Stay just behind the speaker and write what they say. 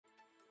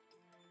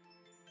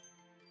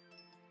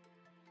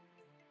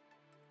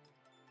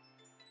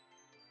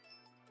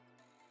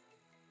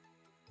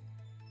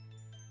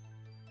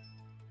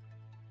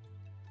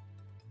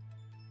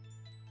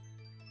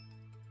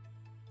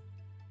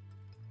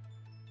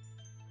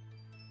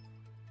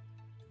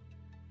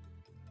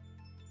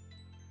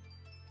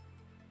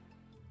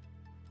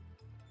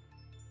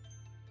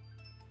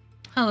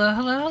Hello,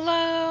 hello,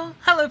 hello.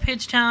 Hello,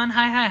 Pagetown.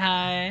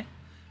 Hi.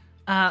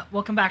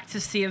 Welcome back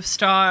to Sea of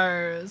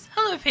Stars.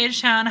 Hello,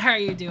 Pagetown. How are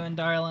you doing,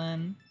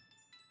 darling?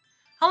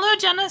 Hello,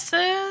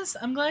 Genesis.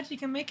 I'm glad you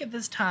can make it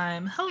this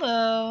time.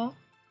 Hello.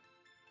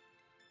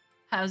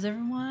 How's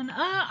everyone?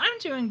 I'm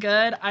doing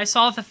good. I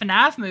saw the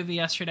FNAF movie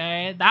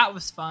yesterday. That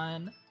was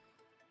fun.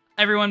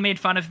 Everyone made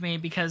fun of me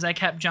because I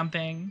kept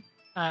jumping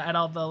at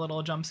all the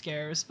little jump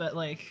scares, but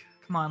like,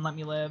 come on, let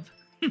me live.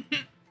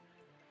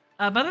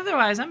 But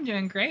otherwise, I'm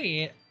doing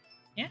great.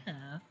 Yeah.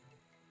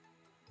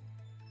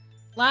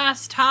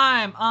 Last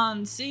time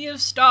on Sea of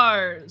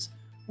Stars,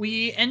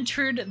 we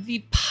entered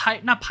the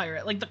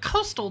the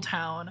coastal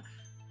town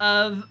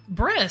of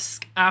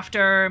Brisk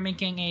after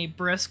making a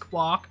brisk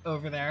walk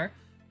over there.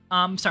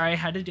 Sorry, I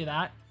had to do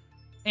that.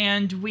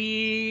 And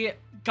we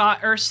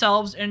got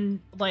ourselves in,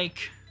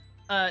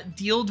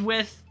 dealed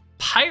with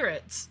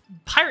pirate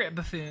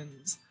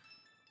buffoons.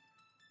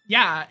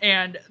 Yeah,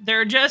 and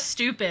they're just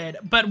stupid,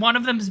 but one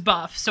of them's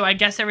buff, so I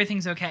guess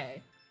everything's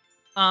okay.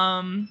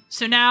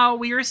 So now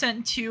we are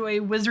sent to a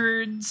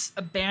wizard's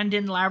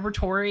abandoned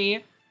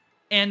laboratory,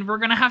 and we're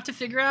gonna have to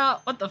figure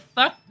out what the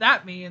fuck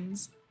that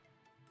means.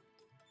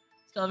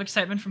 Still have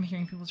excitement from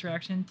hearing people's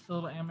reaction to the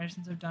little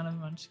animations I've done of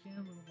Munchkin,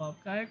 a little blob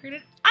guy I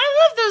created.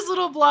 I love those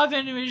little blob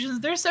animations,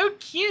 they're so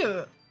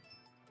cute.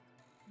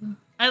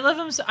 I love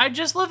them so, I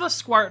just love a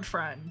Squart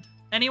friend.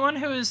 Anyone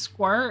who is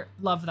Squart,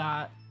 love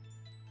that.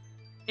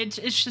 It's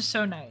just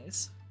so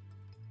nice.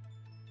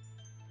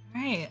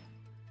 Alright.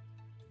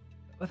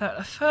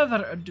 Without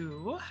further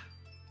ado,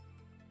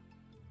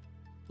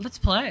 let's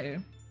play.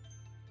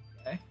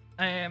 Okay.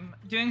 I am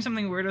doing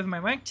something weird with my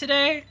mic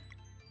today.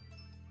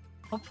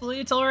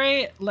 Hopefully it's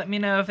alright. Let me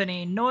know if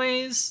any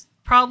noise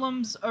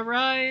problems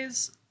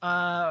arise,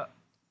 or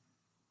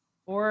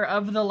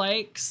of the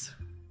likes.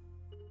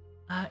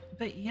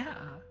 But yeah.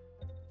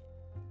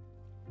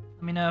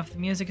 Let me know if the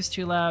music is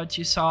too loud,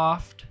 too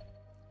soft.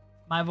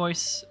 My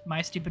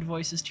stupid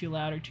voice is too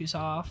loud or too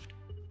soft.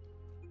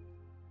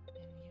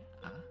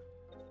 And yeah.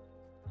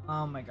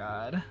 Oh my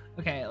god.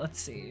 Okay, let's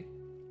see.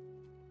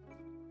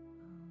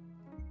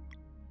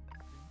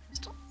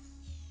 Crystal?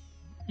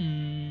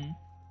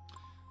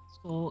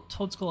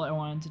 Told School I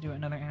wanted to do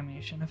another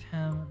animation of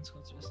him, and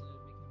School suggested making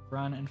him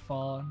run and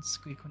fall and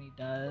squeak when he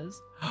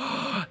does.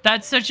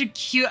 That's such a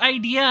cute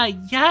idea!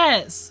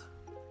 Yes!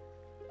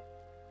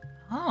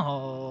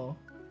 Oh.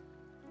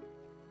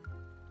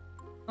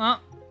 Oh.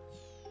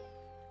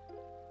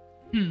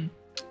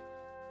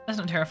 That's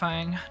not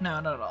terrifying. No,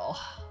 not at all.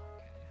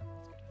 Okay,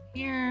 let's go down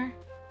here.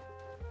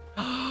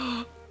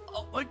 Oh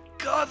my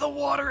god, the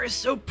water is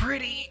so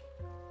pretty!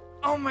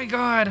 Oh my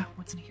god.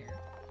 What's in here?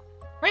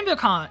 Rainbow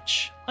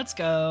conch. Let's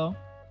go.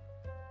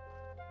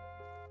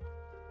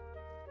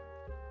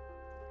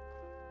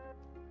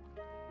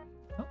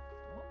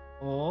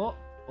 Oh.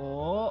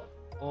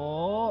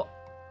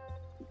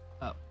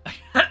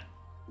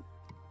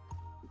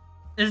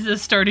 Is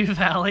this Stardew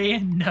Valley?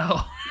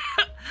 No.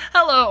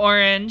 Hello,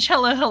 Orange.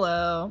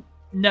 Hello.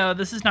 No,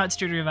 this is not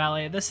Stardew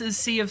Valley. This is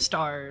Sea of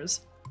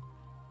Stars.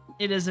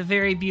 It is a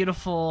very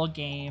beautiful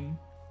game.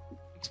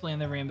 Explain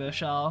the rainbow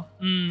shell.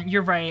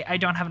 You're right. I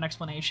don't have an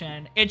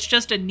explanation. It's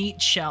just a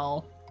neat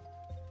shell.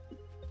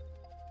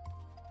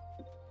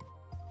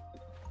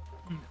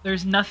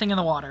 There's nothing in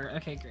the water.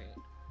 Okay, great.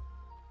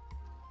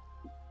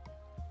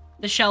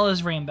 The shell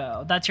is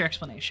rainbow. That's your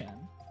explanation.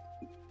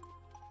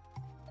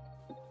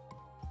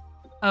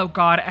 Oh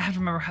god, I have to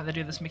remember how to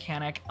do this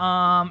mechanic.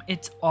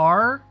 It's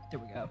R. There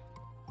we go.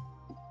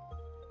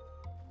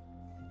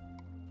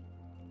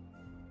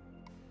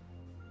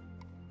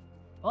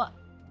 Oh.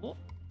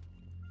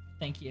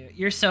 Thank you.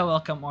 You're so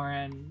welcome,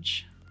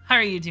 Orange. How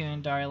are you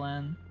doing,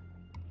 darling?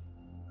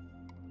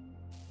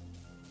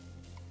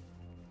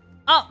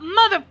 Oh,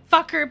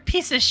 motherfucker,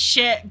 piece of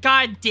shit.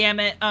 God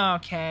damn it.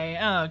 Okay.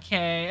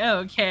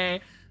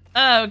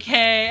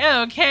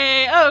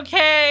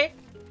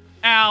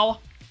 Ow.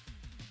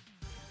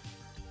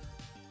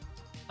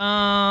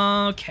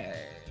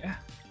 Okay.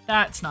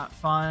 That's not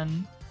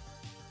fun.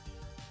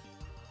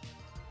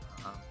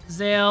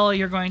 Zale,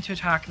 you're going to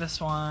attack this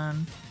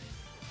one.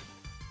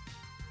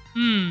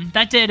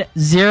 That did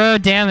 0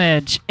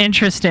 damage.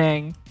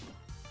 Interesting.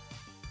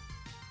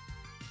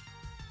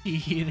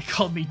 They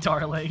called me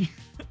darling.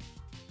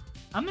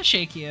 I'm gonna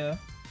shake you.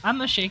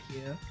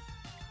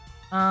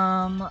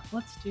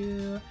 Let's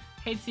do...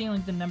 Hate seeing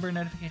the number of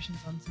notifications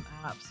on some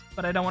apps,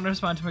 but I don't want to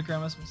respond to my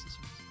grandma's messages.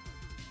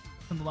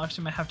 From the lock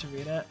stream, I have to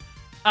read it.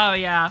 Oh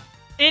yeah,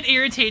 it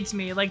irritates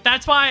me. Like,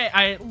 that's why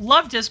I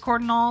love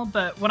Discord and all,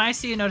 but when I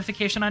see a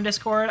notification on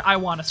Discord, I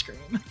want to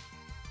scream.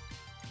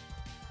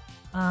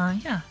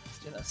 Yeah, let's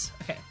do this.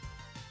 Okay.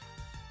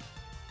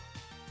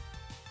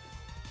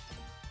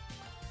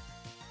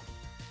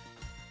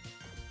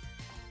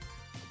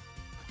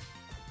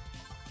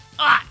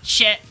 Ah,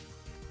 shit.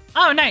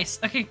 Oh, nice.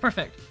 Okay,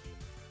 perfect.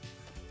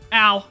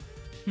 Ow.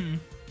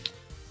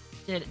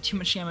 Did too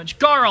much damage.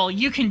 Garl,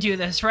 you can do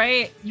this,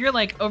 right? You're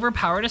like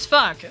overpowered as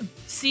fuck.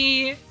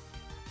 See?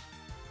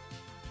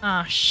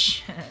 Oh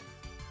shit.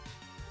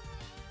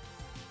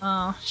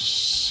 Oh,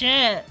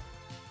 shit.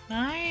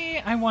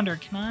 Can I wonder,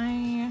 can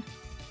I...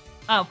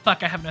 Oh,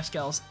 fuck, I have no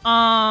skills.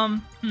 Haha.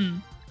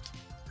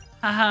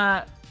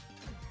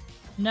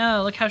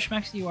 No, look how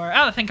schmexy you are.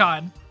 Oh, thank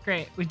God.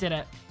 Great, we did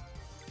it.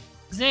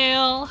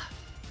 Zale.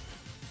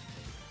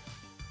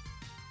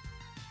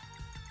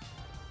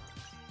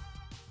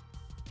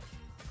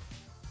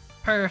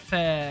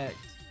 Perfect.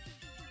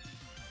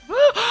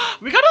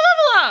 We got a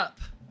level up!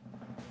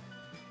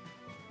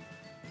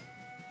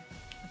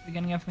 At the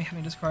beginning of me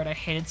having Discord, I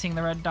hated seeing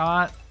the red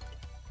dot.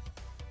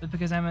 But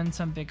because I'm in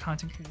some big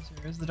content creator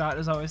servers, the dot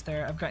is always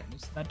there. I've gotten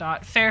used to that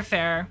dot. Fair,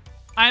 fair.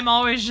 I'm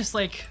always just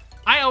like,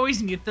 I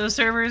always mute those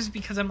servers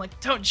because I'm like,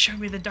 don't show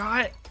me the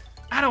dot.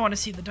 I don't want to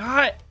see the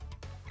dot.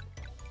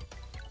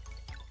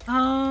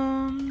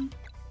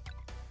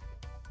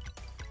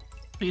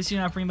 Please do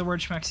not bring the word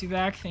schmexy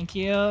back. Thank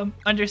you.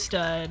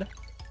 Understood.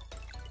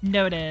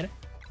 Noted.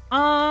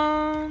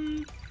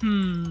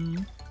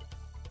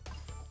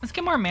 Let's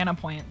get more mana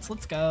points.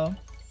 Let's go.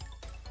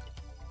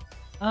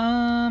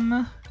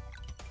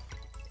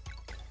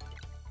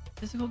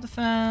 Physical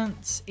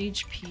defense,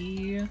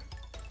 HP.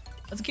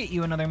 Let's get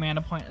you another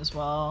mana point as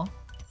well.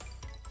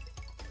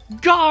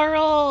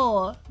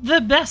 Garl! The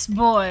best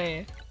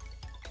boy!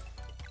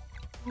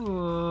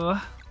 Ooh.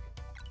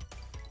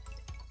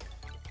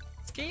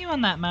 Let's get you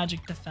on that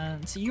magic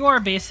defense. You are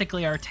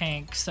basically our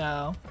tank,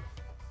 so...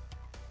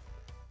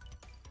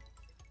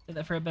 Did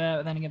that for a bit,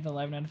 but then give the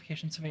live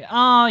notifications.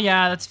 Oh,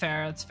 yeah, that's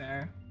fair, that's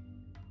fair.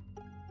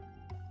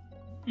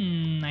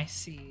 I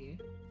see.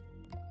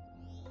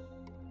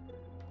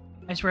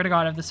 I swear to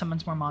God, if this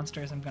summons more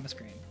monsters, I'm gonna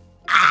scream.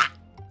 Ah!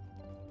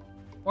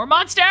 More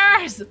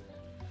monsters!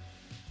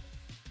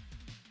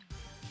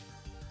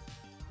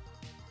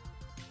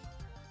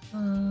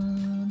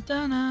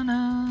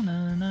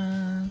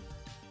 Da-na-na-na-na.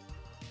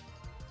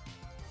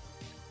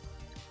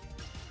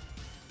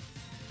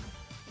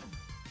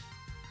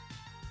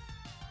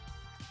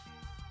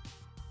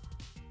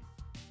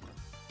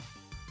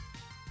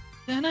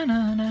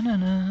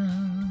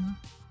 Da-na-na-na-na-na.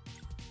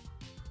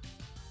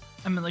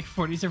 I'm in like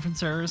 40 different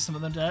servers, some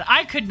of them dead.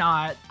 I could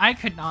not. I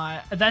could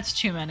not. That's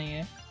too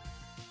many.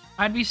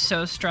 I'd be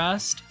so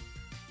stressed.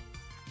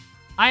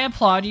 I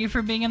applaud you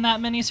for being in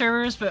that many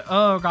servers, but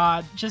oh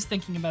God, just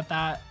thinking about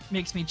that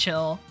makes me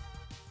chill.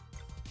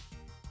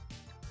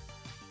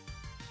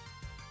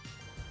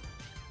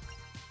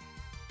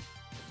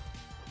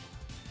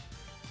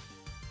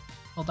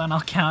 Hold on,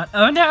 I'll count.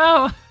 Oh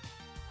no!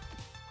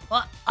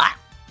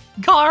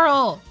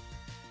 Garl!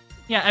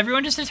 Yeah,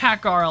 everyone just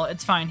attack Garl.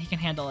 It's fine, he can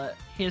handle it.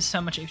 He has so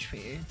much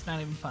HP. It's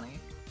not even funny.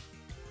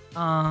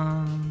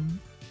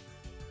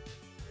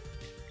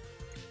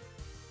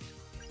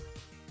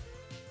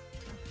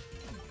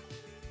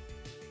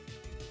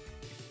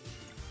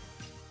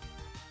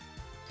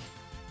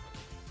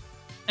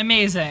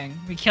 Amazing.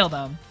 We killed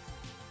him.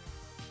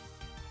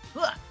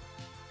 Ugh.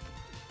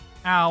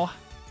 Ow.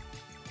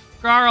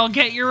 Garl,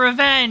 get your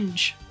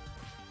revenge!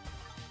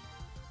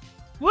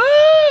 Woo!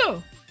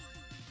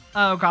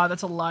 Oh God,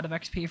 that's a lot of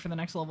XP for the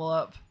next level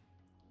up.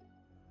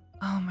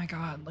 Oh my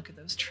God, look at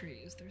those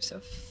trees. They're so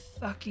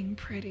fucking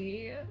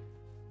pretty.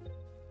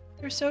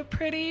 They're so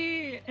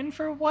pretty. And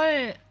for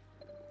what?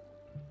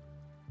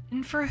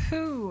 And for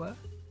who?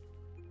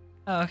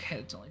 Oh, okay,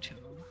 it's only 2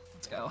 of them.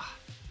 Let's go.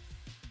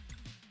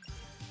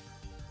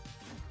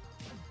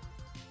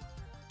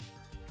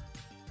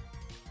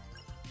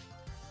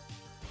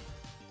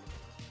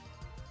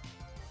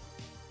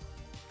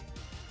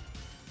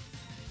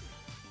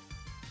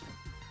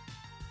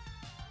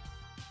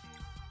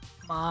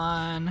 Come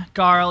on,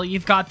 Garl,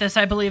 you've got this.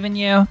 I believe in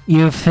you.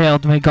 You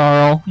failed me,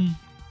 Garl.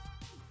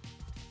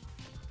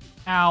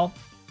 Ow.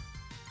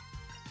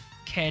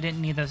 Okay, I didn't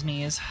need those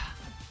knees.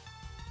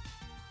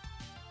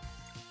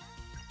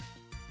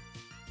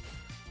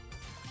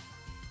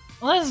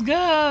 Let's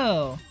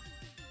go.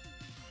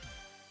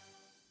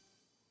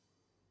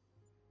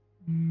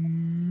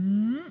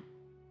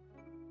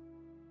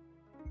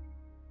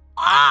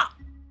 Ah!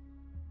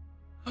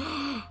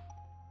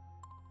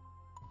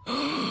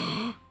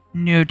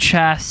 New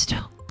chest.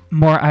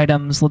 More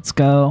items. Let's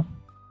go.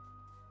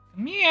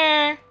 Come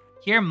here.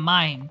 You're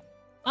mine.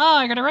 Oh,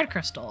 I got a red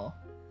crystal.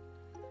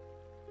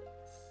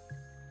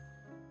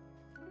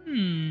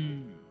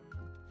 I'm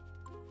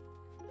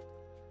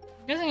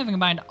guessing I can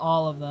combine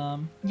all of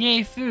them.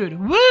 Yay, food.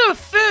 Woo,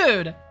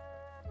 food!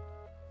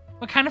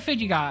 What kind of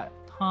food you got?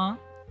 Huh?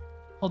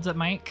 Holds up,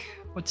 Mike.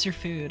 What's your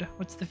food?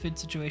 What's the food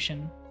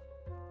situation?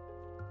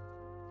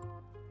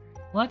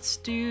 Let's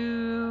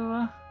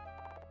do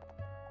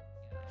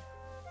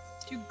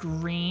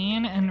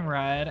green and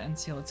red and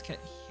see. Let's get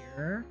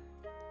here.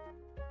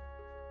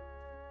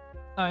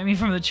 Oh, I mean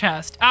from the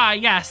chest. Ah,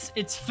 yes,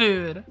 it's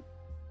food.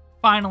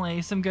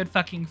 Finally, some good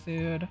fucking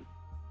food.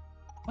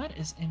 What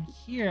is in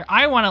here?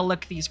 I want to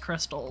lick these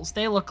crystals.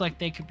 They look like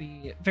they could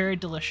be very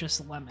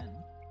delicious lemon.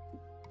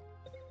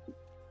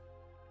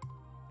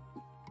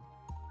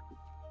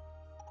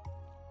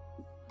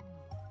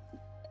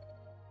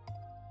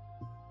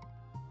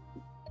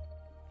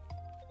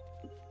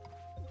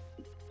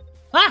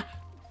 Ah!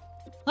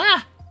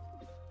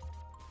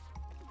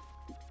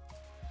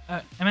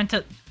 meant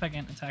to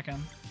fucking attack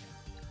him.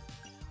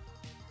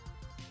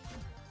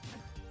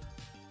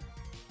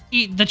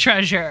 Eat the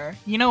treasure.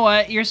 You know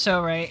what? You're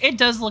so right. It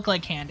does look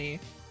like candy.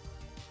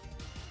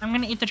 I'm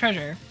gonna eat the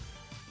treasure.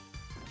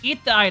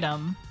 Eat the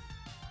item.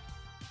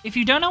 If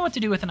you don't know what to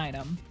do with an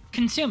item,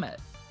 consume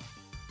it.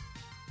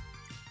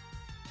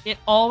 It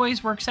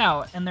always works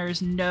out, and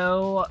there's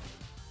no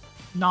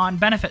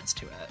non-benefits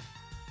to it.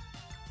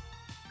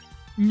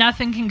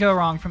 Nothing can go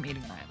wrong from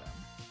eating an item.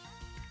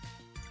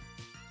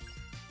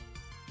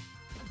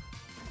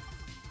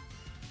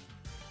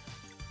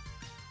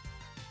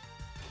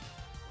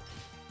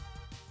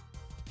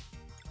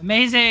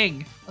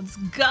 Amazing! Let's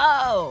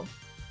go!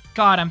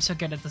 God, I'm so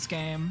good at this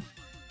game.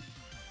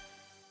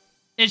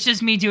 It's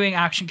just me doing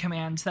action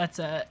commands, that's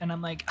it. And I'm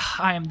like,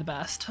 I am the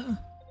best.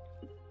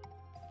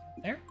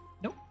 There?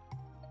 Nope.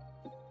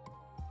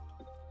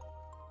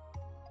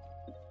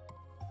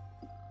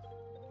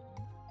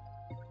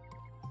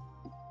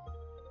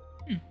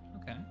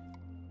 Okay.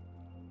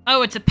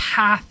 Oh, it's a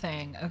path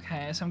thing.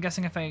 Okay, so I'm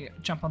guessing if I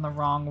jump on the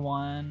wrong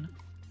one,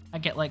 I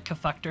get like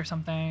kafucked or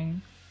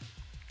something.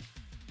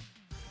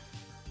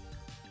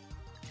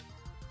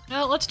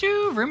 No, let's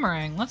do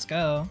Rumoring. Let's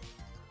go.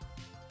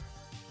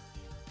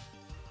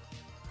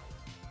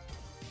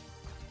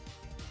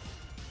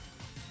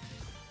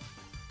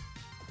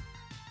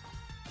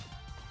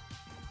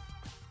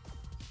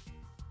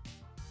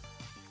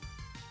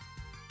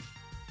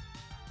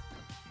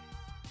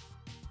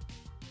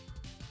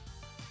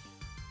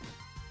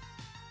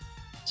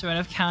 So I'd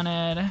have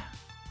counted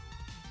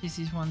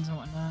CC's ones and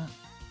whatnot.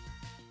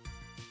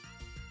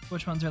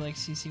 Which ones are like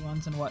CC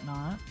ones and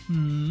whatnot?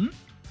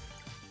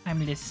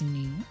 I'm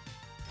listening.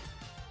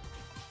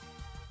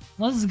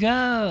 Let's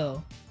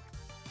go.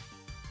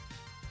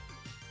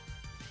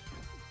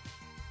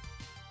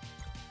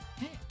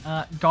 Okay.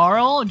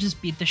 Garl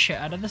just beat the shit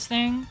out of this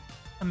thing.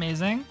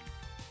 Amazing.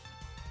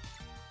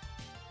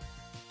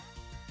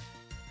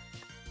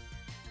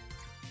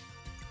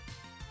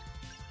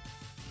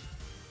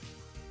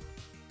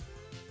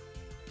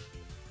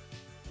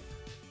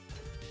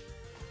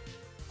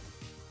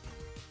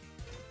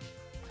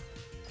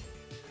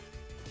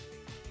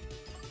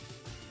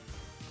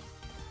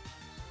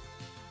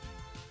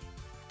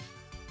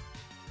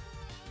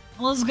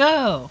 Let's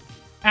go.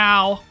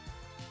 Ow.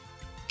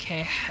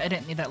 Okay, I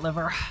didn't need that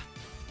liver.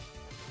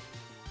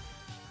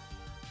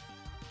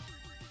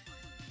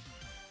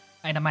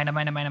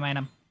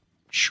 Item.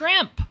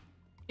 Shrimp.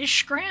 It's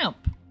shrimp.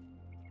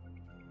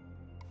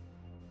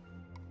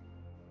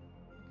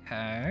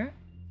 Okay.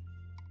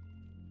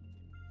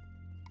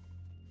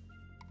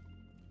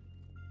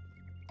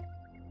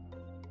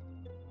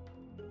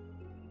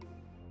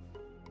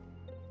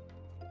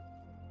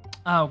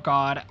 Oh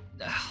god.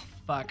 Ugh,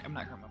 fuck, I'm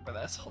not gonna remember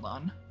this. Hold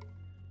on.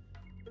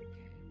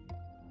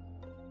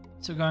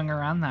 So going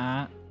around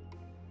that.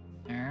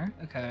 There,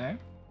 okay.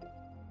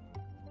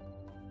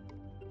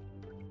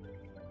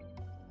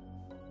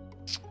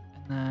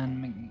 And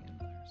then making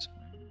another square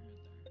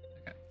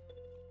there. Okay.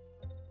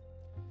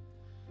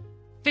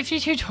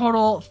 52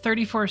 total,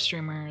 34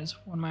 streamers,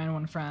 1 mine,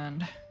 1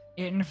 friend.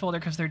 8 in a folder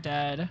because they're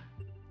dead.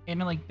 8 in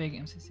like big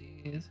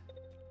MCCs.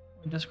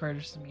 1 Discord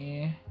just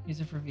me. Use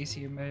it for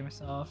VC by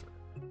myself.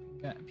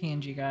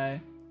 PNG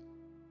guy.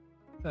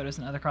 Photos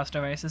and other cross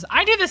devices.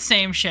 I do the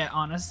same shit,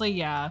 honestly,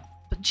 yeah.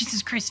 But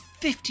Jesus Christ,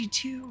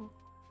 52.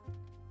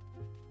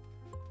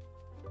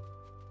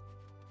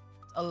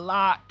 A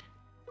lot.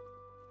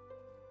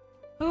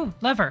 Ooh,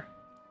 lever.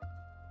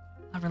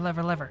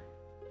 Lever.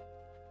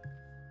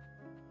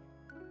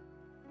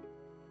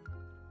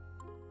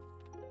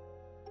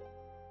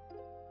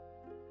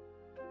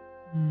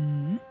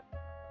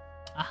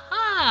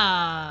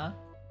 Aha!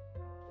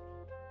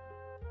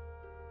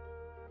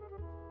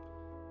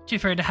 Too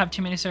afraid to have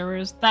too many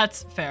servers?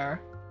 That's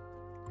fair.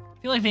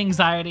 I feel like the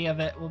anxiety of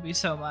it will be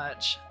so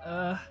much.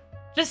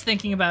 Just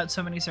thinking about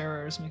so many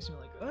servers makes me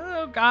like,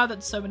 oh god,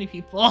 that's so many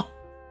people.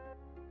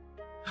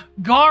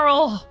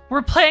 Garl!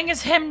 We're playing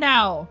as him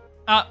now!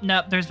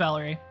 Nope, there's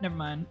Valerie. Never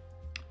mind.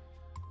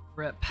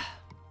 RIP.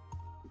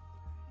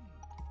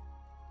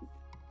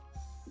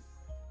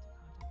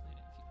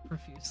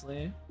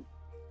 Profusely.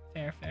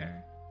 Fair.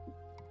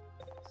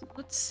 So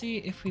let's see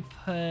if we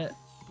put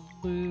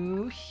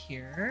blue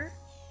here.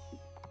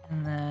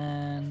 And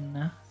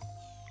then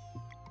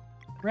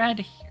red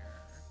here.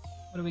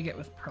 What do we get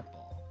with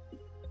purple?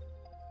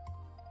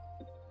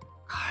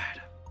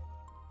 God.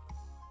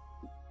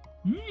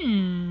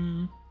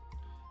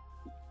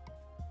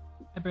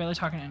 I barely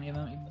talk to any of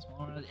them, even the small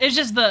one. It's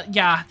just the,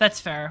 yeah, that's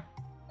fair.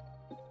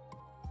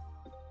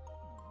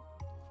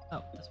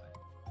 Oh, this way.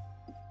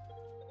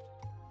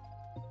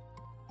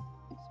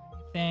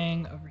 Is there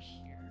anything over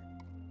here?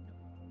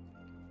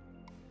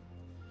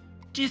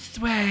 This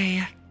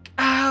way.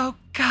 Oh,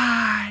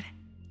 God.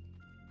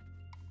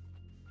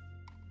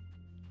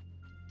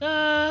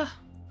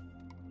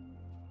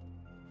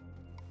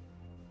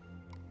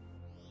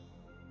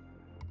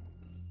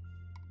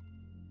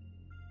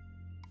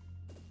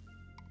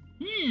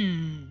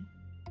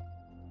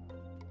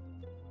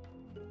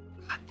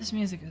 God, this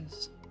music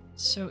is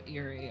It's so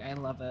eerie. I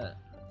love it.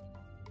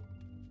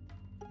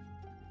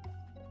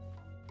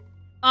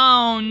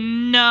 Oh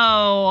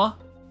no!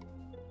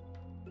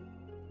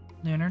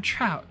 Lunar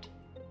trout.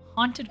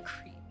 Haunted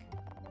creek.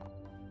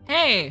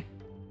 Hey!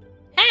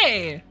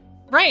 Hey!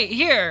 Right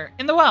here,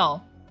 in the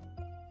well.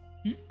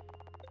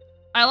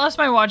 I lost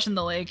my watch in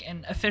the lake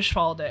and a fish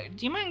swallowed it.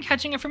 Do you mind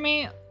catching it for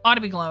me? Ought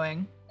to be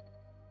glowing.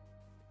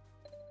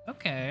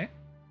 Okay.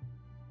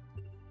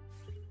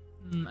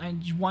 I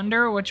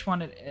wonder which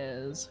one it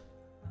is.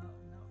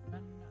 Oh,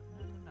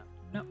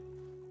 no.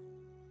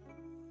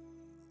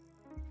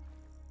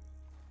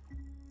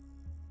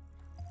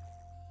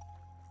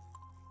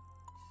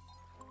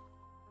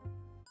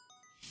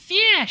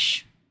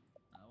 Fish!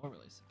 Oh, we'll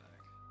release it back.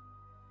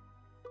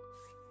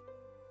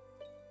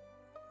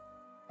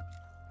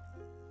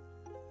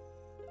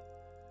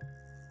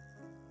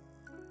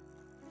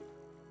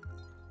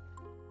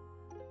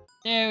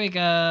 There we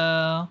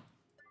go.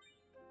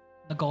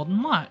 The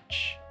golden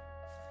watch.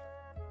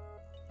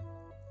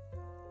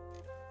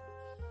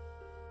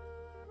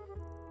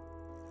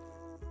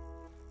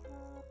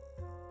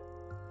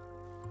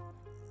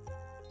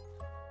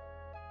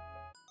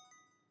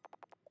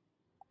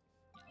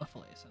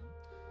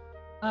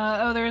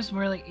 Oh, there's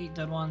more like 8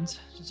 dead ones.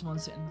 Just one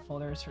sit in the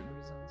folder. Certain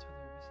reasons for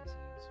the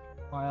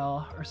RCCs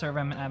while or serve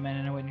admin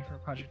and waiting for a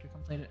project to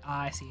complete it.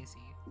 Ah, I see.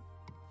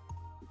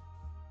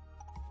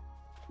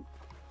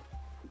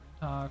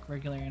 Talk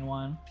Regularian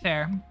 1.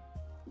 Fair.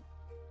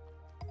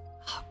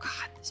 Oh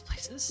god, this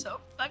place is so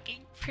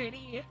fucking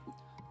pretty.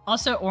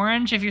 Also,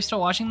 Orange, if you're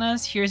still watching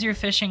this, here's your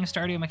fishing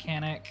Stardew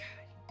mechanic.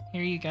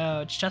 Here you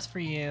go. It's just for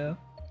you.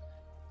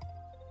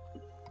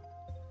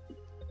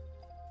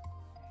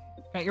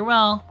 Got your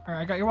well, or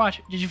I got your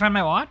watch. Did you find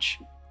my watch?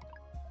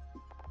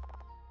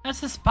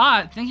 That's the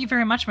spot. Thank you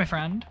very much, my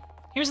friend.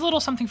 Here's a little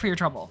something for your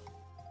trouble.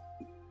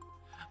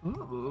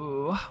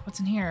 Ooh, what's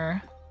in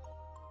here?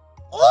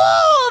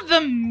 Oh, the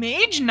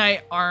Mage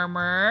Knight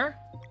armor.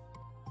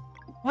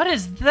 What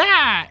is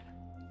that?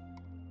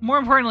 More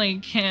importantly,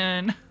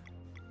 can...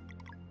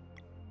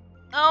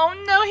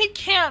 Oh no, he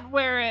can't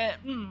wear it.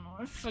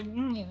 The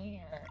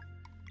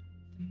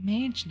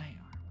Mage Knight armor.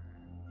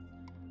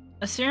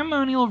 A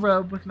ceremonial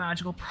robe with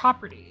magical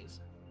properties.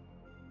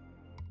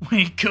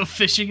 Wait, go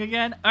fishing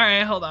again?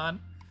 Alright, hold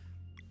on.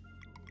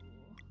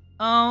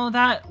 Oh,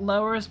 that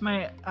lowers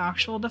my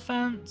actual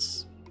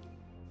defense.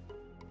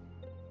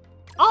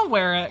 I'll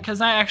wear it,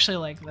 because I actually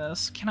like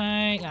this. Can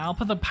I? Yeah, I'll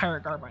put the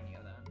pirate garb on you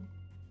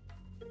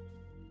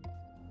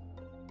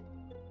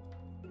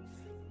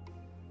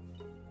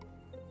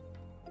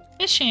then.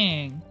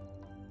 Fishing!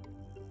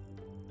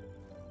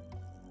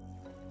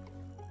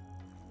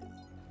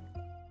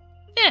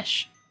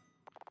 Fish!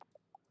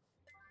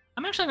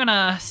 I'm actually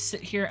gonna sit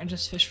here and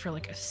just fish for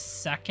like a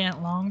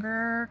second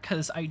longer,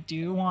 because I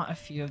do want a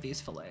few of these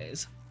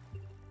fillets.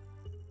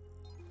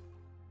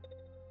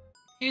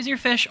 Here's your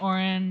fish,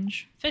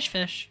 Orange.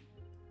 Fish.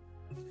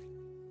 I'll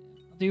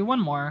do one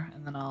more,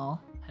 and then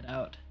I'll head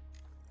out.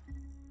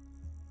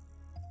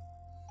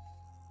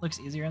 Looks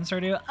easier in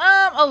Stardew.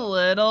 A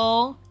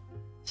little.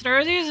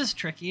 Stardew is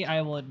tricky,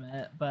 I will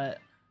admit, but...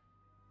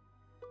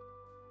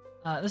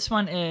 this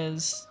one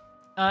is...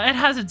 it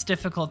has its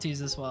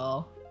difficulties as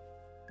well.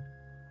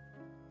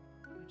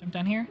 Jump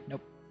down here?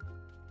 Nope.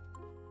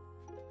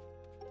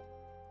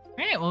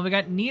 Alright, well we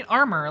got neat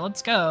armor.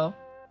 Let's go.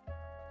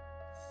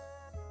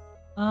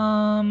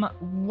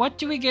 What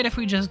do we get if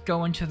we just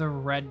go into the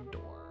red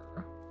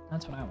door?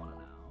 That's what I want to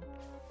know.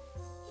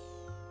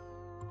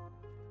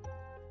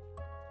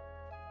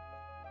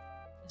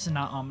 This is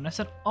not ominous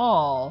at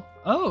all.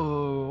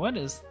 Oh, what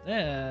is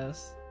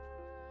this?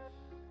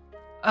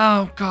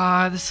 Oh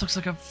god, this looks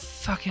like a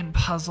fucking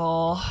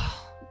puzzle.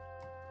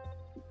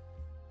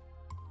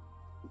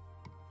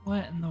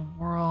 What in the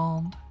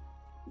world?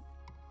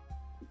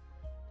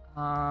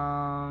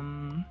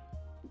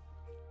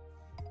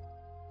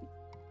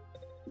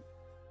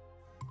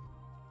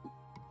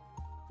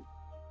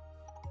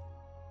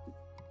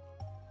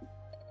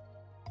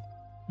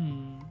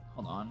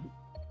 Hold on.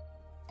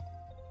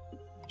 Let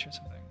me try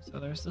something. So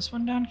there's this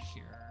one down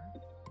here.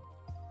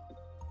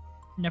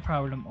 No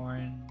problem,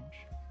 Orange.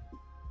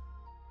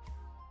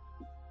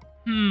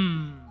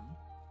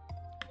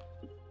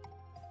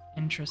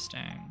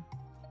 Interesting.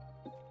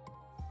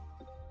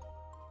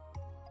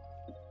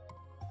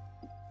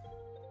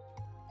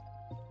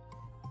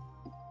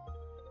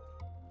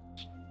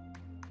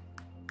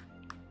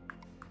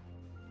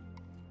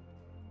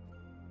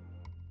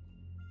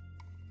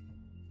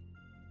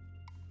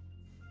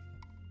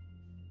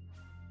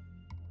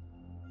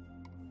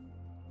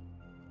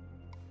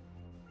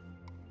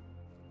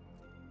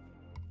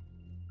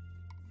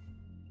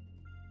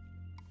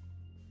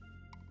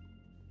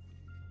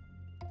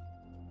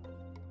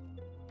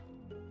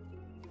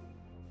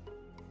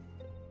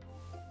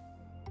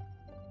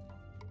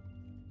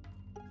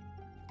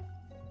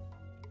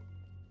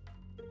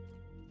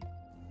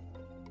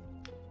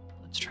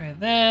 Let's try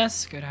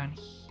this. Go down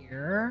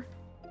here.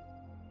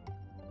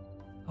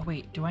 Oh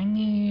wait, do I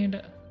need...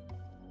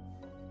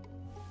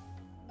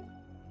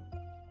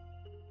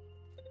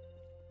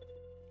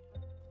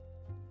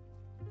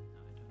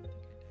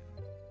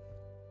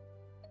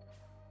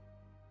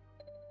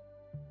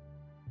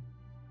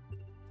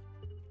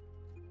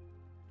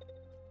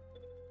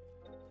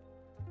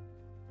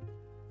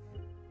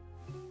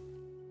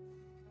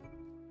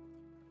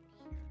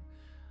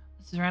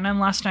 This is random.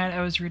 Last night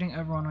I was reading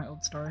over one of my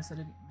old stories that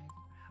didn't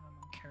have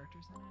among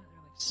characters in it.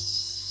 They're like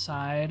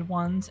side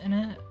ones in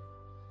it.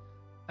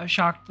 I was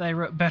shocked that I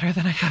wrote better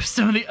than I have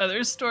some of the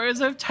other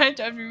stories I've typed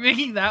after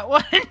making that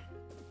one.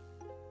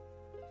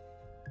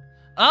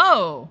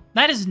 Oh,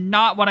 that is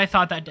not what I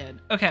thought that did.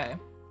 Okay.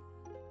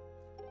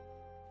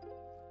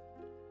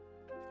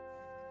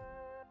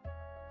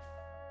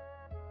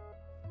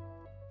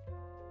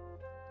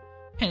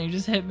 Can you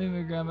just hit me,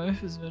 my grandma,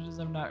 as much as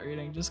I'm not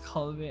reading? Just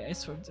call me. I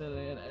swear to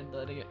it and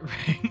letting it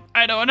ring.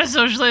 I don't want to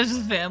socialize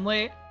with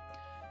family.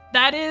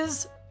 That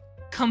is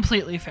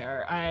completely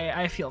fair.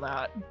 I feel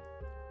that.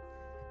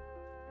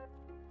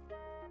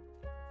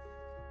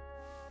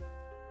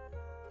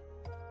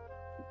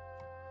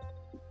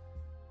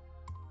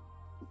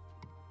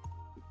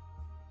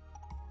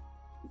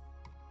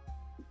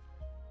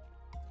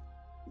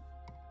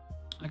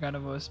 I got a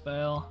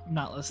voicemail. I'm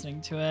not listening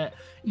to it.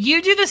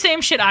 You do the same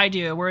shit I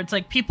do, where it's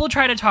like people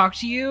try to talk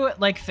to you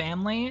like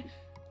family.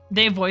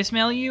 They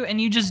voicemail you and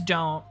you just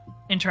don't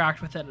interact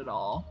with it at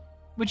all.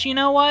 Which, you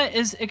know what,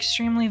 is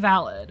extremely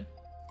valid.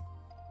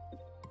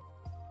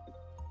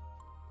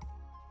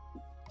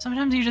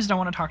 Sometimes you just don't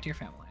want to talk to your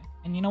family.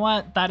 And you know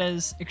what? That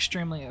is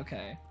extremely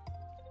okay.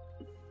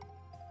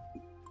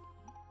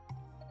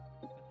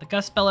 The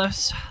Gus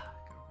Bellows. Go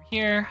over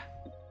here.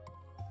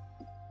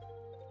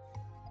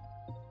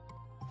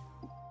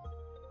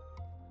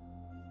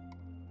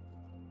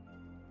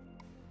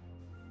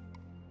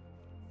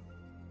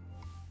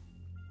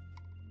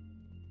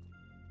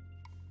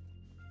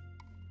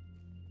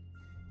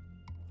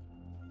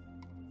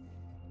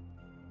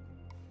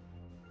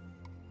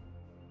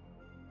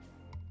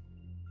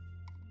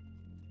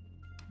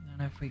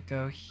 If we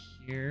go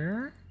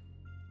here,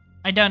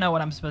 I don't know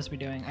what I'm supposed to be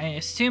doing. I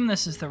assume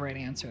this is the right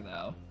answer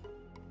though.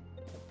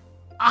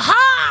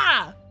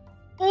 Aha!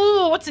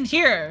 Ooh, what's in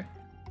here?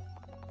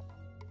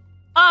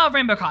 Oh,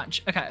 rainbow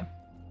conch. Okay.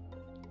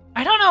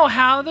 I don't know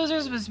how those are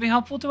supposed to be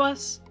helpful to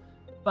us,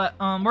 but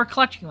we're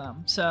collecting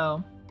them,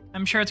 so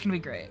I'm sure it's gonna be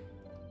great.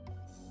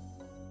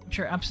 I'm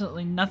sure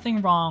absolutely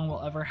nothing wrong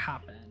will ever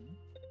happen.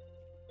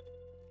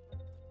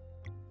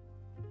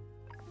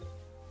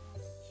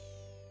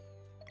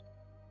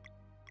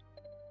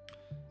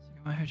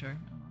 My joke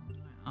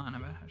on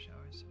about how she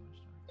always so much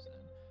dark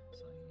so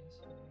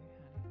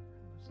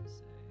he had to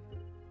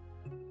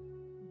say.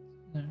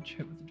 Then a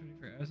trip within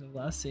 24 hours of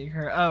last seeing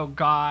her. Oh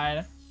god.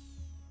 It's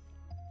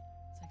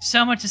like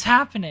so much is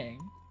happening.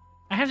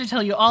 I have to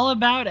tell you all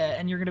about it,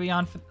 and you're gonna be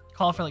on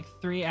call for like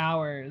 3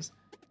 hours.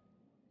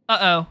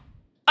 Uh-oh.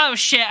 Oh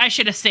shit, I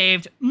should have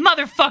saved.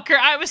 Motherfucker,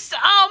 I was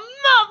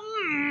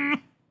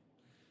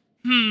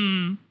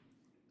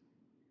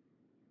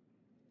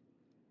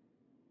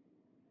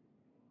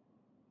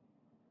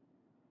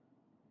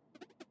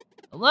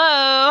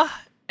Hello?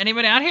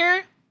 Anybody out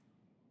here?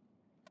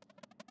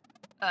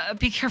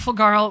 Be careful,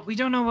 Garl. We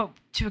don't know what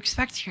to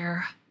expect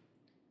here.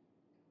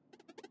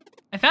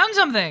 I found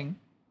something.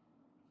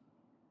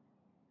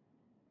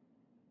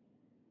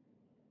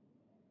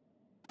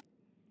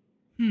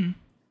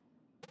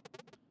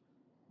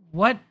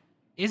 What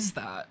is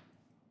that?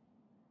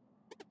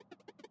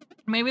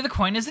 Maybe the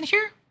coin isn't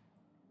here?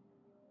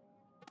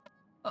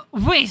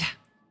 Wait!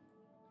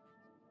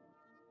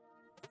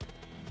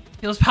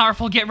 Feels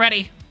powerful, get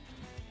ready.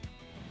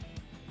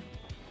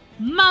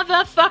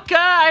 Motherfucker!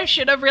 I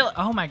should have realized.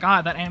 Oh my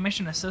god, that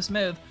animation is so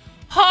smooth.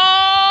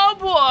 Oh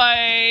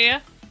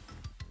boy!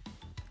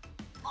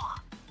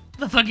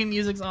 The fucking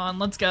music's on.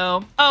 Let's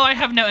go. Oh, I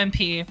have no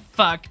MP.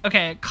 Fuck.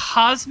 Okay.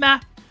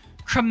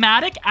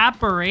 Chromatic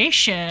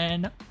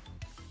aberration.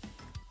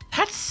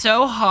 That's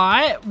so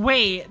hot.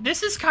 Wait,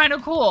 this is kind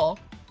of cool.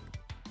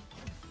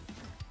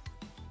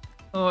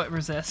 Oh, it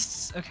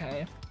resists.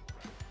 Okay.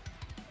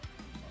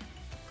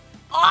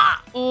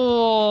 Ah!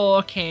 Oh,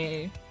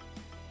 okay.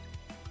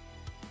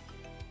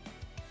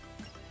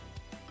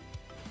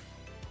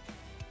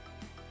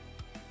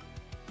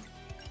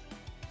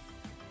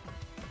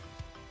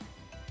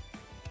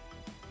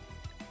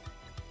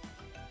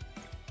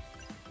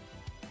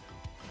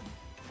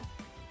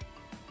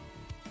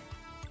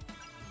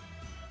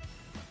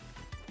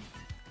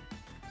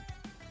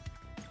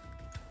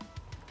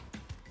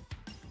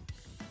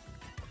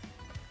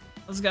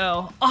 Let's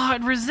go. Oh,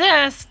 it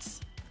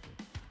resists!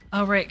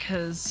 Oh, right,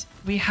 because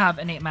we have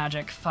innate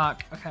magic.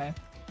 Fuck. Okay.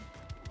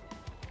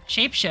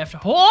 Shapeshift.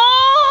 Whoa!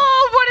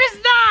 What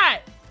is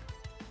that?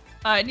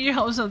 I need your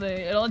help with something.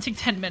 It'll only take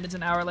 10 minutes,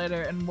 an hour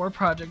later, and more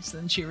projects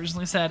than she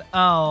originally said.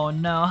 Oh,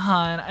 no,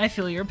 hon. I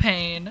feel your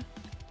pain.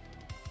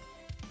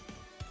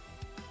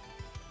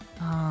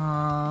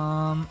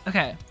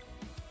 Okay.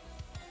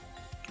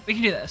 We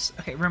can do this.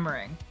 Okay,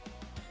 rumoring.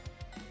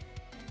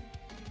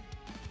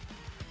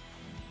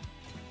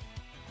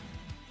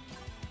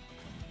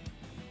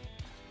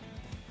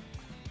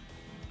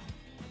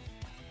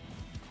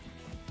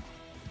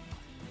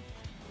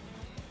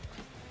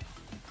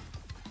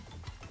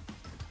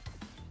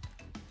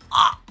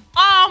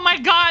 Oh my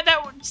god,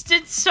 that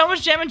did so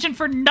much damage and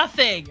for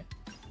nothing.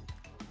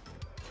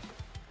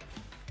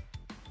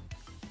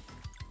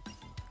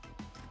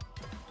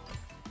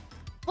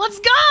 Let's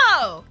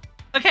go!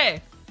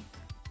 Okay.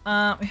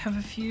 We have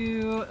a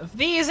few of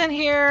these in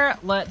here.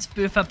 Let's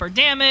boof up our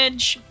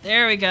damage.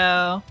 There we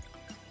go.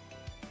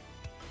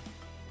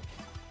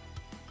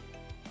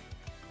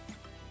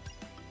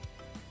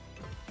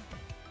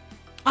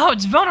 Oh,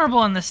 it's vulnerable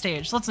on this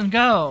stage. Let's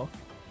go.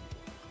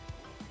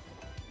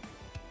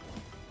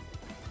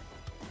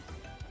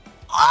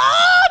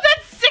 Oh,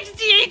 that's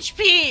 60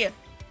 HP!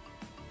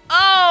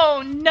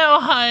 Oh,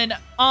 no, hun.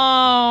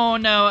 Oh,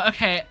 no.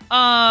 Okay.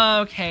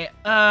 Okay.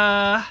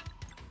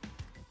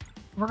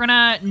 We're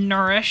gonna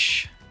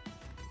nourish.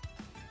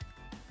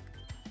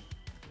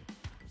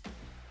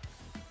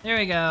 There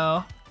we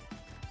go.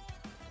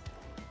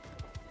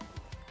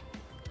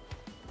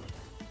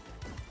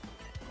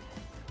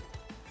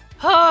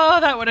 Oh,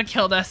 that would have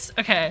killed us.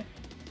 Okay.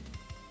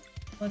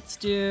 Let's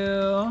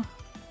do...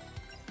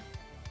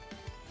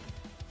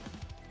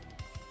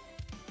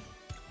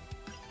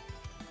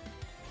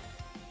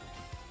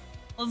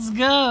 Let's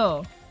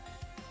go.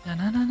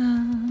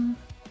 Da-na-na-na.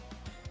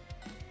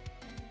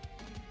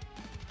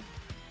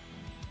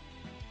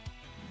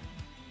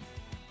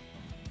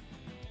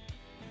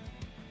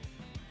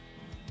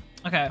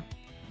 Okay.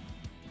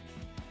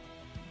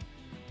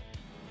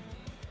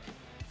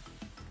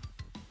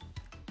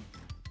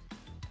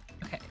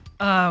 Okay.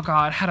 Oh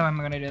god, how am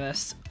I gonna do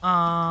this?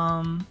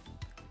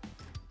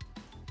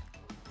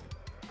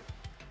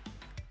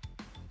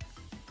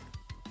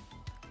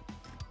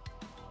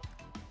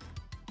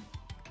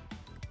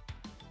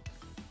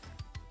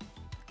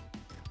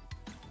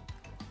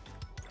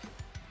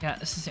 Yeah,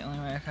 this is the only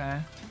way, okay.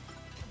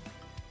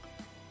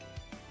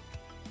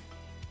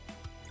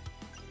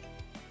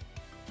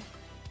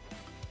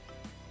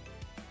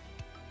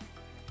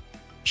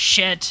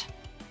 Shit.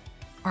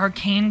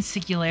 Arcane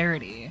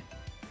Singularity.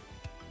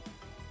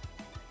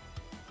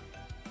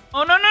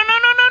 Oh, no, no, no,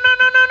 no, no, no,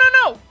 no, no, no,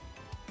 no!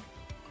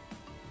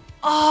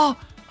 Oh,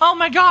 oh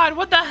my god,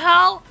 what the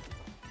hell?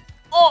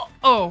 Oh,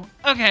 oh,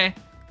 okay.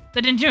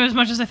 That didn't do as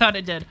much as I thought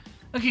it did.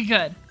 Okay,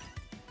 good.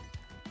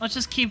 Let's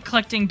just keep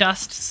collecting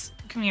dusts.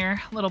 Come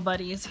here, little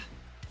buddies.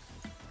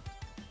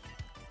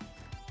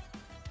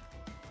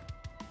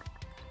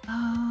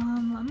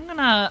 I'm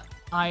gonna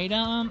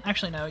item.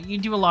 Actually, no, you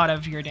do a lot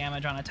of your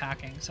damage on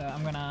attacking, so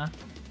I'm gonna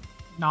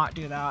not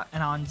do that.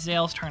 And on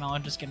Zale's turn, I'll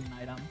just get an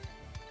item.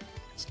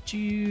 Let's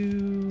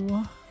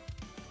do...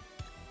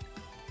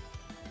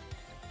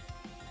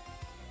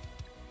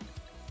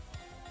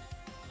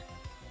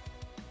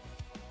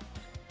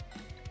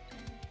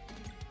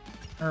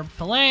 Herb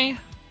Fillet.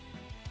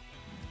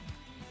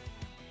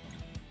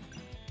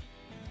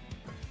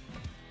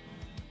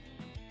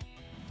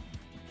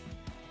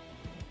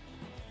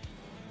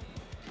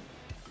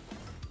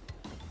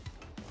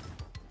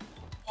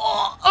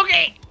 Oh,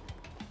 okay.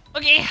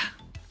 Okay.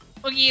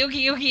 Okay,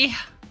 okay, okay.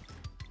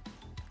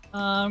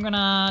 I'm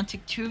gonna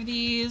take 2 of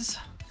these.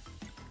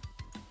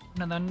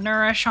 Another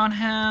nourish on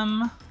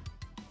him.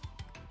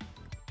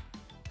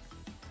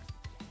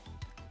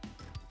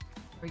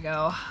 There we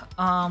go.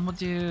 We'll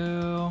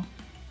do...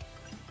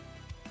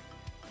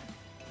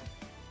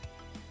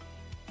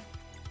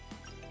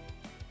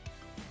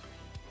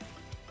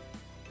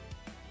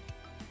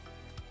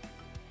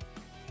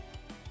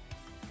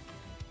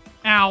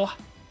 Ow.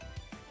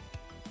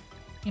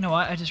 You know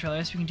what? I just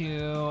realized we can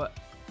do...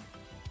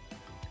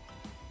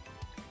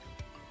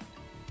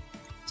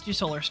 Let's do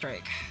Solar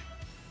Strike.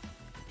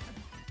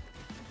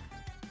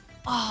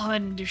 Oh, that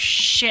didn't do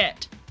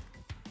shit.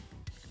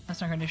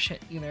 That's not gonna do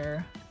shit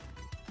either.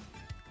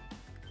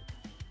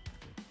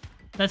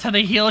 That's how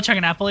they heal, chuck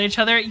an apple at each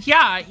other?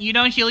 Yeah, you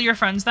don't heal your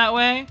friends that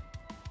way.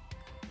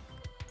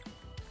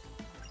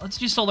 Let's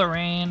do Solar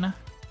Rain.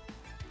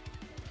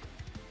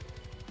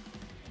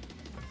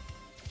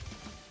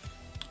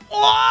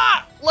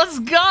 Oh, let's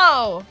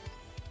go!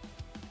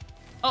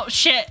 Oh,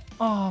 shit.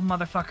 Oh,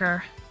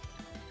 motherfucker.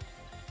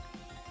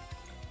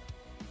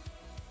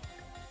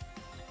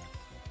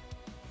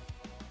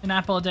 An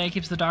apple a day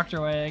keeps the doctor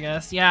away, I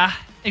guess. Yeah,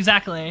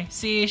 exactly.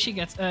 See, she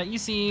gets... you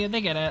see,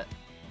 they get it.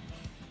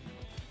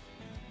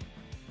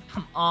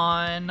 Come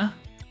on.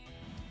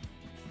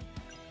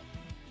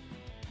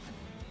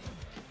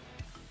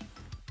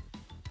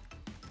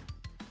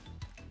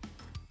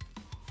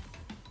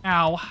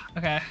 Ow.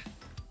 Okay.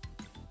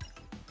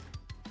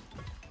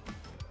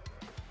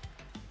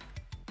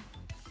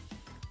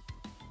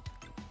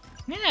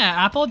 Yeah,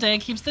 apple a day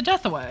keeps the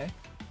death away.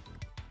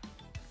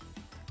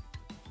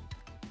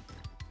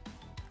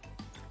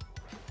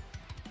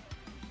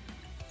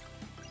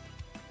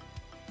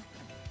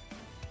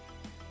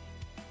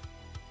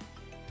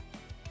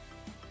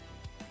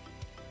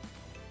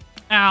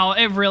 Ow,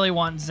 it really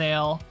wants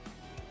Zale.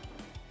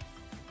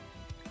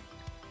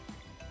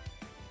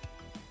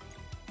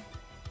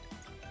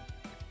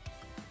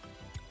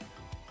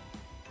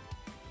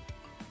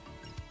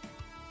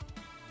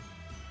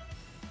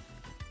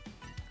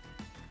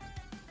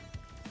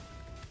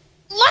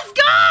 Let's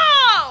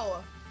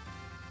go!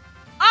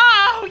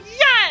 Oh,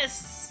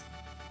 yes!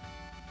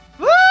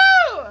 Woo!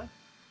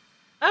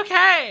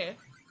 Okay.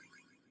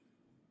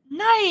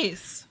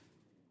 Nice.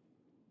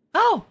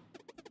 Oh!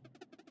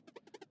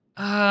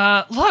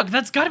 Look,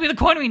 that's gotta be the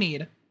coin we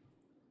need.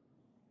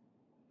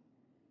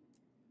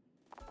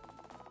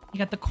 You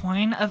got the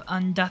coin of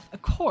Undeath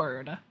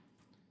Accord.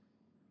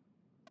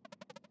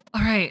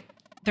 Alright,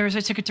 there's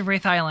a ticket to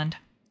Wraith Island.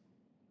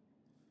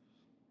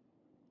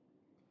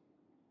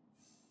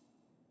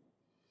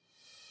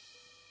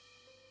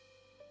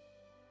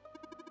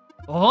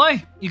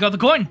 Ahoy! You got the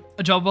coin!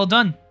 A job well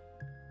done.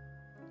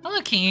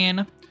 Hello,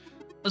 Keen.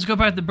 Let's go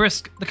back to the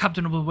Brisk. The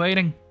captain will be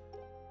waiting.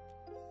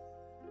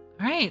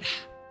 Alright.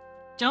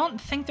 Don't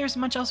think there's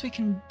much else we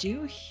can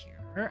do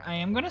here. I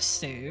am gonna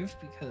save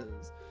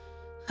because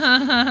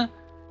that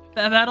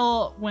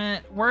battle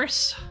went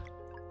worse.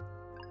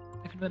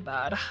 That could have been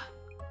bad.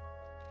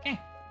 Okay.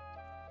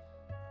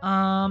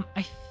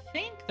 I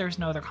think there's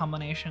no other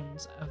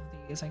combinations of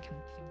these I can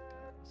think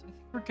of. So I think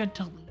we're good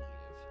to leave.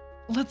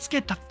 Let's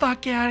get the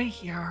fuck out of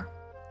here.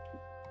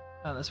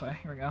 Oh, this way.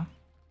 Here we go.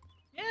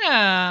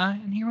 Yeah,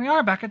 and here we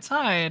are back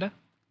outside.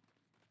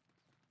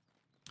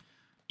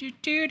 Do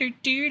do do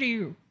do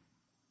do.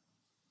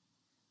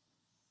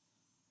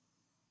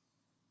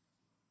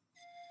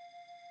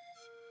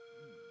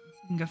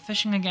 We can go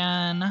fishing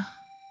again.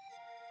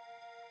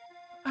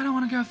 I don't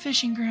want to go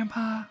fishing,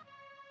 Grandpa.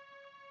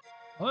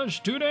 Well, it's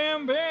too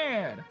damn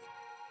bad.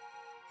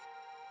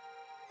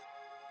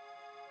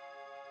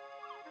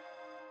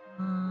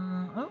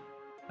 Oh,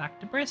 back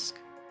to Brisk.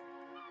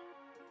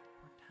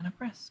 We're down at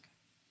Brisk.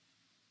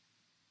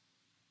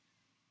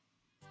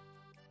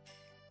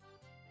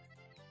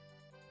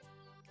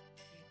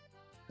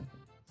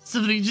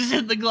 Somebody just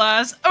hit the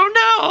glass. Oh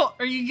no!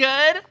 Are you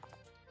good?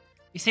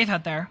 Be safe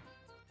out there.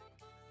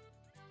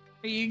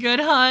 Are you good,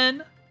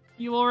 hun?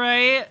 You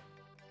alright?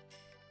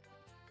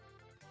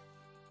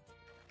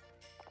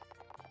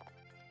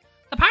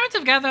 The pirates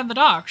have gathered at the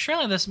dock.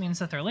 Surely this means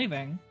that they're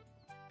leaving.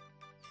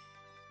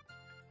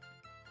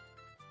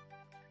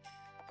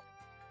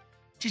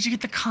 Did you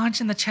get the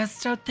conch in the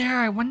chest out there?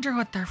 I wonder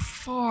what they're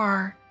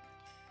for.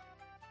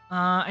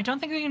 I don't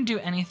think we can do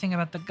anything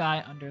about the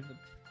guy under the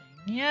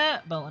thing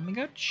yet, but let me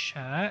go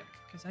check,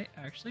 because I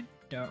actually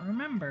don't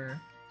remember.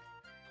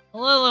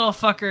 Hello, little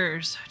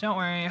fuckers. Don't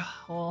worry.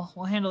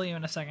 We'll handle you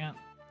in a second.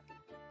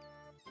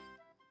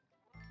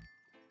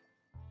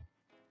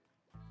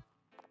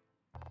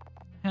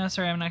 Yeah,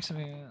 sorry, I'm next to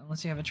you,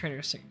 unless you have a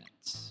trader's signet.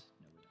 No,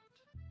 we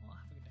don't. Well,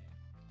 have a good day.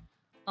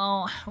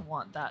 Oh, I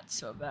want that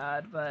so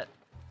bad, but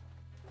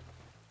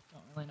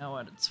don't really know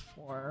what it's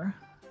for.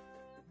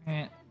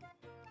 Right.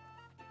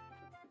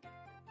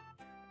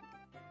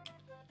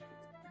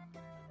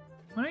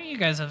 What do you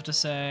guys have to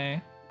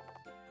say?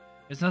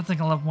 There's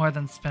nothing I love more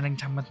than spending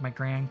time with my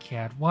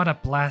grandkid. What a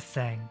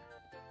blessing.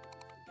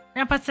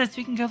 Grandpa says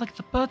we can go look at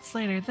the boats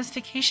later. This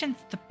vacation's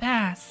the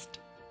best.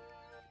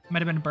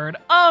 Might have been a bird.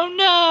 Oh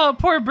no!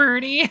 Poor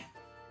Birdie!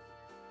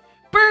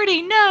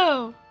 Birdie,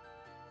 no!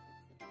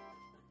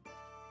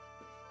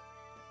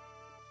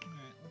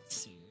 Alright, let's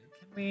see.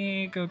 Can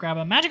we go grab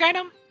a magic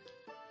item?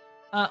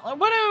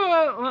 What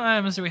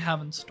items do we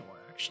have in store,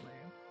 actually?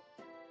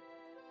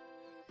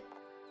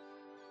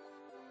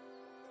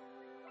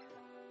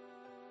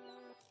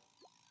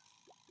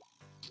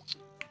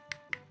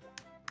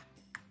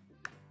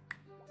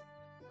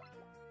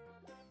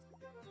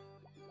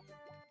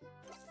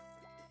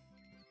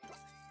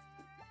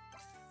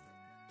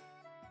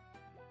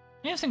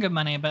 We have some good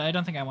money, but I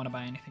don't think I want to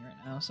buy anything right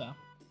now, so.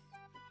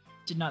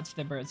 Did not see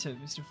the birds, so it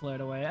was to float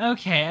away.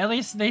 Okay, at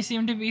least they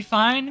seem to be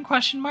fine,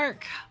 question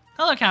mark.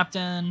 Hello,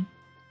 Captain.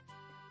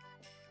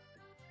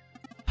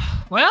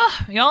 Well,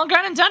 y'all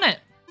gone and done it.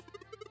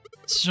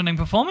 Stunning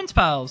performance,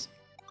 pals.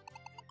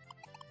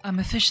 I'm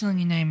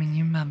officially naming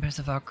you members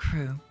of our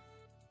crew.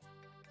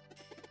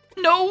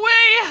 No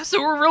way!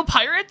 So we're real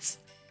pirates?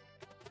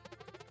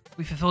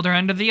 We fulfilled our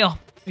end of the deal.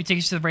 We take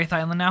you to the Wraith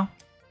Island now.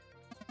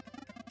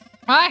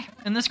 Aye,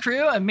 in this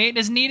crew, a mate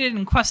is needed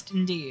in quest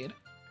indeed.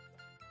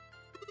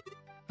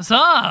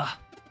 Huzzah!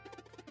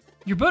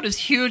 Your boat is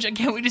huge. I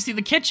can't wait to see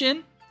the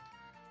kitchen.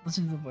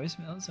 Listen to the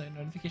voicemail so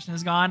notification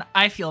is gone.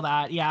 I feel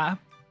that, yeah.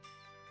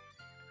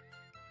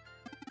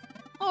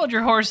 Hold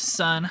your horse,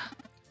 son.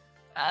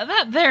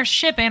 That there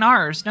ship ain't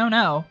ours. No,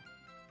 no.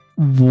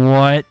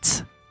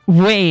 What?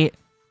 Wait.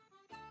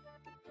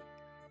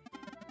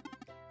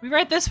 We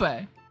right this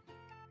way.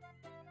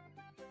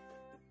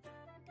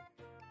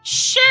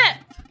 Shit!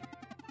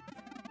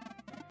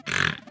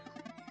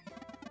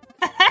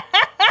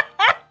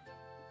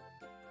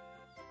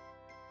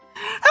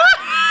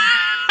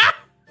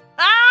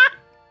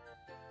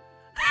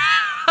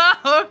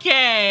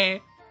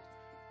 Okay.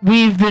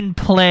 We've been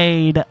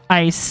played,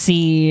 I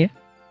see.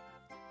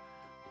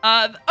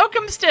 The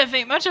Oakham Stiff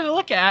ain't much of a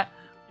look at.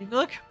 You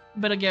look,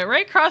 but I'll get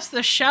right across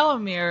the shallow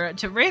mirror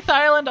to Wraith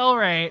Island,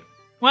 alright.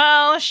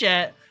 Well,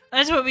 shit.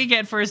 That's what we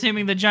get for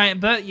assuming the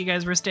giant boat you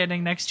guys were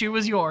standing next to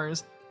was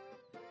yours.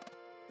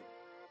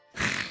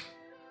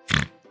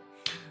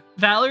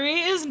 Valerie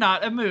is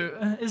not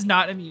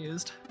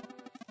amused.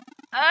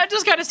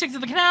 Just gotta stick to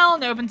the canal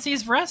and the open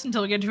seas for us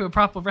until we get to a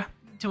proper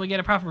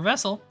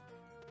vessel.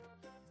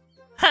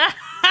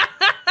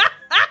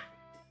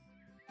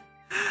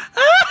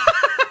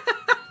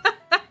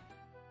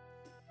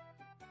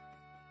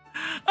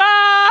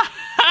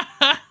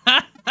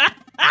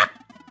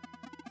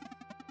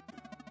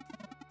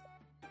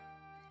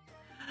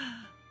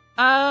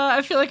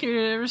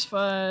 Water's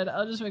fun.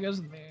 I'll just make us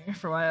with me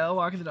for a while. I'll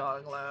walk the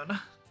dog alone.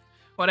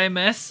 What I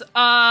miss?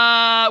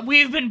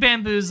 We've been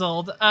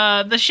bamboozled.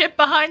 The ship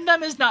behind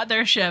them is not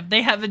their ship.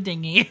 They have a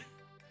dinghy.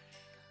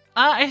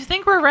 I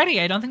think we're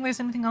ready. I don't think there's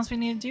anything else we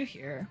need to do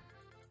here.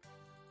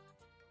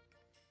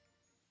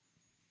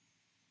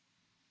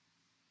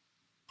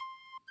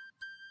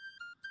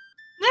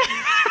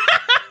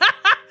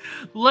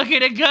 Look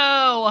at it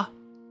go!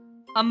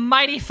 A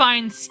mighty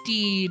fine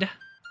steed.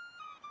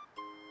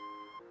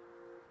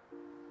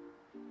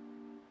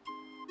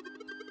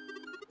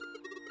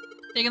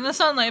 Taking the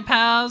sunlight,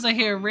 pals. I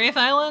hear Wraith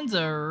Islands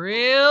are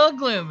real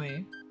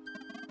gloomy.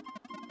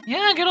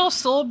 Yeah, good old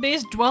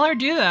soul-based dweller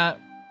do that.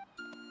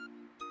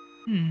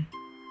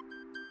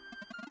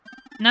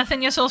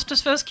 Nothing your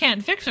solstice foes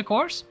can't fix, of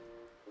course.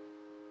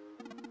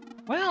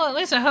 Well, at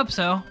least I hope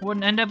so.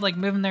 Wouldn't end up like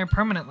moving there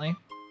permanently.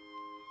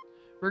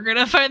 We're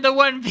gonna find the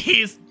One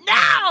Piece.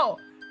 No!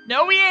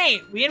 No, we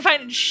ain't. We ain't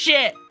finding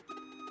shit.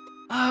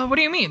 What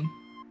do you mean?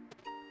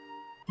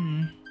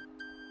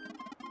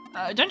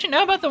 Don't you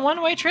know about the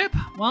one-way trip?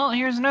 Well,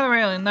 here's another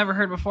alien never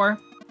heard before.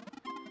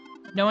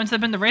 No one that's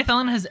been to Wraith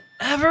Island has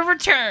ever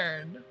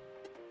returned.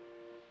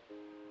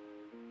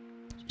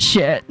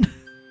 Shit.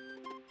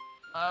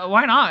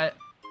 Why not?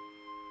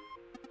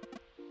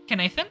 Can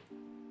Nathan?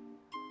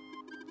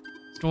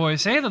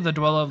 Stories say that the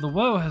Dweller of the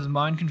Woe has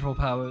mind control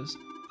powers.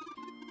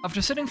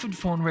 After setting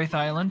foot on Wraith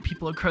Island,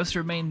 people are cursed to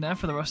remain there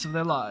for the rest of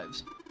their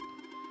lives.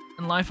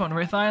 And life on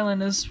Wraith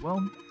Island is,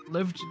 well,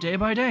 lived day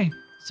by day,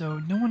 so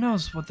no one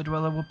knows what the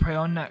Dweller will prey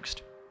on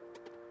next.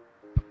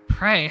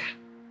 Prey?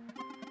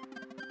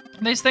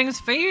 These things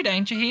fade,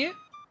 ain't you hear?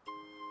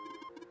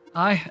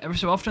 Aye, ever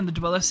so often the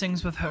Dweller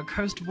sings with her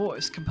cursed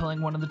voice,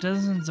 compelling one of the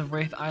denizens of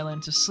Wraith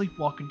Island to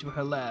sleepwalk into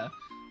her lair,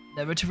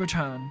 never to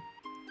return.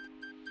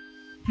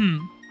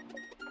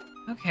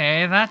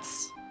 Okay,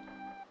 that's...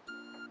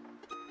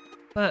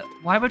 But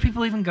why would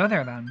people even go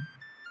there then?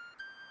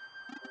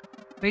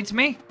 Beats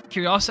me.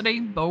 Curiosity,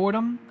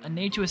 boredom, a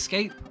need to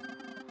escape.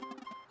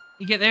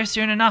 You get there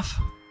soon enough.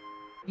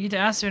 You get to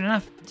ask soon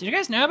enough. Did you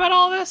guys know about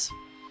all this?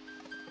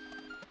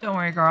 Don't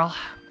worry, girl.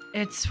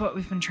 It's what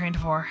we've been trained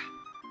for.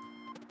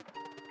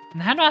 And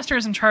the headmaster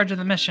is in charge of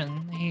the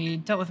mission. He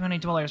dealt with many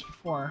dwellers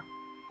before.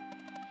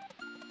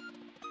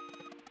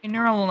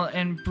 Neural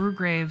and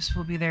Brewgraves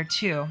will be there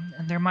too,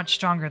 and they're much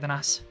stronger than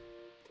us.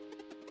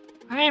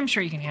 I am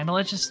sure you can handle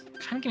it, just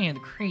kind of giving you the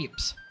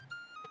creeps.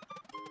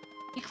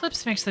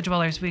 Eclipse makes the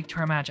dwellers weak to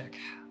our magic.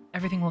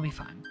 Everything will be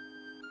fine.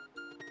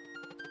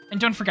 And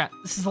don't forget,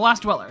 this is the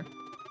last dweller.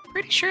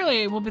 Pretty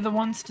surely we'll be the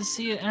ones to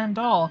see it end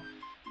all,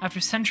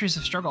 after centuries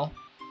of struggle.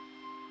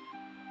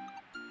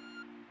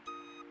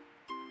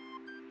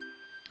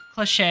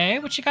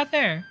 Cliché, what you got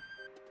there?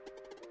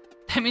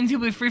 That means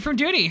you'll be free from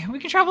duty. We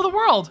can travel the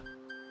world.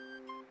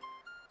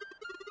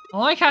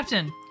 Ahoy,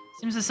 Captain.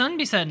 Seems the sun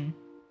be setting.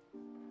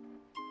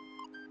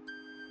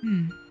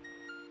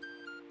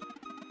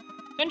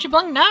 Don't you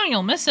blink now,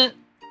 you'll miss it.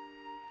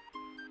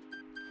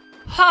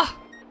 Ha!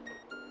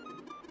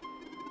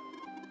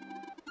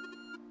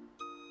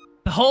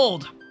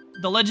 Behold,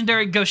 the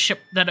legendary ghost ship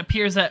that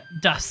appears at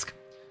dusk,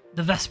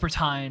 the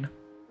Vespertine.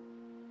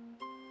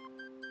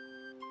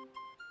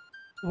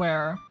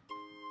 Where?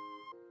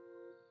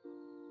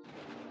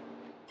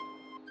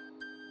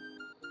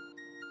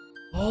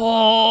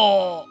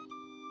 Oh!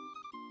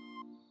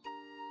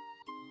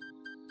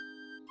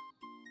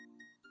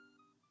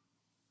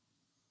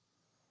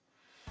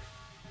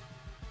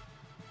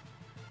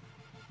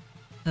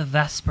 The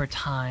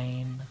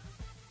Vespertine.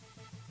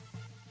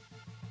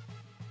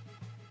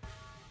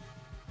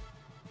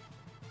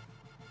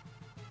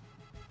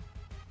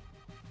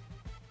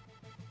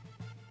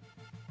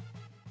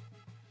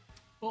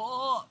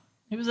 Oh,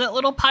 it was that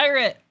little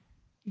pirate.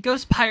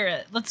 Ghost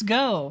pirate. Let's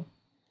go.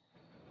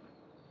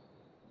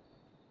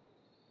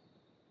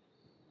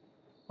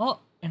 Oh,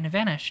 and it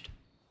vanished.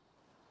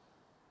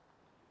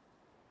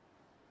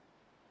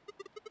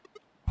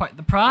 Quite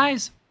the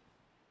prize.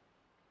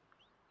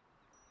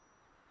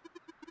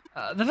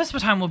 The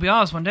Vespertine will be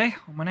ours one day.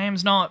 My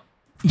name's not...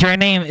 Your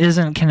name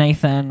isn't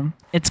Nathan.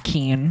 It's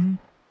Keen.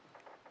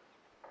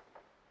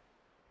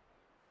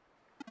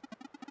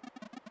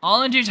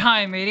 All in due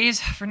time, mateys.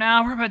 For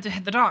now, we're about to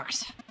hit the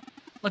docks.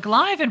 Look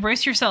alive and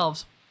brace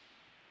yourselves.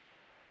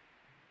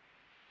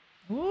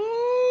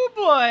 Ooh,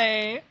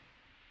 boy.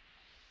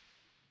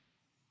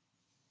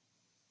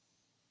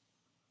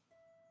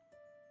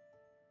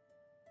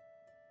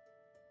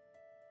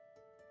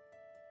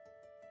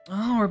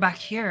 Oh, we're back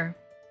here.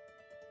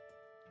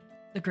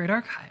 The Great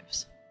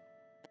Archives.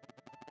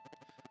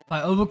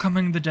 By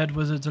overcoming the dead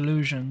wizard's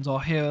illusions, our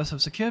heroes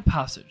have secured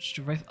passage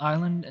to Wraith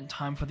Island in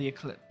time for the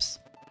eclipse.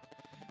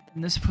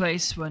 In this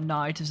place, where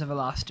night is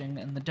everlasting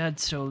and the dead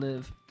still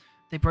live,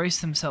 they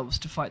brace themselves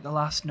to fight the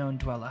last known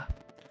dweller.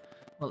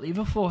 While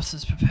evil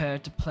forces prepare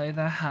to play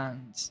their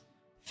hands,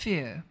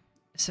 fear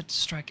is set to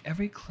strike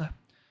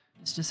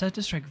set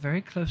to strike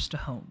very close to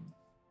home.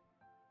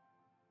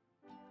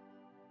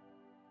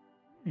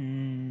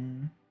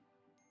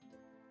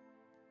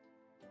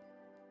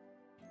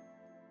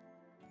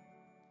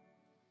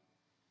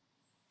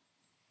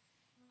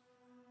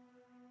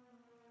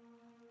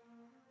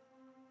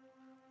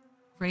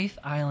 Wraith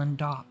Island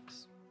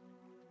docks.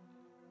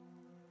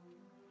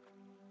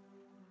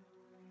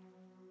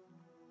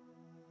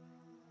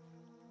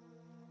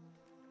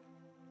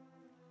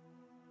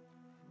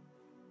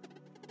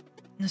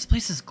 This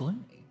place is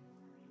gloomy.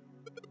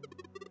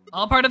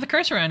 All part of the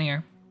curse around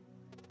here.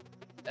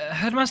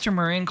 Headmaster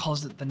Moraine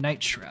calls it the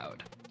Night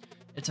Shroud.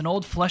 It's an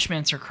old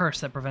Fleshmancer curse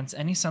that prevents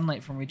any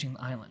sunlight from reaching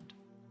the island.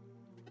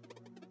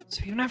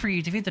 So even after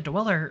you defeat the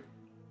Dweller...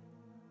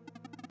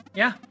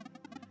 Yeah,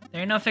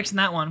 there ain't no fixing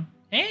that one.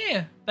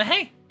 Hey, but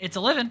hey, it's a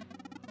living.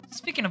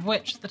 Speaking of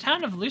which, the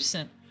town of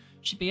Lucent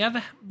should be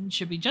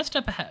just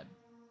up ahead.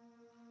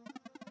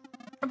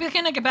 We're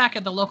beginning to get back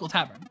at the local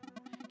tavern.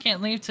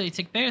 Can't leave till you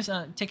take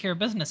care of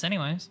business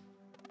anyways.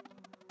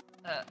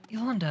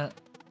 Yolanda,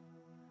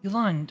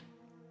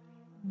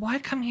 why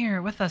come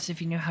here with us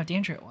if you knew how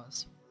dangerous it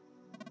was?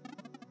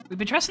 We've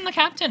been trusting the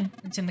captain,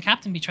 and seen the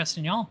captain be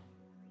trusting y'all.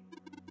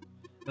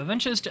 If it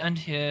ventures to end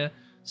here,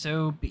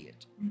 so be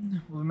it.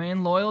 We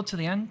remain loyal to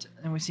the end,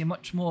 and we see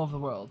much more of the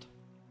world.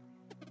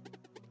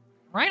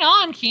 Right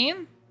on,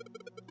 Keen!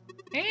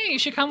 Hey, you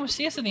should come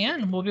see us at the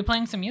end. We'll be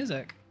playing some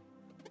music.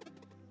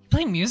 You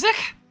play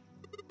music?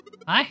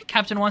 Aye,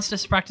 Captain wants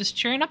us to practice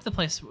cheering up the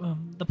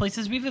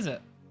places we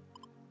visit.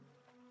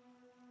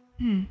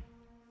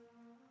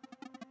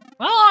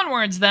 Well,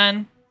 onwards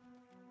then.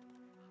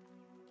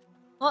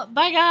 Well,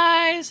 bye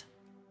guys!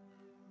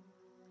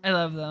 I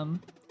love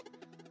them.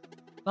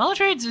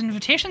 Bellatrade's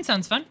invitation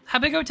sounds fun. How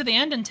about we go to the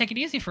end and take it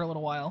easy for a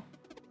little while?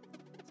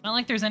 It's not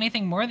like there's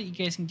anything more that you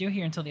guys can do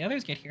here until the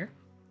others get here.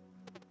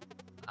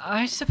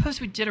 I suppose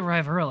we did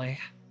arrive early.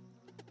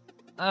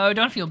 Oh,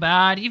 don't feel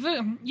bad.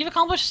 You've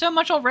accomplished so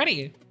much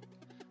already.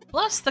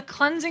 Plus, the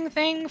cleansing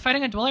thing,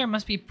 fighting a Dweller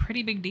must be a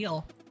pretty big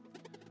deal.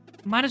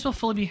 Might as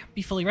well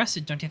be fully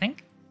rested, don't you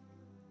think?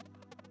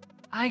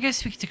 I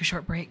guess we could take a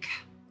short break.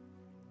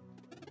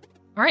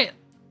 Alright,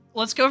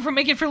 let's go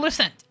make it for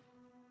Lucent.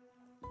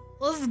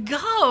 Let's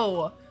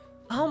go!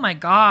 Oh my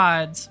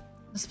god.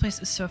 This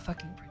place is so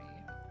fucking pretty.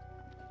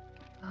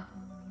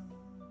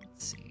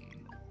 Let's see.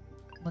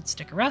 Let's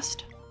take a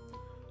rest.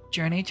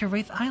 Journey to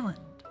Wraith Island.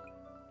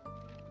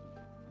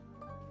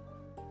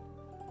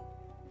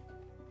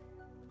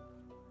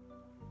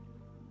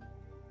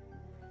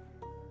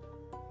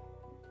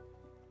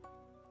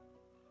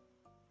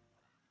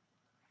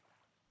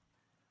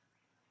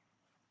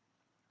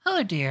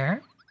 Hello,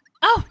 dear.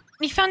 Oh,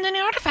 we found a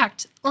new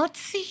artifact. Let's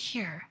see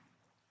here.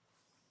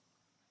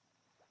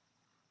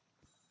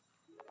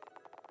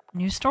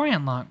 New story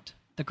unlocked.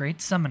 The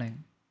Great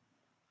Summoning.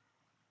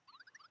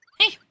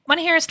 Hey, want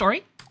to hear a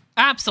story?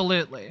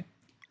 Absolutely.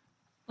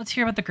 Let's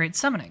hear about the Great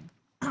Summoning.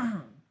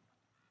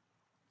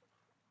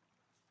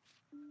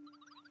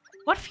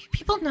 What few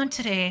people know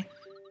today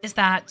is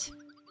that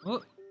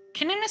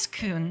Kaninis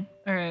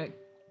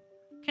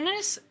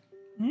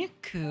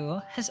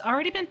Nuku has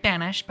already been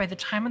banished by the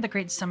time of the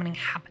Great Summoning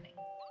happening.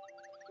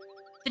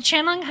 The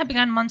channeling had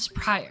begun months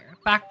prior,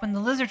 back when the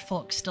lizard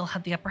folk still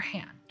had the upper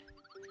hand.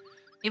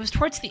 It was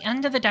towards the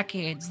end of the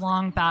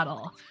decades-long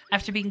battle,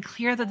 after being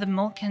clear that the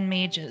Mulcan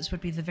mages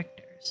would be the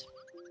victors.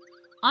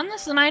 On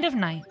this night of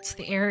nights,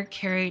 the air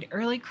carried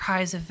early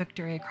cries of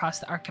victory across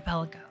the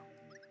archipelago.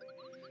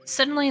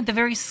 Suddenly, the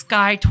very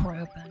sky tore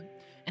open,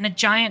 and a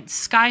giant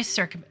sky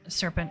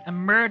serpent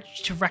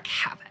emerged to wreak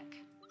havoc.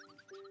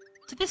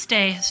 To this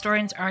day,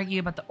 historians argue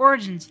about the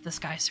origins of the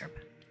sky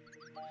serpent.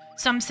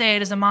 Some say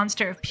it is a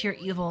monster of pure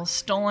evil,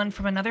 stolen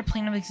from another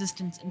plane of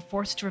existence and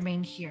forced to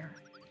remain here.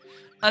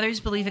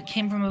 Others believe it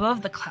came from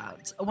above the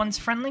clouds, a once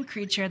friendly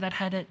creature that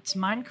had its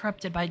mind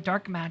corrupted by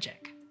dark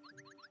magic.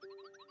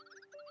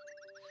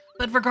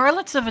 But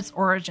regardless of its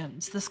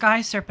origins, the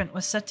sky serpent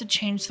was set to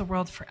change the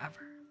world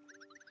forever.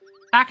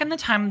 Back in the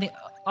time of the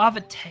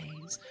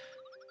Avates,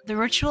 the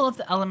ritual of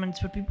the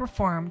elements would be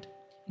performed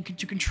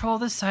to control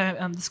the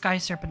sky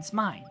serpent's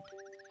mind.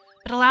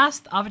 But alas,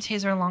 the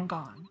Avates are long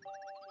gone.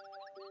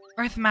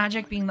 Earth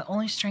magic being the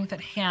only strength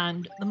at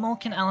hand, the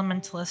Mulcan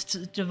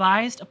elementalists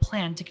devised a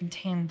plan to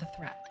contain the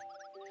threat.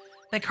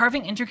 By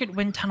carving intricate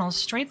wind tunnels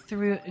straight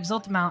through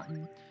Exalt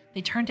Mountain,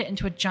 they turned it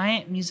into a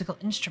giant musical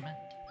instrument.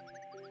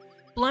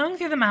 Blowing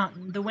through the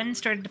mountain, the wind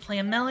started to play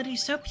a melody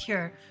so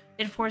pure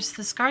it forced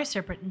the sky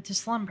serpent into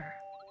slumber.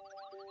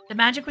 The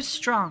magic was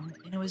strong,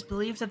 and it was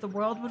believed that the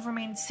world would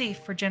remain safe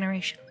for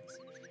generations.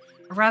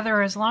 Or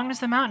rather, as long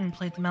as the mountain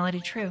played the melody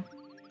true.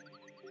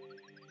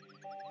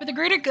 For the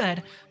greater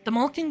good, the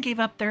Mulcan gave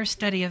up their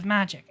study of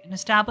magic and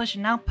established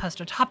an outpost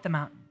atop the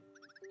mountain.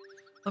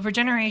 Over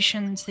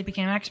generations, they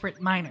became expert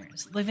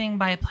miners, living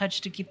by a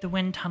pledge to keep the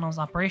wind tunnels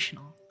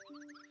operational.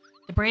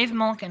 The brave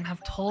Mulcan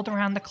have toiled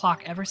around the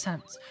clock ever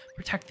since,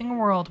 protecting the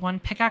world one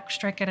pickaxe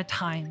strike at a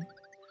time.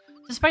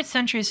 Despite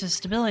centuries of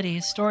stability,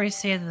 stories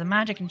say that the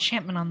magic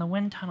enchantment on the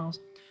wind tunnels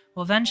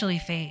will eventually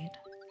fade.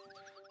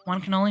 One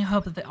can only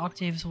hope that the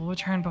octaves will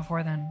return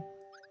before then.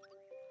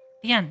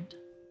 The end.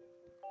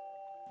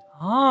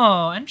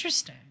 Oh,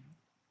 interesting.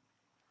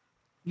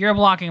 You're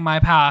blocking my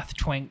path,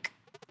 Twink.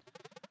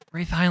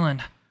 Wraith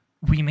Island,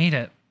 we made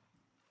it.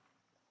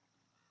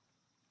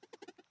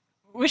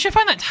 We should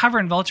find that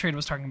tavern Veltrade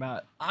was talking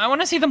about. I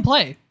want to see them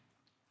play.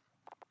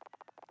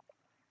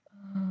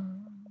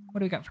 What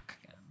do we got for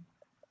cooking?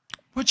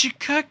 What you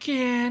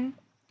cooking?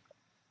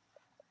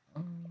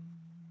 I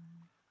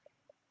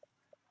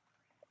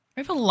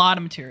have a lot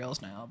of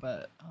materials now,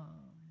 but I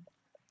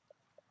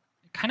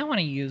kind of want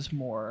to use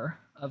more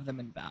of them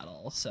in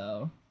battle,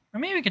 so... Or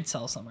maybe we could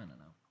sell some, I don't know.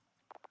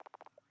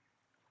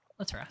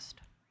 Let's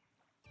rest.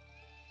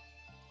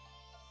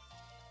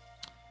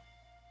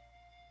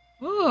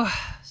 Ooh,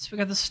 so we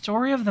got the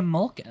story of the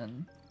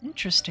Mulkin.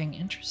 Interesting,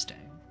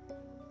 interesting.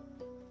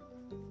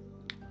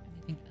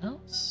 Anything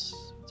else?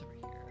 What's over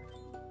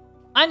here?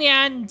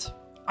 Onion!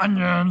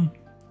 Onion!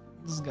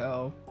 Let's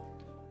go.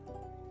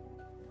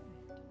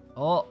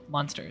 Oh,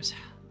 monsters.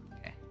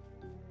 Okay.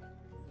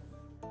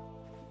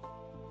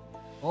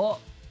 Oh.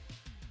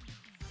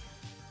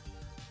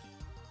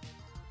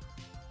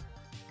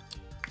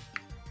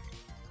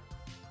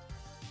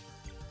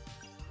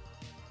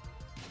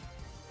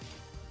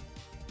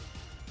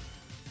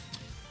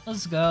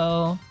 Let's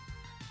go.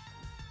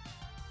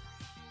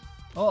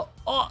 Oh,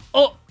 oh,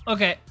 oh,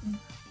 okay.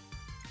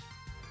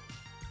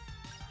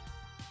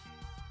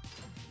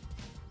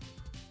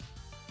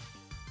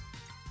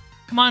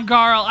 Come on,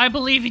 Garl, I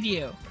believe in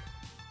you.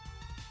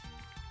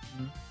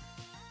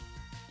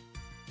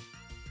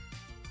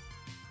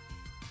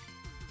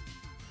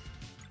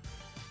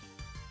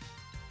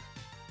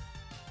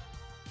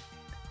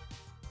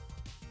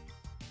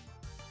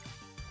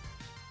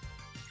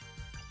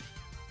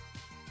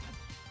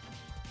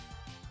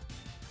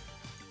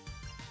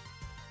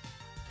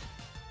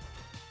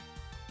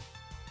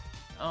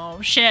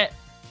 Oh, shit.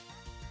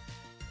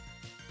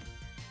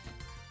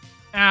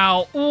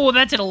 Ow. Ooh,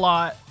 that did a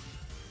lot.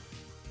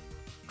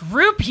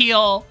 Group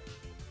heal.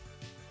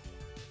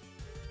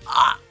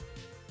 Ah.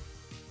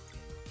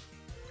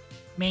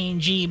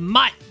 Mangy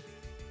mutt.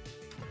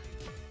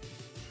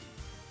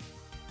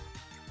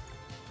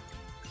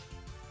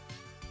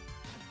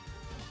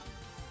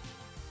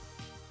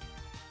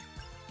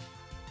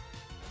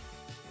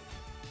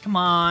 Come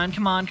on,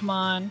 come on, come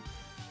on.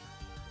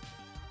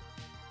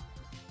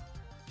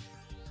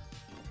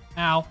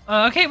 Ow.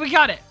 Okay, we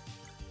got it.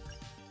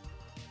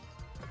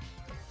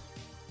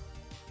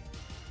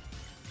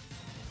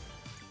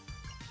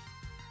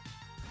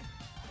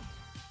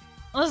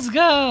 Let's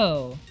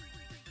go.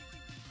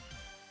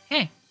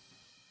 Okay.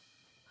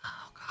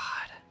 Oh,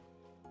 God.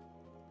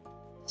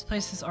 This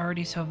place is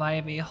already so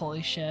vibey.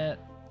 Holy shit.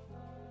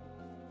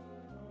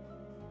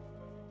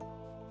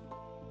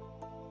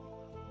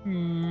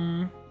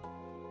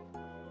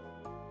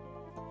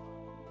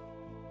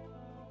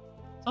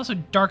 It's also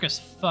dark as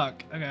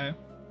fuck. Okay.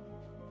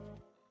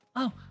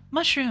 Oh,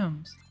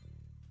 mushrooms.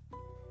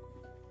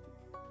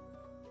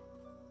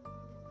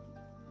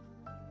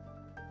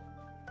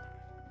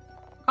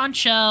 Conch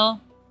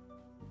shell.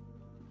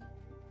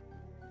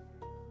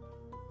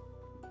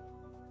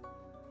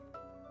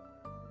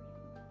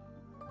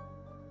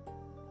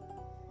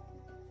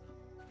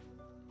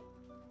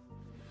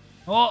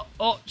 Oh,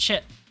 oh,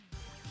 shit.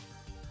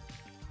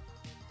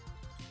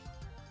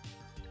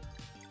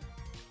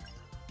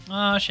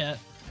 Oh, shit.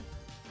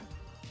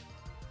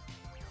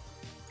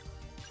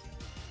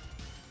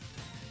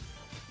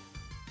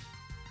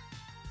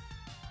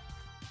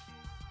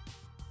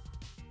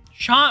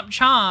 Chomp,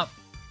 chomp.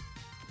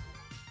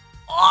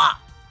 Oh!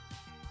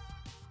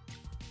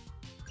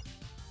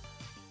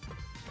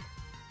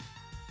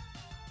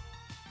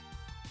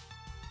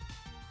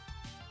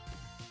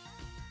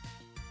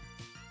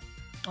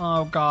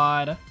 Oh,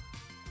 God.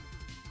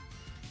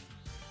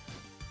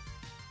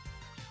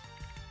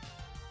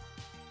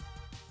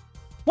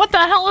 What the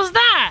hell is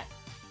that?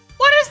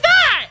 What is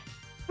that?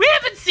 We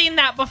haven't seen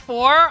that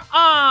before.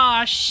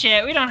 Aw,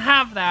 shit. We don't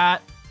have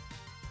that.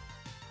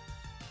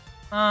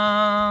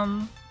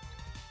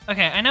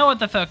 Okay, I know what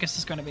the focus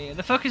is going to be.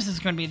 The focus is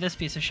going to be this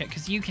piece of shit,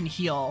 because you can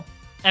heal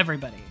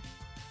everybody.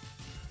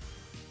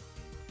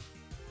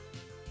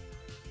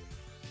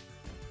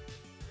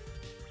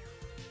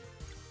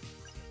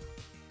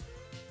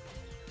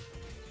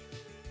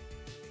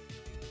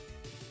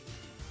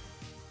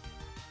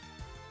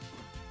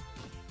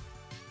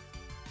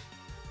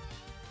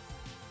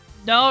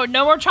 No,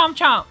 no more chomp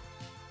chomp.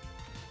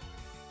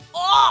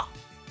 Oh!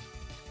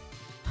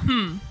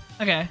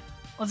 Okay.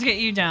 Let's get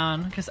you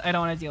down, because I don't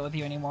want to deal with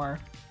you anymore.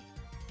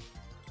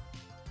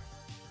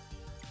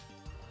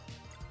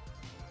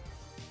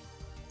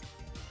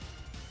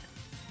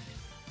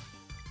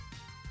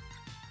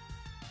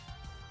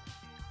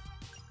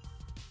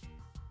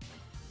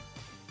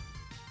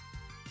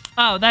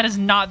 Oh, that is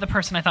not the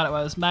person I thought it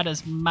was. That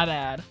is my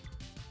bad.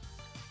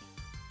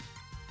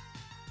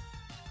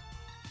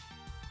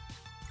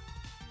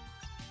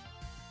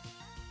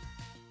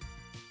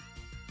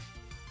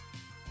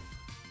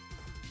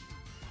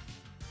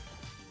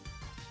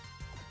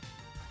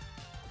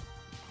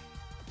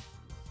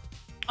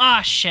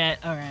 Ah, shit.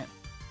 Alright.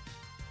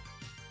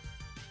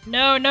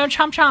 No, no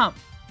chomp chomp.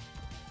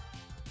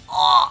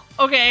 Oh,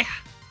 okay.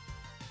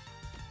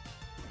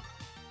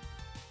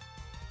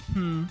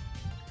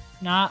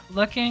 Not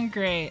looking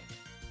great.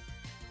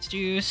 Let's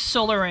do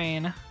Solar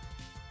Rain.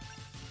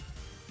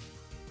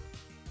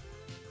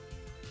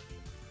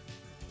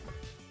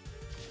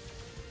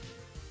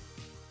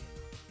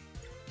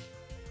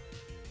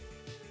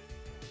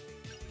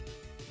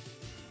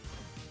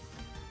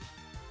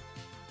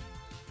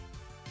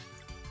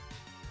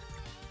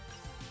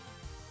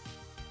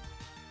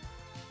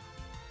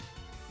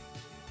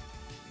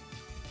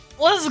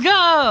 Let's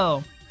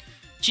go!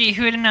 Gee,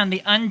 who would have known the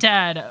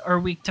undead are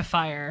weak to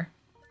fire?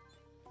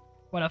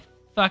 What a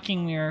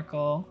fucking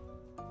miracle.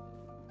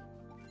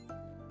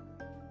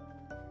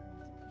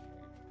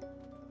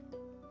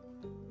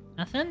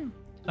 Nothing?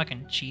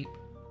 Fucking cheap.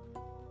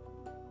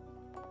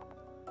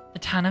 The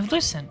town of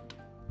Lucent.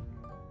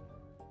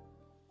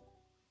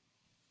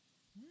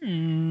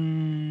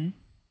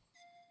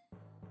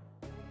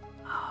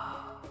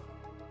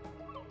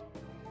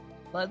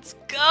 Let's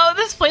go!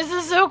 This place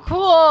is so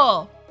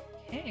cool!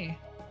 Okay.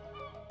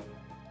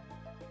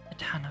 The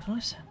town of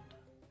Lucent.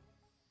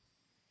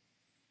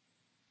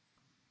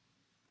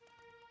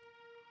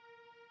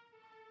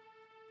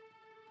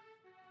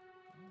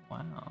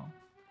 Wow.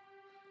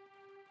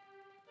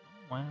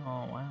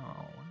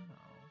 Wow.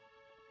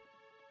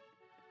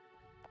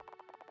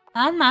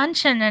 That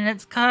mansion and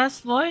its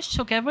cursed voice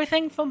took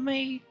everything from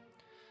me.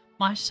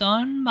 My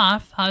son, my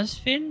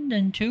husband,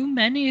 and too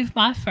many of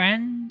my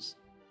friends.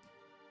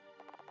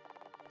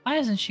 Why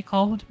hasn't she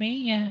called me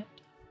yet?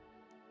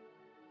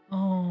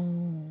 Oh,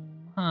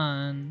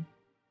 hon.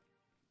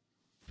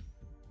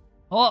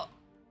 Oh.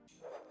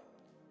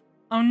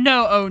 Oh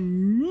no,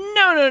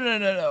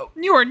 no.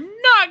 You are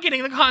not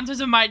getting the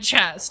contents of my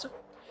chest.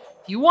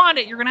 If you want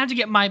it, you're gonna have to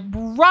get my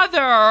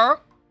brother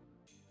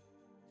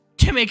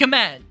to make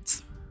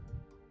amends.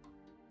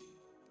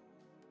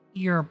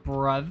 Your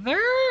brother?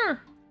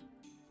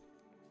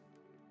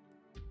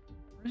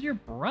 Where's your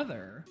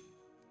brother?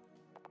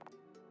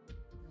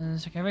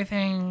 It's like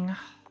everything.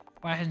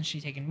 Why hasn't she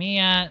taken me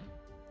yet?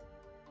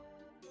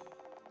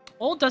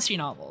 Old dusty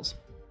novels.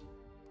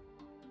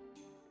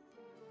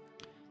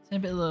 It's a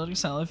bit little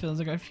excited. It feels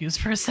like I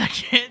fused for a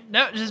second.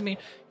 No, it's just me.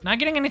 Not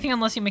getting anything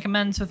unless you make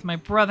amends with my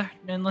brother.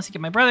 Unless you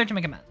get my brother to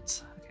make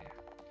amends. Okay.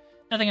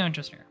 Nothing of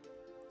interest here.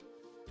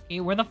 Okay,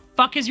 where the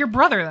fuck is your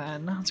brother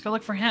then? Let's go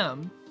look for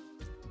him.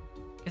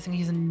 Guessing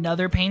he's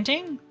another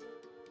painting?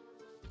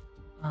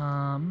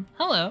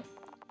 Hello.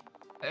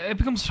 It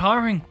becomes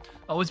tiring.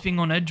 Always being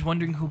on edge,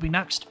 wondering who'll be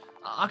next.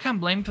 I can't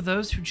blame for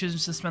those who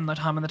choose to spend their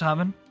time in the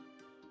tavern.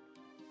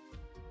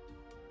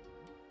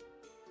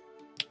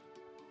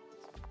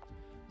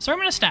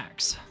 Assortment of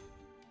stacks.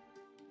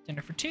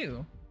 Dinner for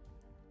 2.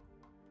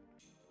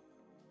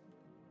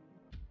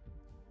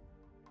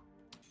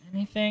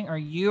 Anything? Are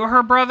you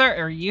her brother?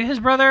 Are you his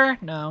brother?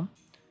 No.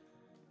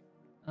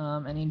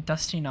 Any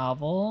dusty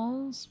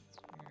novels?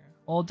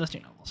 Old dusty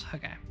novels.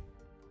 Okay.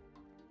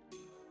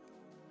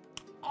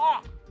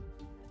 Oh!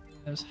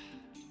 Those.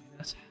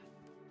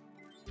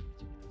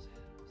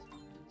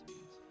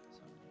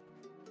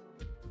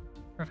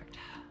 Perfect.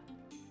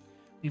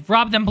 We've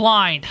robbed them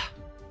blind.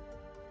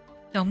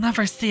 They'll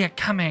never see it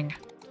coming.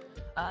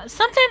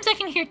 Sometimes I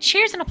can hear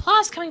cheers and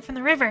applause coming from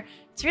the river.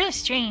 It's really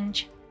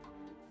strange.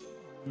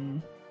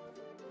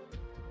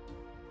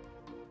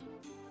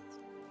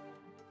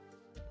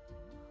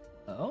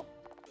 Oh?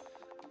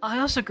 I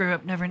also grew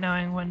up never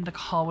knowing when the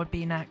call would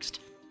be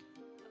next.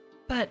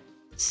 But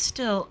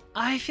still,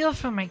 I feel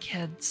for my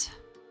kids.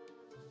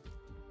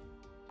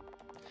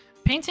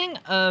 Painting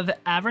of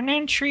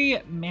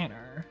Aventry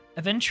Manor.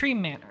 Aventry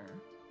Manor.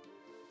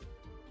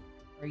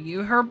 Are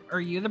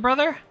you the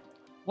brother?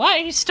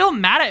 What? He's still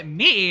mad at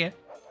me.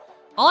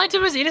 All I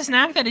did was eat a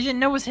snack that he didn't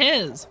know was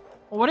his.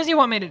 Well, what does he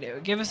want me to do?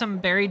 Give us some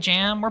berry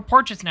jam? We're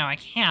portraits now. I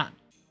can't.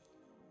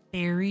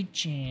 Berry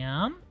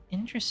jam?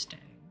 Interesting.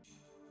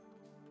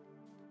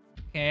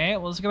 Okay,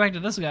 well, let's go back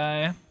to this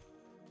guy. Do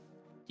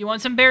you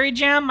want some berry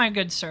jam, my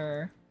good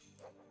sir?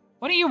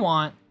 What do you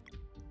want?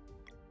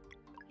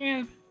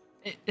 Yeah.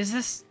 Is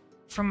this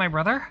from my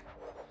brother?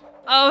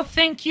 Oh,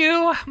 thank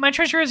you. My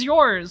treasure is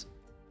yours.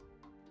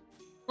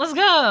 Let's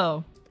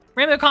go!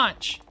 Rainbow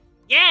conch!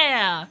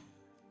 Yeah!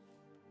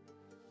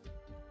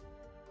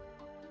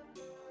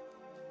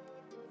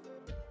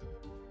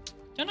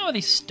 Don't know what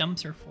these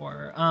stumps are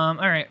for.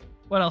 Alright.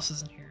 What else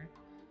is in here?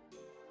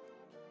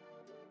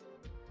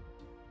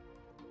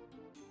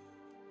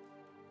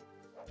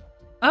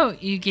 Oh,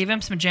 you gave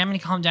him some jam and he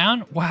calmed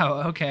down?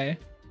 Wow, okay.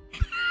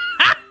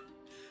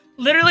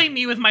 Literally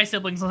me with my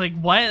siblings. Like,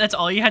 what? That's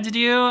all you had to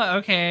do?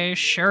 Okay,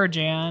 sure,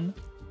 Jan.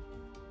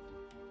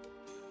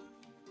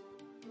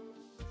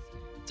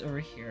 Over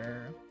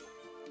here.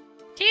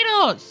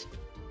 Tito's!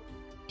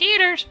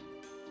 Teeters!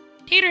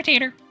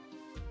 Teeter.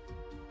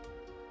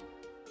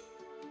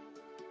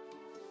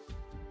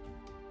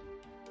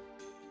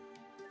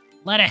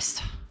 Lettuce.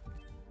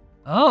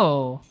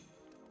 Oh.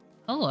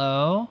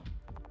 Hello.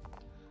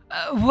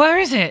 Where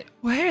is it?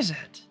 Where is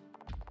it?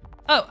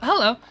 Oh,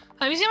 hello.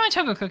 Have you seen my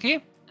choco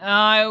cookie?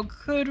 I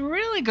could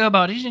really go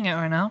about eating it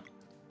right now.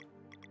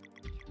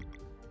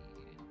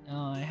 No,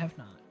 I have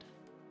not.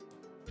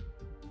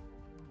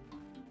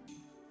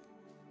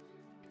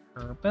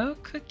 turbo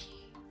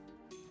cookie?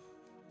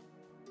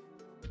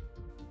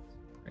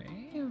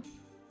 Brave.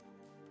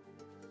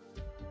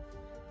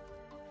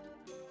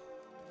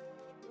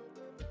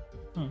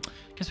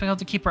 Guess we have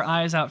to keep our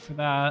eyes out for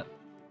that.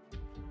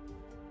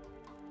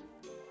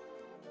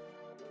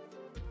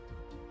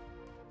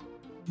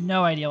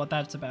 No idea what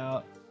that's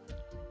about.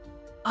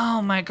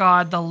 Oh my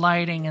god, the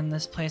lighting in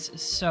this place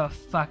is so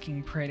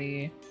fucking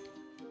pretty.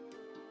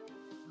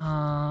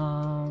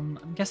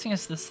 I'm guessing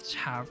it's this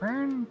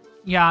tavern?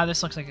 Yeah,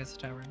 this looks like it's a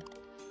tavern.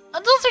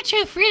 Adults are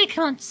too free to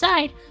come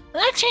outside.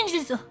 That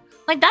changes,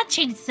 that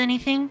changes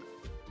anything.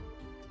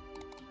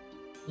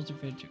 Adults are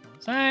free to come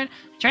outside.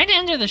 I tried to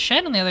enter the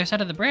shed on the other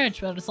side of the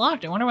bridge, but it's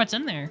locked. I wonder what's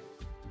in there.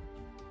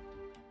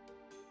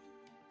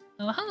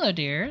 Oh, hello,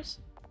 dears.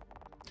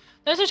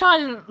 Those who try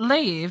to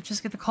leave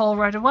just get the call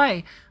right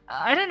away.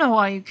 I don't know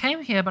why you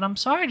came here, but I'm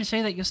sorry to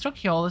say that you're stuck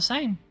here all the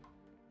same.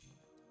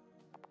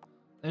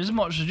 There isn't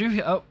much to do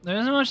here. Oh, there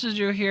isn't much to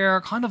do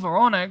here. Kind of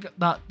ironic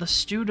that the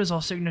stew does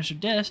our signature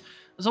dish.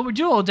 That's all we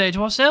do all day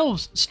to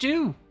ourselves.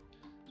 Stew.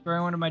 He's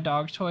wearing one of my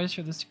dog toys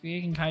for the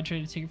squeak, and Kai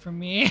tried to take it from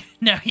me.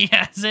 No, he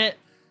has it.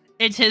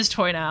 It's his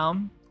toy now.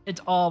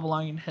 It's all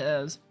belonging to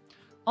his.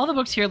 All the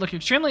books here look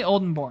extremely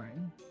old and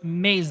boring.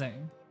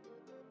 Amazing.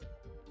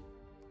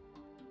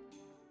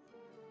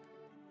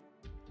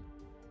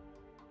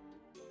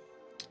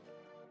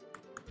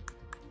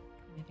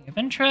 Anything of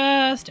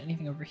interest?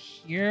 Anything over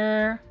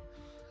here?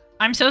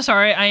 I'm so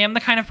sorry. I am the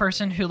kind of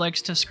person who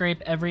likes to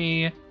scrape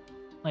every,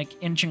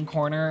 inch and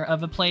corner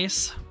of a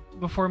place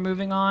before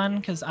moving on,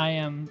 because I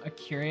am a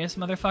curious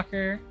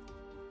motherfucker.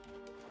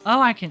 Oh,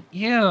 I can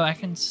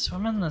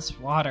swim in this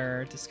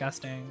water.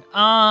 Disgusting.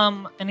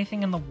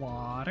 Anything in the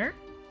water?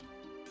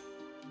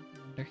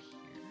 Under here.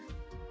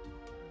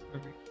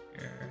 Over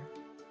here.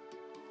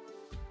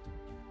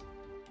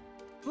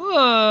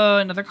 Ooh,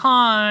 another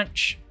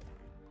conch.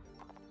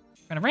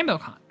 And a rainbow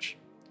conch.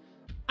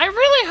 I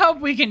really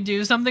hope we can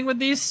do something with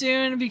these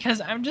soon,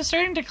 because I'm just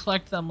starting to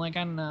collect them like,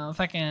 I don't know,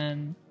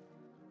 fucking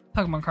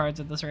Pokemon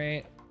cards at this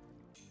rate.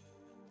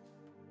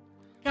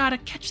 Gotta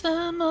catch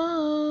them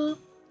all.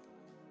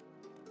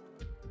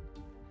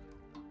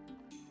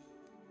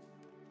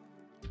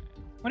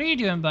 What are you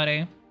doing,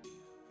 buddy?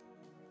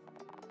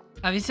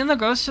 Have you seen the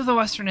ghost of the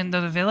western end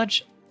of the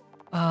village?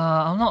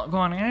 I'm not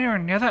going anywhere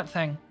near that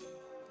thing.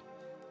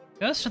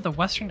 Ghost of the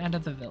western end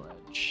of the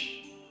village.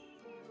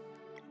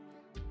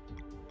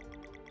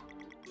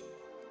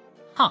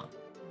 Huh.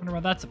 Wonder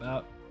what that's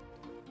about.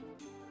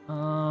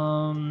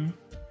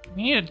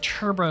 We need a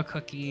turbo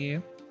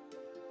cookie.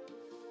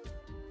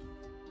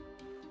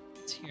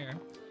 It's here.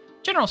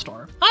 General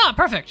store. Ah,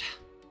 perfect.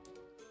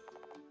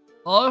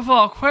 All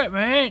for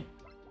equipment.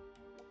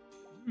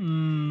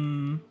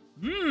 Bone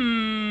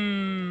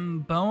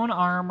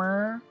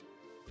armor.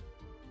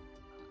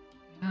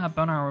 Yeah,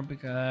 bone armor would be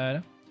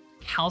good.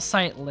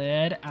 Calcite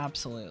lid,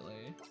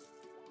 absolutely.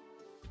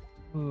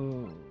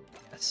 Ooh,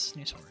 yes,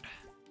 new sword.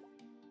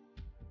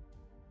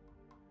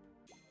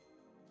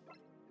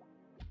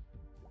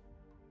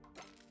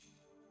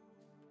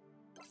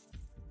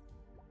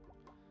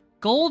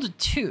 Gold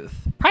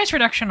tooth. Price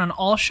reduction on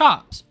all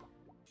shops.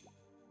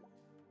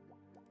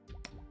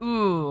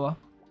 Ooh.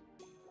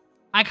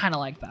 I kind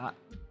of like that.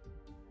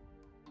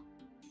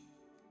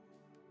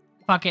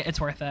 Fuck it,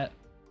 it's worth it.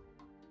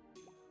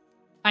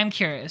 I'm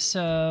curious,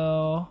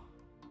 so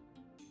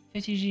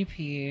 50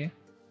 GP. If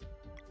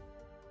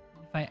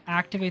I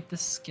activate the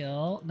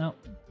skill, nope.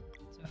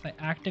 So if I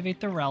activate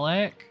the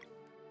relic,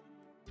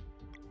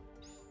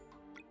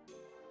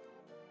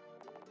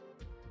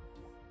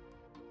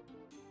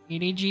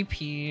 $80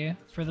 GP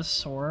for the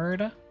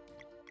sword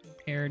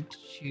compared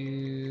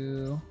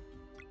to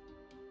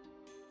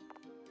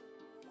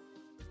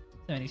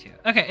 72.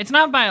 Okay, it's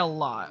not by a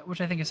lot,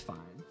 which I think is fine.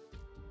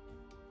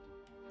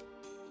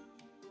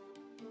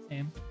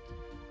 Same.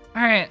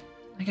 Alright,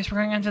 I guess we're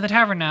going into the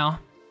tavern now.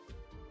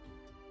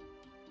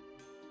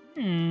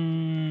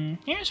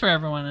 Here's where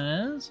everyone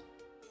is.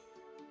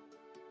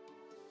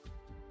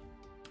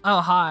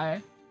 Oh,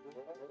 hi.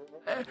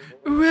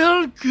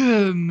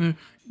 Welcome,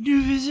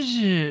 new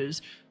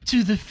visitors,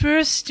 to the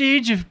first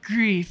stage of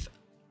grief.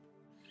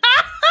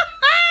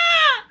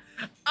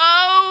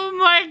 Oh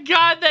my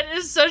god, that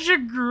is such a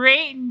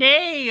great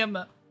name!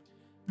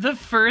 The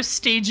first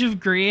stage of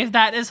grief,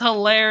 that is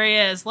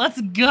hilarious. Let's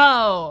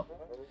go!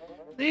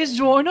 Please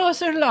join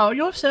us and allow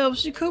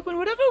yourselves to cope in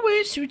whatever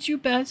way suits you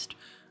best.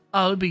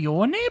 I'll be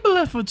your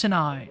enabler for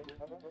tonight.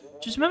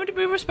 Just remember to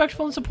be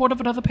respectful and supportive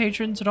of other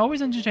patrons and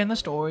always entertain the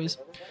stories.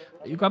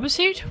 You grab a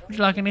seat. Would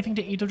you like anything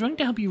to eat or drink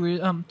to help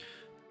you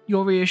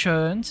your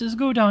reassurances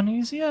go down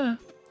easier?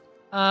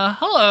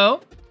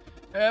 Hello.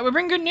 We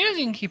bring good news,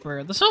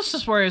 innkeeper. The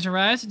solstice warriors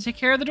arrived to take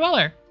care of the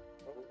dweller.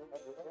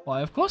 Why,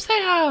 of course they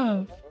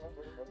have.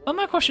 But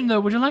my question though,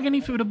 would you like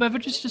any food or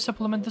beverages to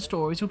supplement the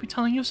stories you'll be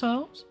telling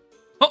yourselves?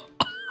 Oh,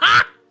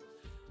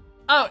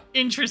 oh,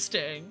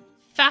 interesting.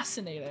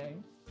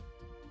 Fascinating.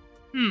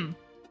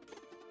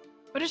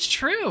 But it's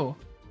true.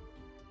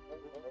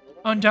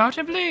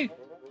 Undoubtedly.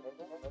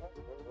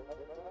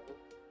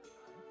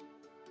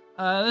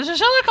 This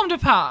shall not come to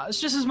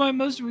pass, just as my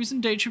most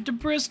recent day trip to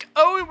Brisk.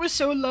 Oh, it was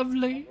so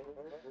lovely.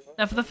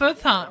 Now for the third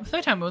time,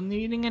 we're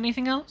needing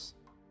anything else?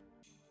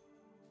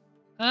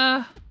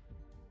 We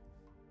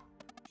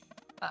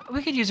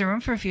could use a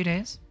room for a few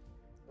days.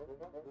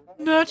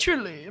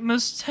 Naturally,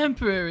 most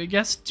temporary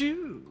guests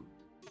do.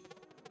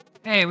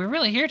 Hey, we're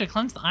really here to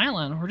cleanse the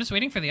island. We're just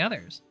waiting for the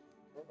others.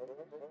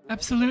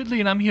 Absolutely,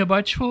 and I'm here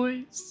by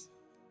choice.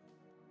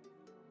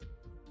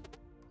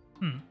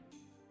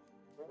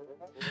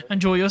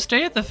 Enjoy your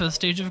stay at the first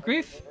stage of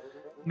grief.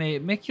 May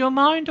it take your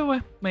mind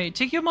away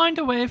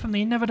from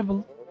the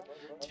inevitable.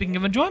 Speaking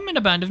of enjoyment,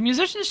 a band of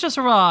musicians just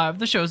arrived.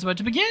 The show's about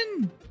to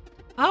begin.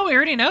 Oh, we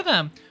already know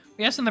them.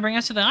 We asked them to bring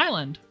us to the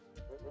island.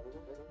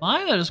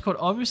 My, that is quite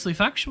obviously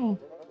factual.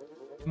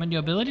 Commend your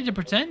ability to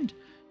pretend.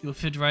 You'll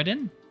fit right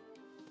in.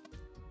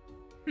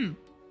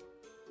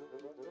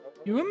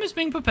 Your room is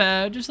being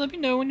prepared. Just let me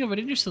know when you're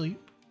ready to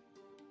sleep.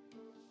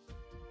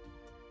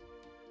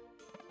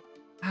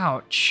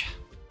 Ouch.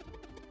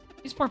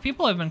 These poor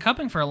people have been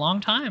cupping for a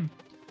long time.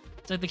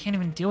 It's like they can't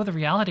even deal with the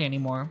reality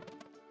anymore.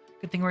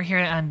 Good thing we're here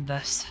to end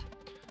this.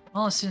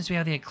 Well, as soon as we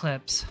have the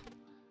eclipse.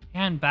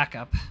 And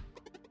backup.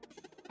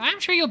 I'm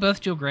sure you'll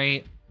both do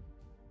great.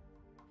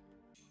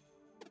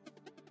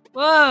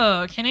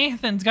 Whoa,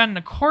 Nathan's got an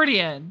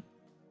accordion.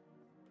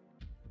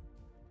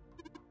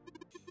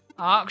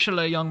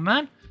 Actually, young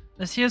man,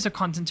 this here's a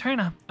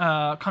concertina.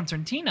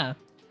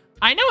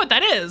 I know what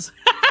that is.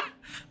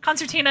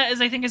 Concertina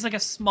is, I think, is like a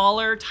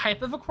smaller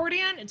type of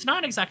accordion. It's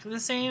not exactly the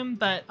same,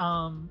 but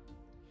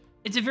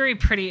it's a very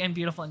pretty and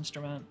beautiful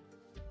instrument.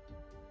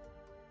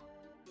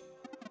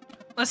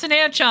 Listen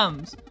here,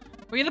 chums.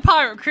 We're the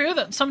pirate crew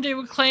that someday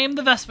will claim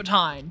the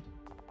Vespertine.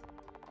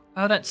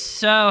 Oh, that's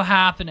so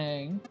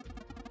happening.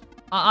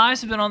 Our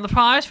eyes have been on the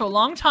prize for a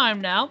long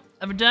time now.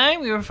 Every day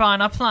we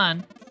refine our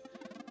plan.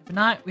 Every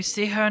night we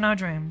see her in our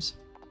dreams.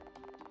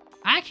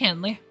 I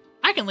can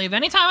leave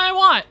anytime I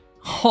want.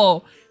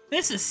 Oh,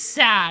 this is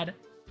sad.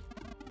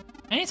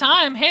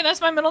 Anytime. Hey,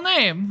 that's my middle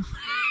name.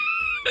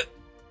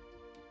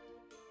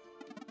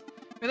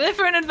 We live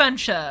for an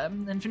adventure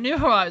and for new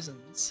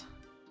horizons.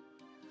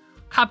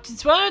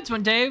 Captain's words,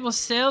 one day we'll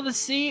sail the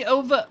sea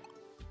over...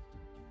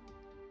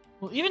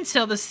 We'll even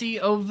sail the sea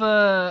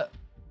over...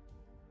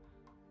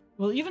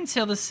 We'll even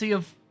sail the sea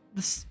of...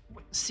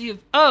 Sea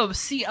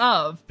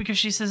of, because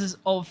she says is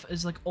of,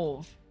 is like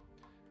of.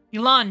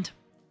 Yolande.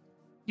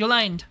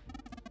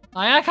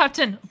 Aye,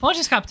 Captain.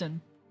 Apologies,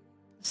 Captain.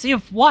 The sea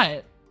of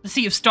what? The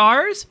sea of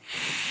stars?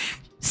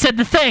 Said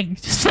the thing!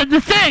 Said the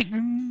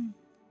thing!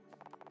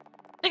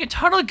 They could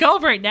totally go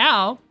right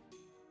now.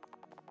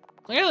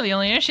 Clearly, the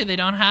only issue they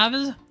don't have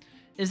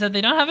is that they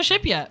don't have a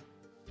ship yet.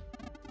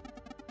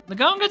 The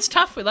going gets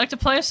tough. We like to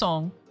play a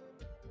song.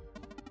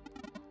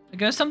 It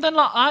goes something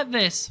like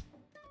this.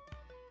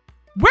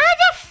 Where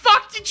the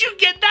fuck did you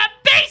get that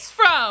bass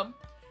from?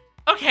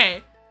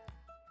 Okay.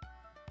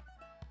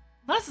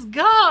 Let's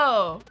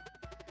go.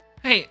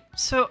 Hey,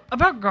 so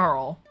about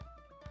Girl.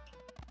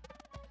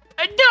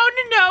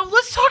 No.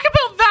 Let's talk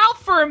about Val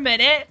for a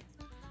minute.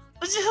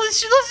 No.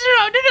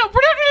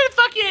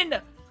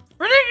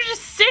 We're not gonna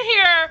just sit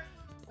here.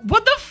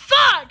 What the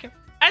fuck?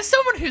 As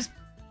someone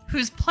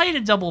who's played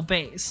a double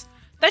bass,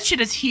 that shit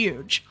is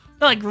huge.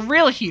 Like,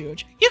 real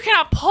huge. You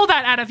cannot pull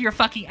that out of your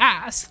fucking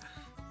ass.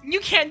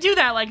 You can't do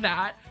that like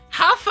that.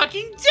 How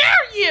fucking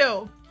dare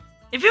you?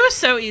 If it was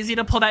so easy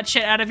to pull that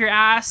shit out of your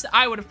ass,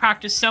 I would have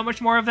practiced so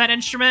much more of that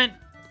instrument.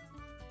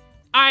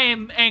 I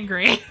am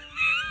angry.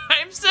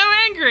 I'm so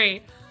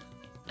angry.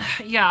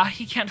 Yeah,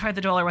 he can't try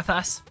the dollar with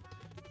us.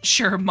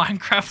 Sure,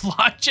 Minecraft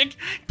logic.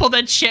 Pull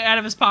that shit out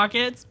of his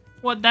pockets.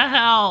 What the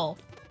hell?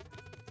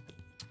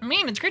 I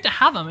mean, it's great to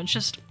have him. It's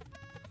just...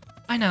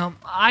 I know.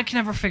 I can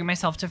never figure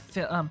myself to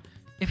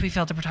if we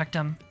fail to protect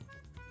him.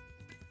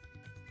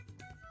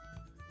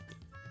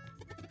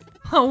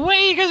 Oh,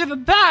 wait, you guys are the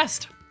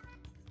best!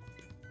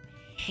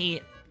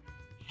 Hate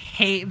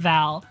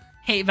Val.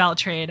 Hate Val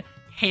Trade.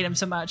 Hate him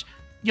so much.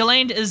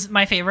 Yolande is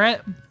my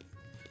favorite.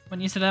 When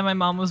you said that, my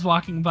mom was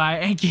walking by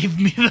and gave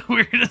me the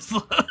weirdest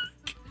look.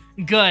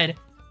 Good.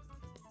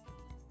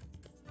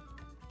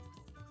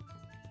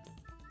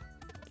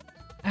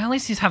 At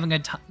least he's having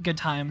a good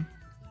time.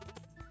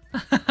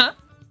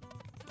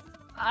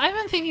 I've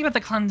been thinking about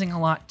the cleansing a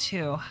lot,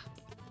 too.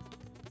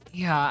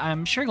 Yeah,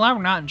 I'm sure glad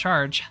we're not in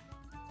charge.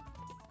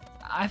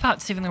 I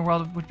thought saving the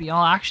world would be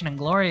all action and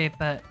glory,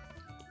 but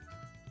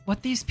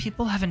what these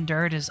people have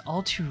endured is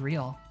all too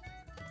real.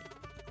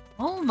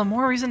 Well, the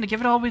more reason to give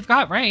it all we've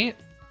got, right?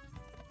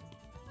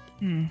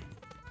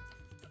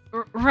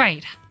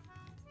 Right.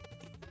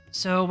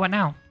 So, what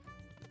now?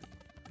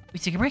 We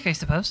take a break, I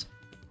suppose.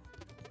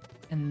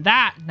 And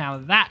now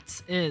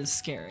that is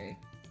scary.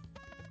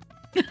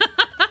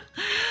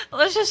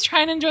 Let's just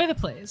try and enjoy the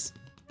place.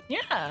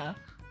 Yeah.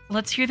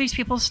 Let's hear these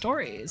people's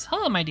stories.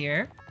 Hello, my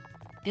dear.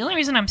 The only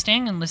reason I'm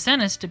staying in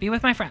LUCENT is to be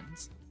with my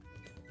friends.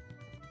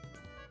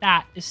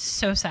 That is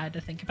so sad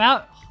to think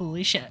about.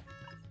 Holy shit.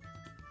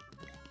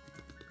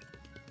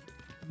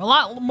 I'm a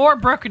lot more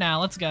broken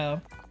now. Let's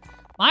go.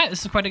 My,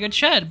 this is quite a good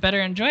shed. Better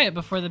enjoy it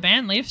before the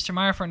band leaves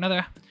tomorrow for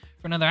another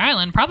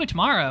island. Probably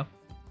tomorrow.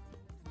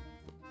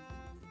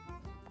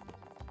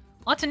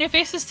 Lots of new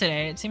faces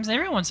today. It seems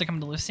everyone wants to come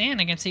to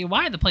LUCENT. I can see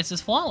why. The place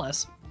is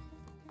flawless.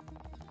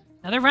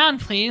 Another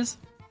round, please.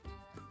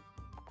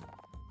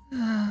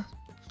 Now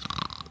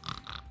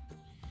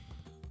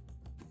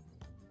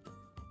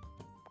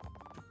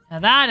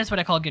that is what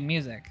I call good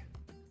music.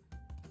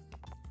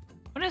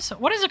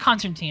 What is a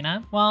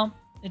concertina? Well,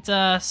 it's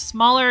a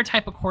smaller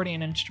type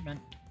accordion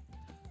instrument.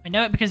 I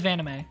know it because of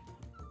anime.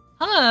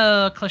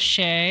 Hello,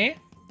 Cliché.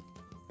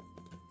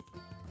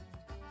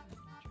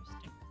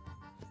 Interesting.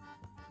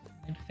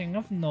 Anything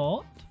of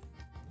note?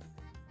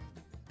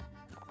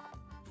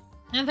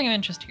 Anything of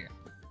interest here?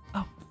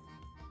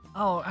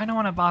 Oh, I don't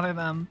want to bother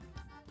them.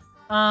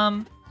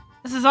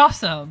 This is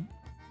awesome.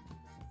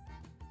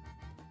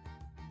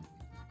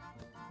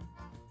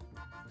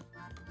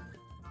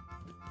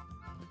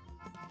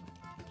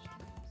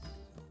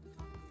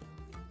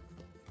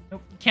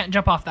 Nope, can't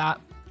jump off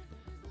that.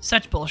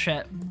 Such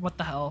bullshit. What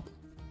the hell?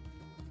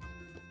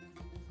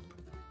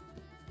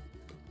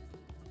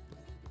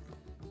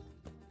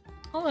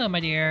 Hello, my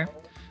dear.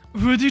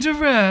 Ready to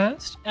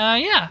rest?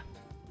 Yeah.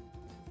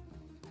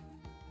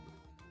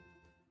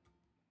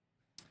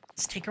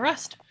 Let's take a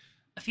rest.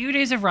 A few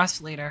days of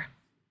rest later.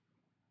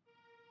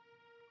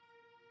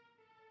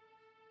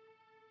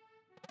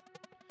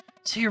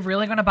 So you're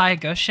really gonna buy a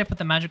ghost ship with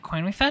the magic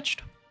coin we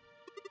fetched?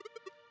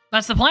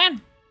 That's the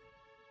plan.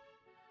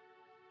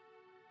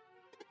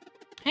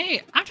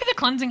 Hey, after the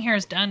cleansing here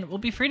is done, we'll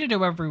be free to do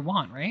whatever we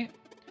want, right?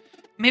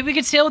 Maybe we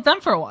could sail with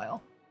them for a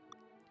while.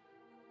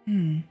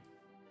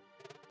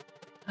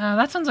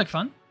 That sounds like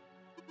fun.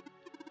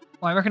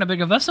 Well, I reckon a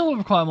bigger vessel will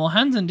require more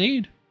hands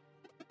indeed.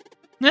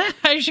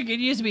 I should get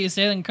used to be a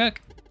sailing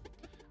cook.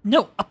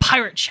 No, a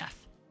pirate chef.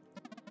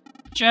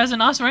 Which has a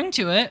nice ring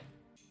to it.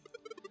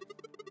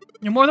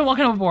 You're more than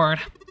welcome aboard.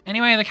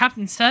 Anyway, the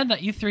captain said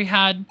that you three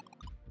had...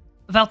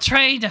 They'll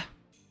trade.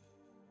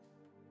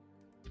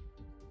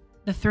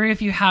 The three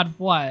of you had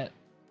what?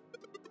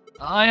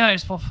 Aye.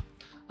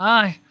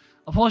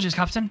 Apologies,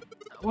 Captain.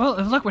 Well,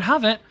 if luck would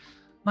have it,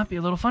 might be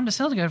a little fun to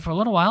sail together for a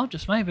little while,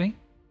 just maybe.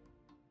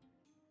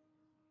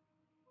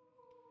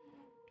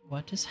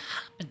 What is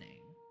happening?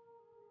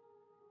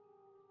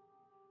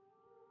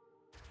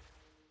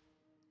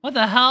 What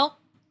the hell?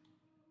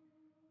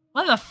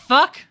 What the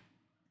fuck?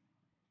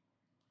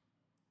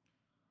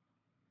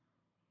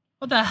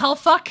 What the hell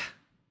fuck?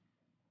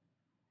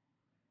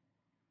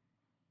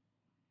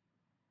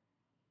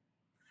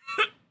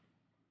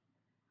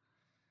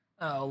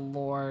 Oh,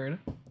 Lord.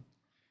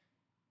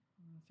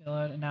 Feel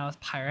it, and now it's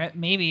pirate.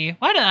 Maybe.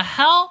 What the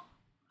hell?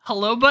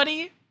 Hello,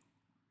 buddy?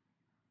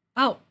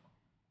 Oh.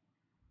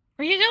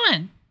 Where you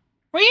going?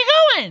 Where you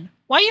going?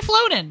 Why are you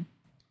floating?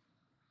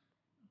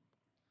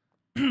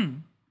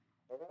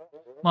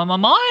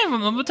 I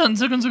remember 10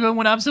 seconds ago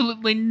when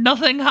absolutely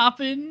nothing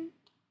happened.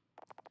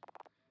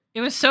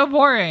 It was so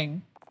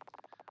boring.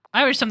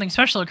 I wish something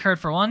special occurred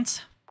for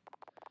once.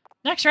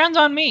 Next round's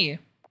on me.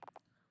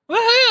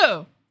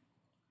 Woohoo!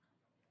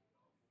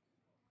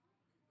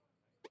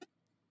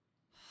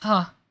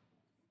 Huh.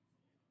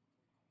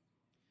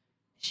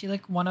 Is she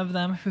like one of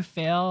them who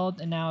failed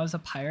and now is a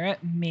pirate?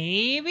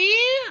 Maybe?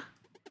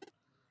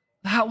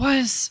 That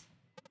was...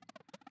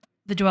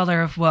 the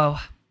Dweller of Woe.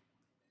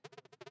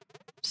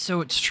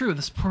 So it's true,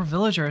 this poor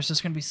villager is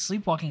just going to be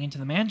sleepwalking into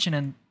the mansion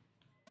and...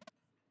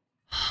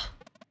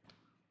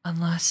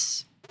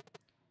 Unless...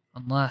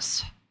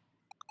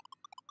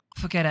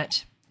 Forget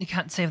it. You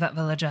can't save that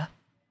villager.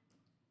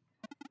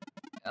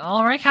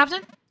 Alright,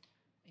 Captain?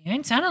 You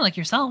ain't sounding like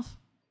yourself.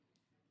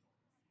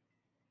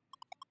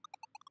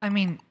 I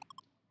mean...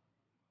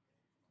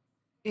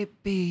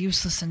 It be a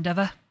useless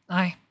endeavor.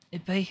 Aye,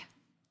 it be.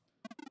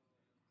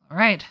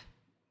 Alright.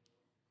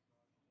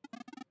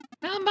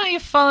 How about you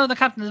follow the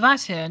captain's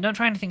advice here and don't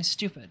try anything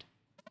stupid?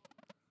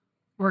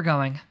 We're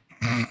going.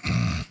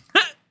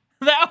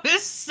 That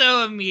was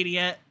so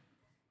immediate.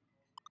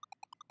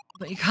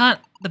 But you can't.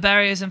 The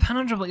barrier is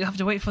impenetrable. You have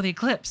to wait for the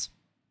eclipse.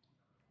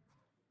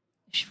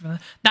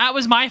 That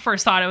was my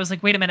first thought. I was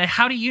like, wait a minute.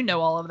 How do you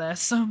know all of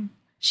this? Is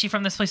she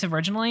from this place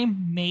originally?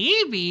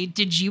 Maybe.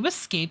 Did you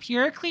escape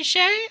here,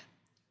 Cliché?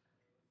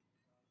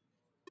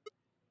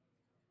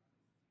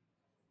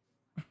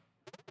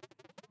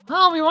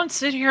 Well, we won't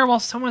sit here while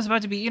someone's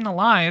about to be eaten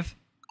alive.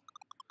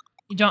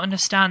 You don't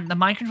understand. The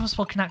mind control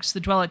spell connects the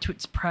dweller to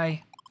its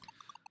prey.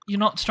 You're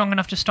not strong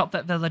enough to stop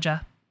that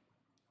villager.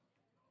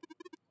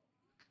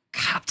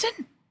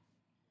 Captain?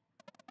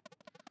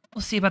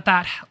 We'll see about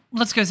that.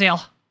 Let's go,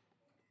 Zale.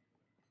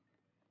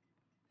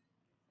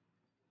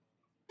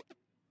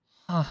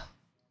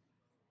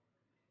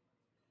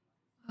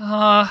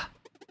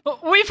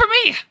 Wait for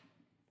me!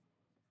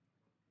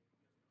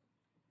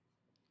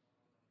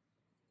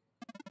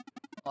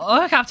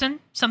 Oh, Captain.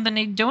 Something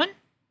need doing?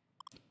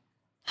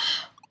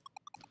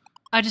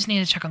 I just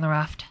need to check on the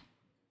raft.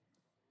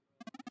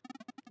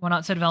 Why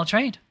not set of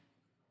trade?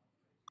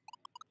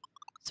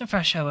 Some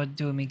fresh air would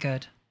do me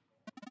good.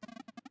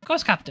 Of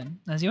course, Captain.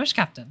 As you wish,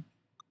 Captain.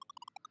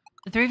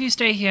 The three of you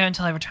stay here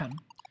until I return.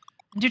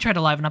 And do try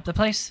to liven up the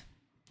place.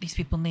 These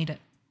people need it.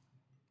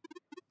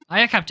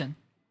 Aye, Captain.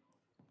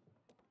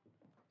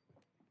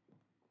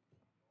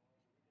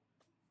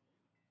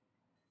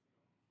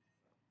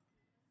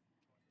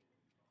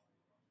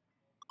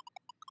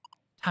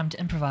 Time to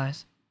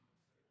improvise.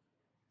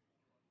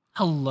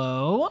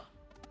 Hello?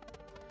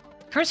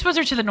 Cursed woods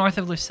are to the north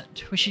of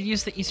Lucent. We should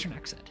use the eastern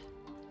exit.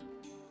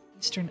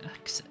 Eastern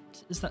exit.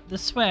 Is that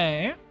this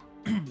way?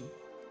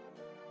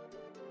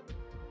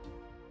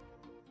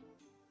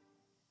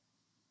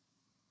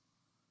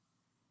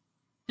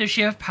 Does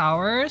she have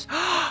powers?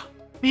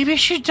 Maybe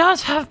she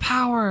does have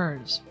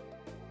powers.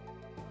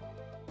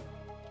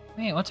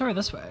 Wait, what's over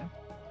this way?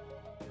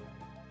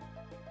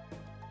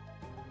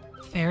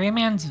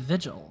 Ferryman's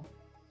Vigil.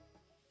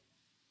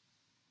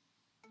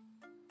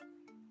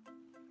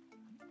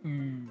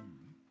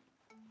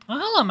 Oh,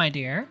 hello, my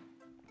dear.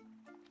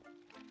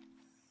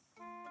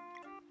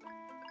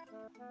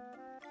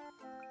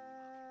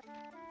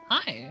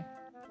 Hi.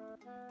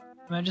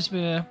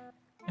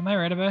 Am I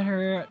right about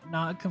her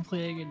not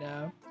completing it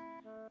now?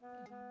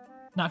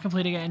 Not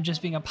completing it and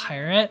just being a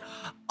pirate?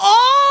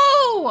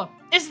 Oh!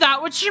 Is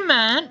that what you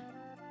meant?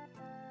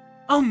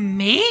 Oh,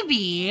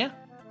 maybe.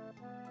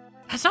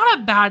 That's not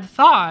a bad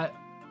thought.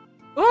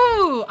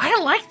 Ooh,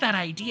 I like that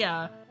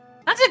idea.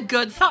 That's a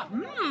good thought.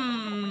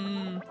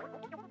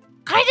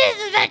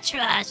 Greetings,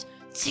 adventurers!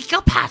 Seek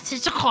your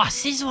passage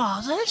across these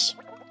waters.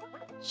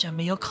 Show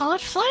me your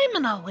colored flame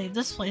and I'll leave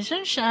this place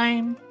in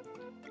shame.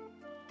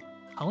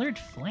 Colored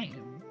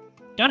flame?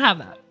 Don't have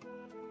that.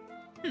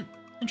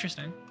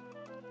 Interesting.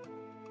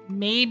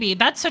 Maybe.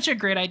 That's such a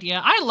great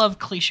idea. I love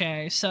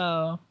cliche,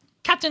 so...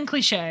 Captain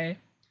Cliche.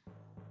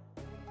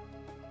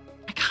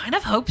 I kind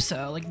of hope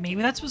so. Like,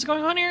 maybe that's what's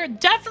going on here.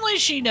 Definitely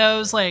she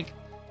knows, like,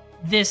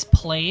 this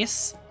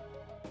place.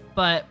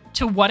 But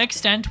to what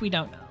extent, we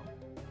don't know.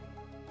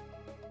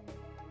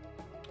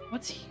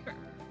 What's here?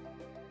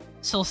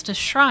 Solstice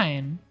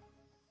Shrine.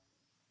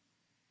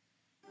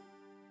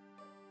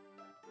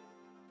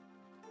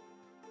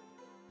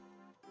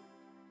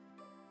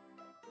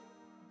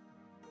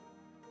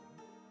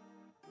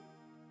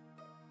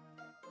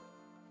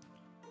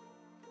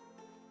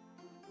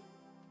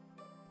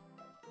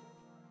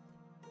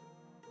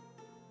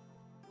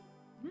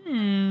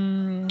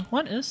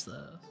 What is this?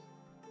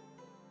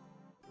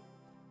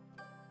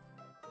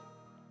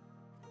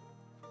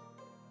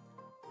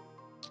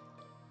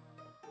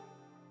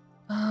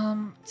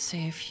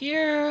 Save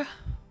here.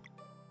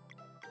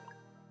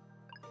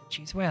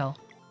 Cheese whale.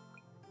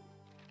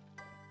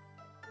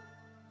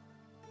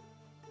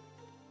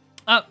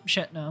 Oh,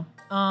 shit, no.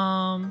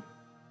 The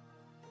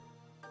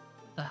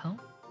hell?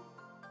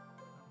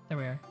 There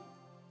we are.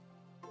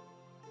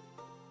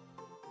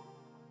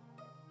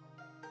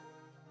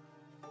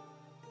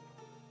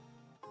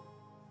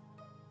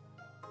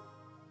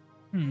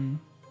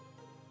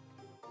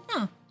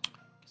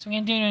 So we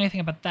can't do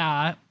anything about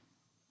that.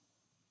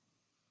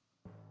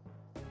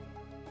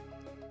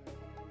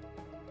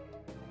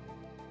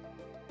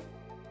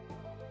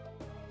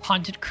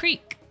 Haunted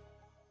Creek.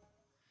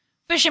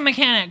 Fishing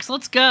mechanics,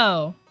 let's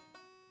go.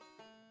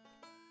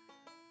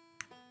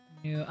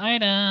 New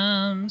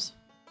items.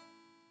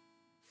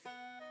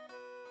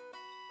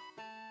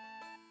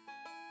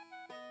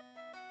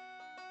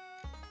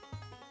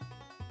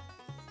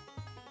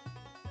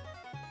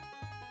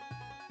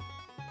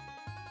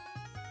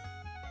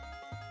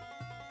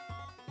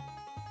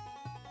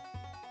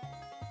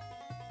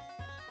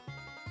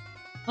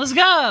 Let's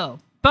go!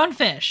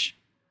 Bonefish.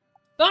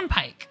 Bone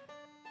pike.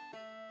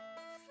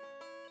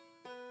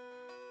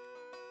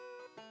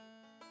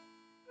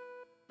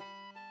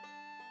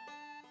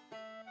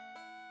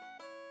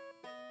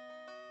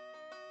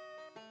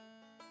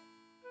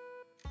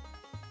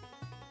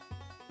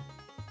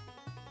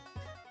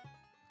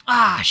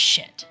 Ah,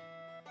 shit.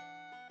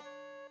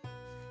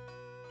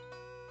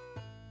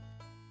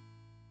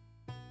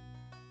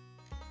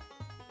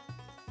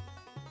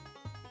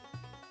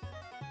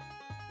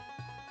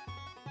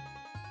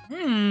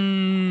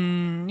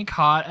 You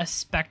caught a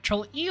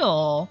spectral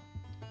eel.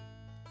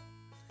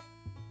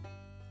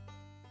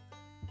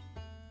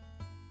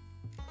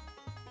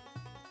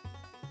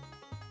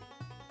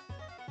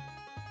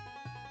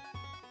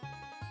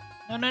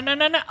 No, no, no,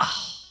 no, no.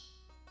 Oh.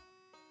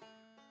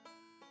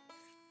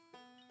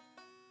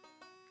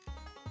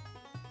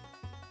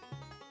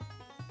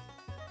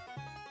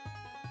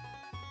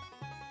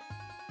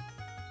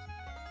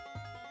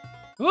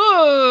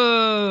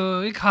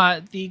 Ooh, we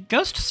caught the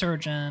ghost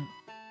surgeon.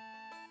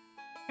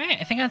 Alright,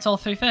 I think that's all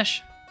 3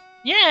 fish.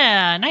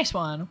 Yeah, nice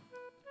one.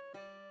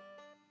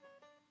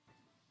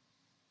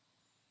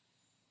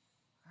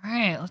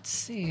 Alright, let's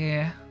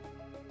see.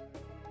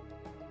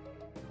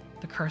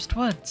 The Cursed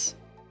Woods.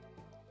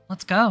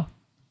 Let's go.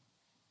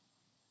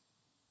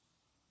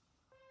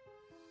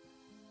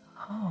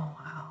 Oh,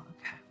 wow,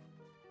 okay.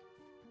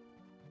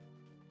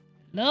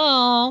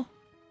 Hello?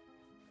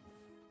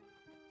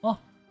 Oh,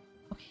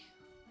 okay.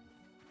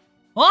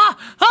 Oh,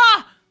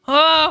 ah!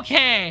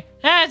 Okay,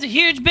 that's a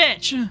huge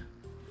bitch.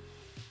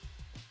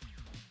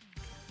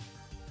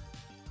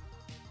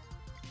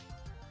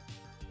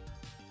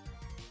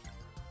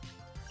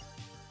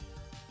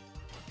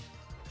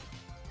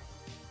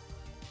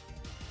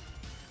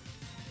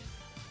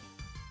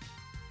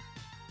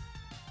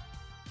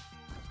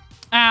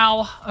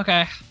 Ow.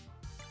 Okay.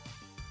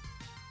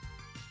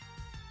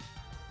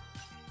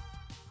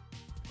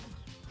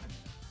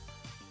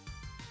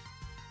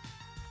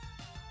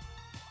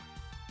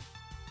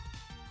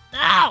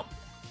 Ow!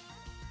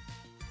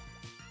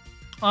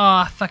 Oh,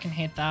 I fucking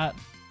hate that.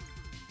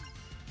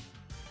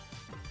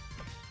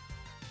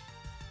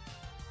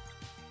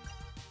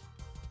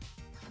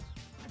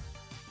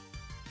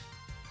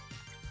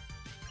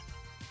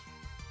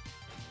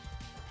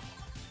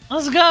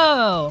 Let's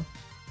go!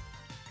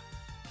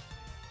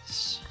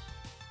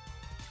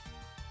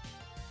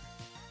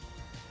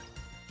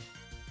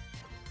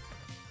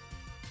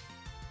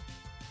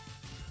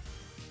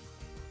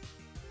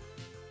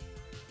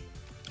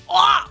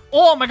 Oh,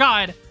 oh my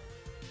god!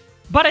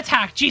 Butt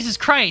attack! Jesus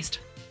Christ!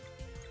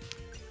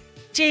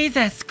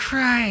 Jesus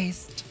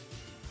Christ!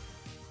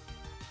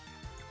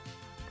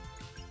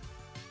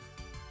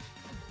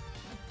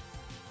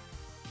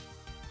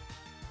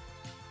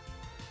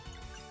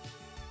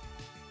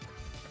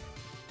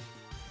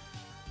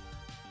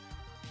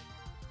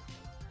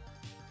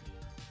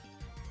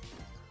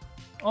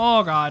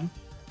 Oh god.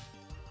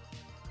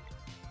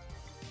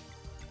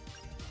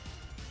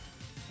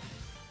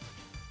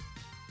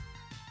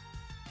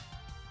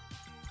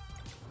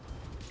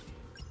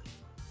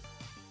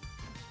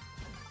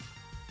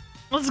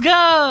 Let's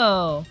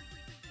go!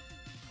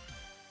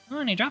 Oh,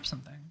 and he dropped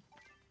something.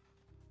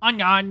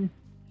 Onion!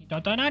 He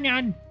dropped an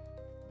onion!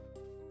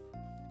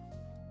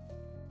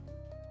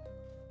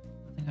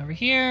 Nothing over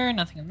here,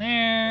 nothing in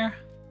there.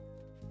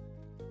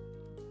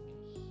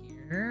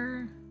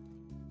 Here.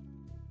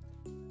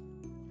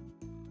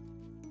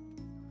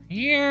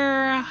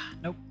 Here.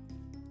 Nope.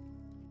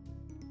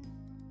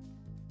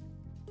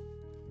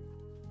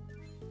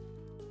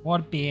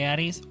 What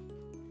baddies?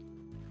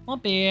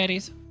 What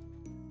baddies?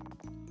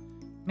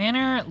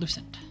 Manor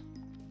Lucent.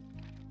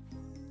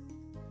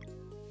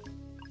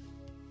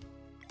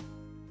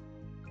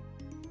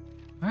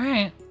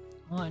 Alright.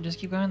 Well, just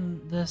keep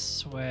going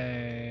this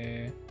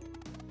way.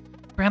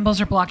 Brambles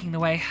are blocking the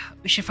way.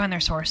 We should find their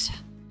source.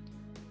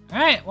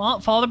 Alright, well,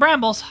 follow the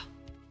brambles.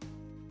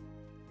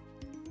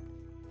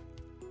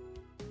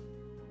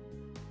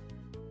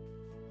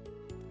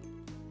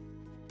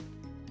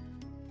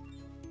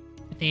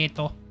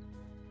 Potato.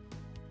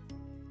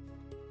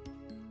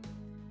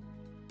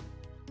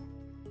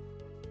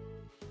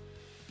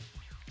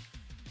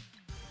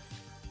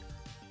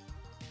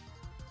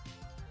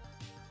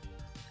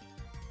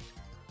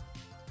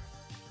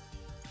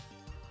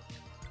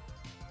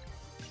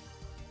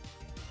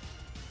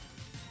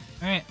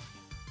 Alright.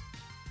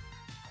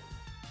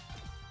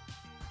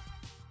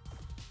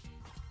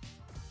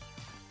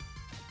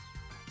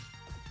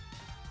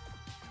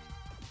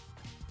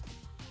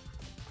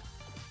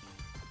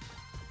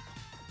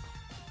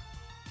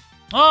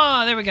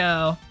 Oh, there we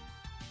go.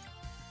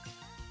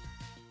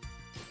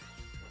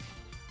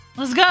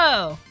 Let's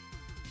go.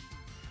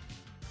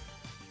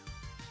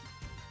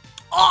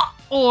 Oh,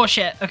 oh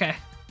shit. Okay.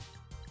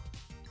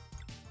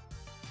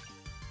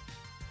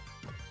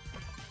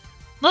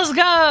 Let's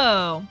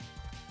go.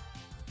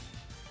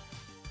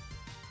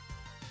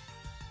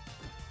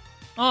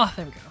 Oh,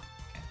 there we go.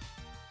 Okay.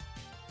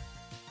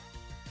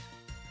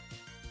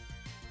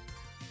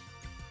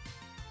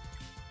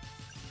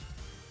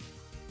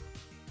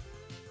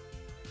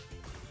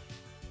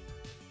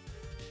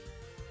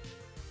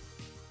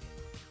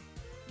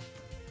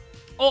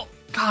 Oh,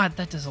 God,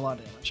 that does a lot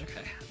of damage.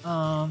 Okay.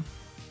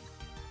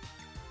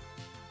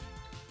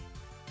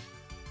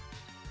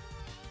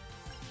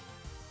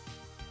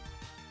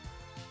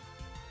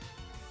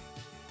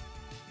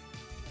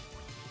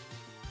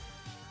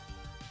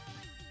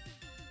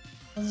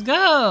 Let's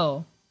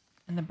go!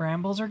 And the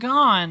brambles are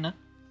gone.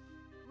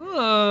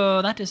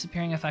 Ooh, that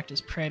disappearing effect is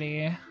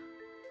pretty.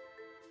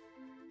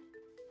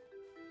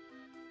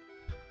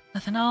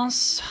 Nothing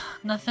else?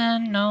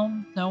 Nothing?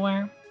 No?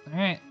 Nowhere?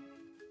 Alright.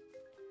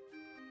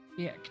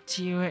 Back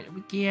to it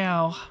we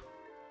go.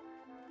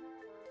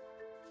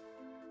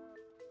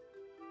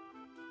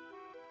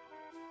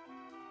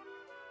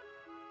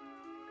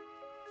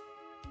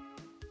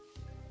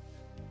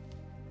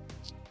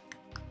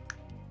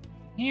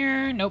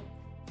 Here? Nope.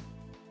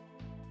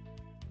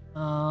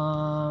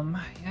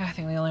 Yeah, I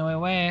think the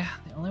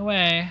only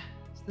way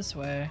is this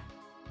way.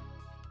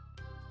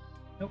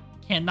 Nope,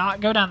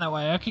 cannot go down that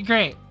way. Okay,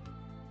 great.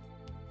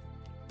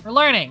 We're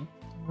learning.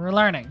 We're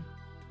learning.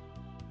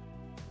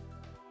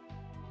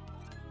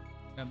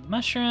 Grab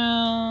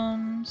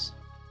mushrooms.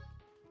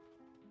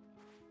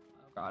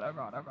 Oh god, oh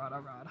god, oh god,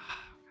 oh god.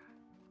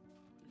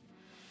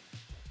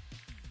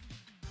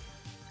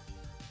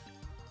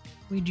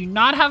 We do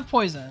not have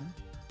poison.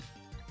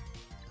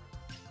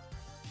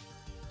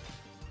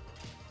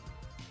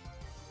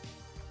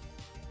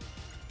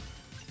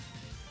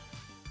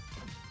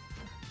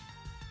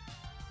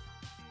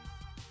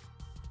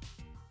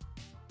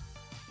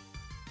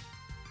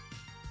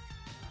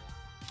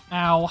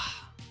 Ow.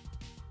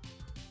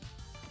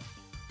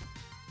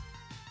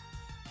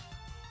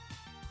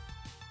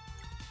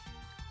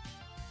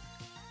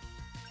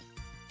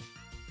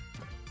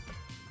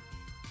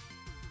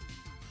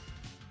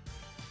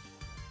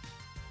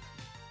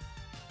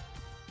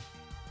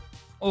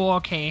 Oh,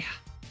 okay.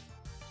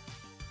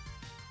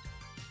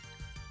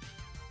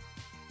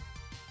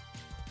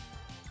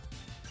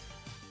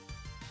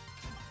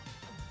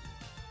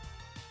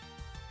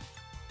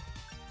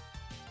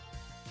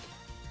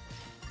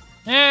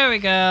 There we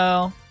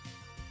go.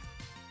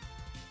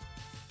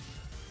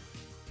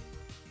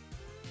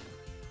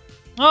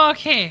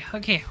 Okay,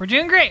 okay, we're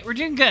doing great. We're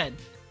doing good.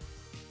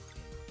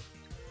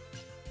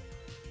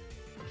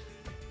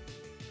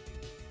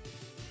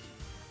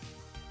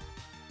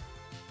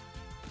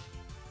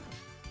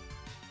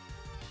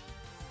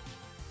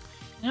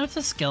 You know, it's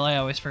a skill I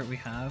always forget we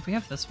have. We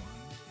have this one.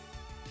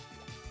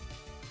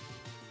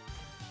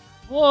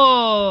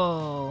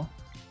 Whoa!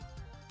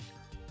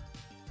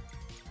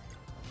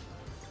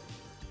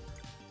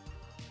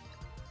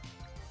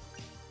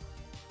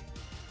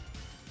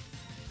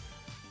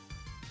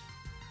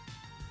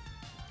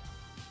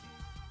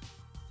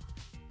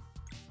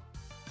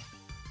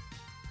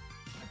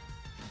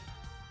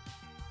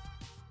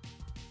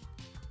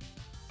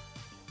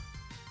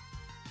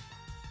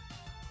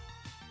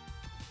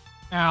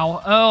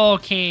 Ow.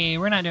 Okay,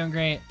 we're not doing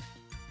great.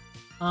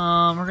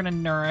 We're gonna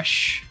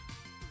nourish.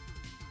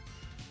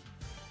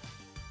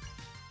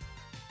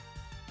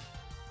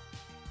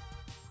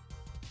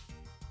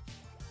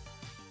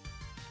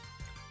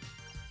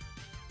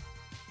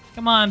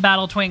 Come on,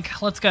 Battle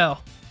Twink, let's go.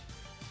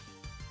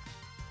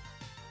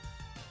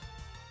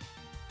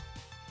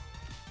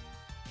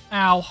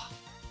 Ow.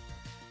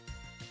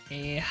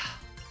 Okay.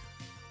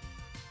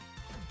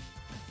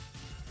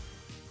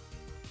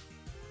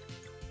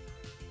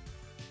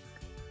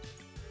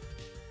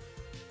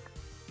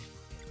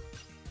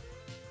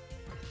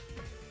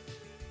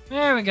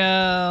 There we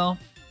go.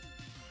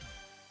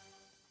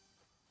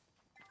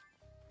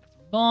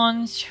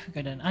 Bones. We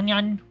got an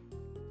onion.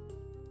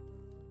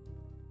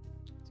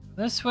 Let's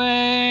go this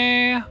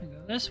way. We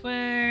go this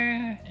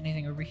way.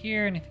 Anything over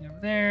here? Anything over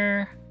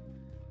there?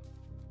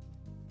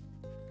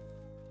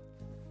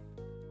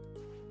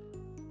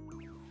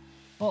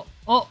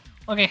 Oh,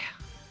 okay.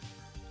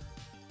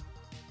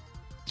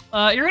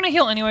 You're gonna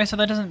heal anyway, so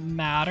that doesn't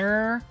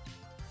matter.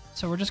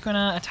 So we're just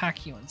gonna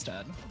attack you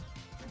instead.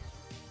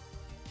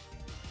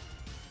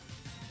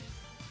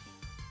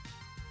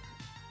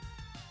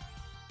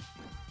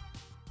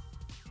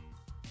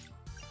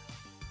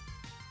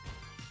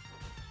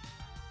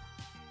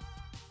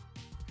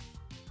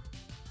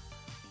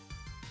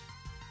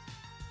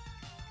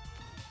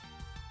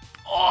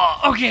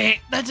 Oh, okay,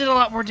 that did a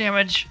lot more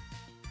damage.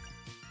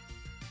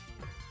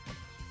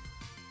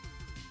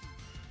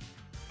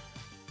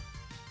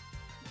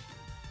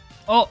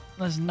 Oh,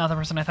 there's another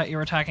person I thought you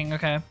were attacking,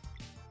 okay.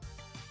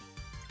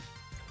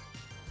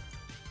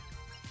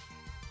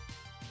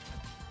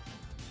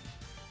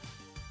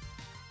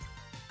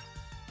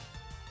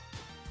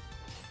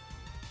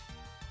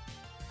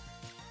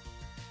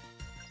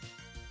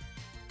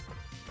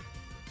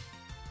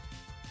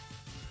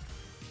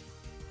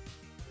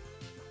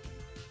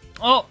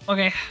 Oh,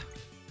 okay.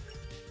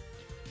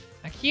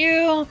 Thank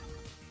you.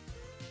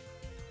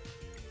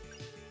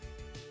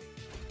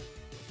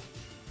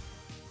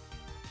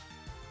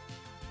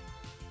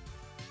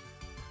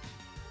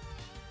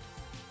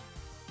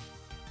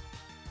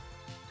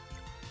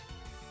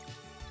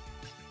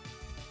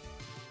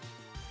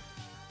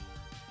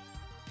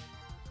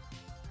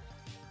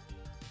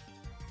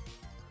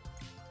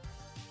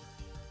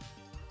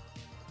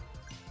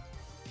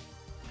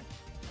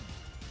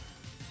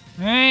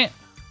 All right.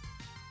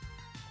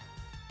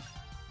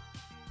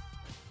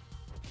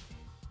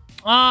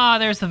 Ah,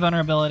 there's the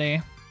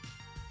vulnerability.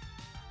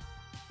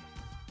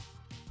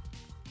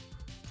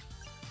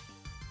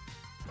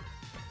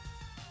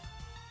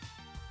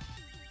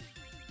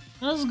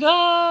 Let's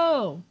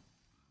go!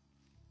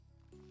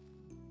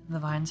 The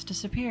vines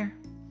disappear.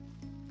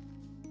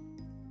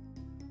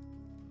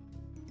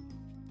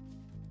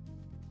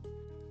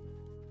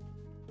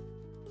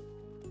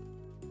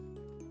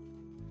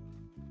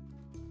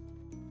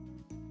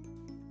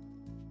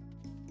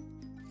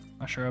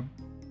 Mushroom.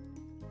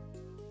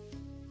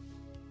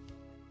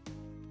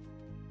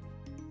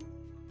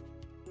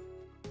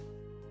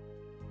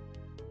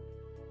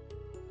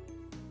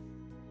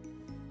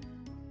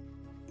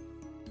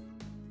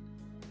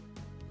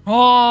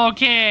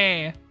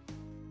 Okay.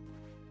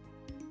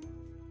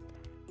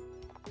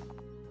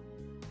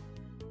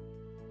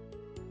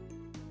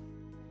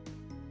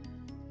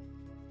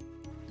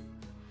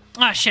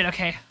 Ah, shit,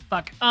 okay.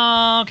 Fuck.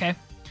 Okay.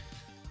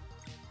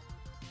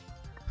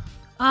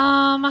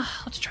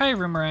 Let's try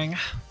Roomering.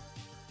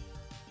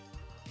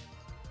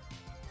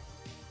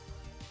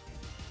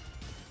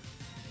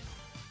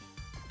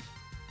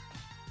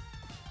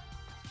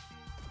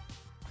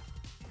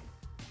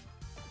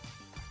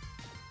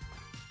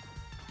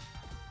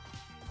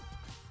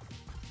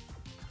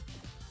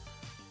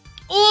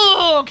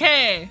 Ooh,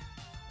 okay.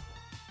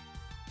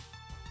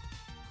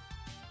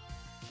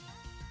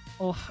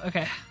 Oof,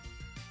 okay.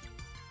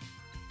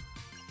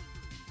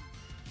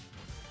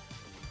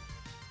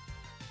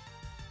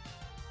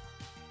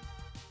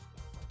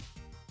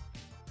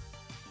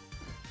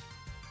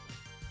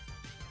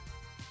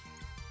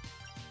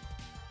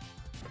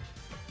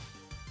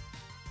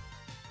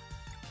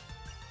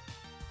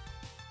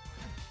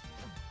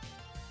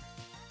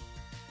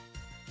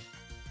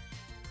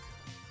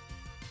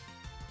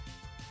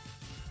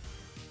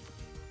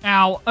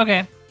 Ow.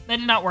 Okay. That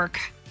did not work.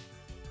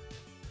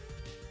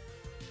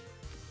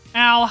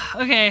 Ow.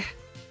 Okay.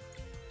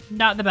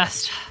 Not the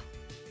best.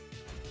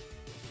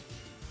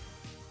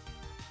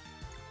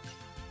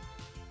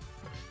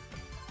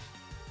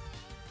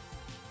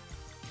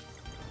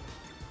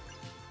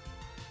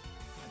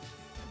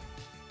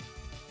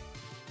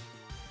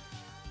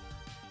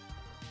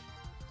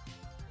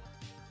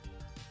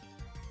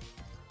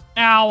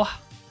 Ow.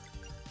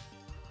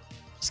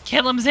 Just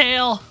kill him,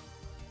 Zale.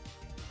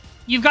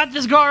 You've got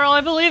this, girl.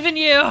 I believe in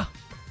you.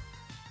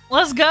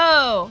 Let's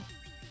go.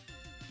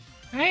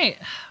 Alright.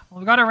 Well,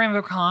 we've got a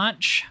rainbow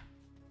conch.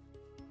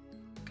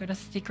 Got a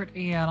secret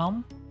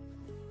item.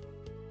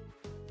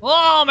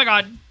 Oh my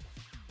god.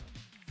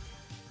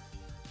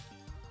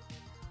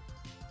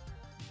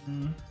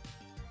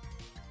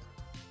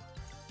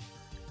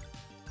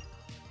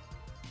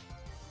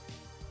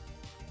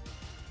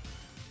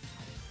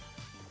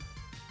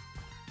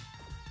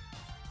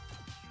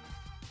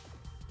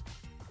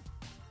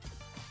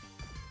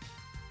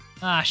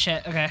 Ah,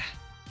 shit. Okay.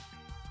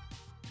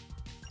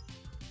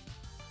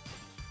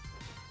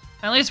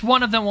 At least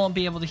one of them won't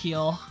be able to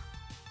heal.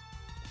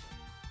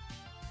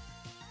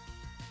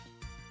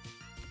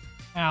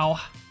 Ow.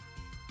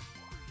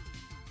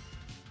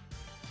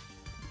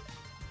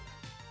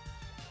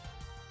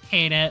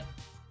 Hate it.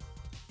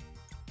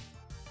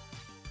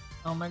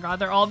 Oh my god,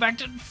 they're all back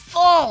to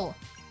full!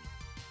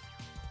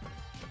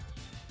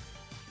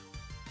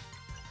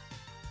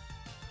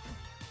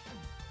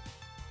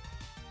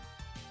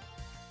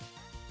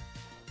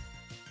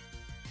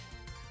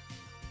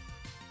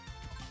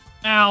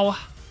 Ow.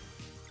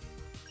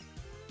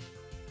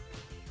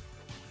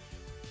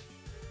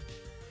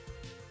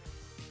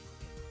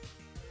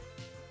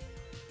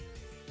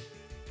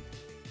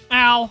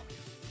 Ow.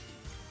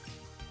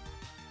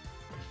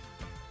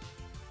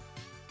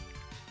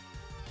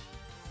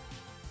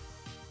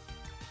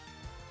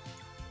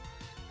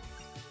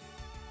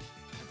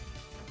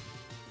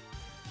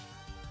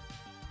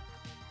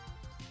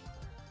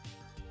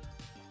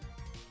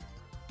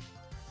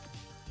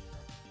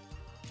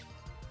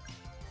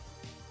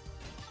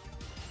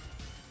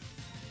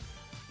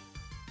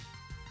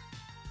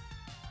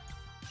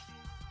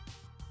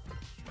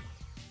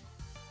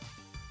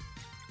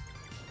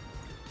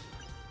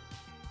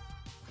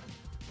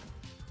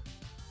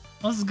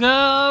 Let's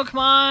go, come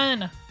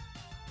on!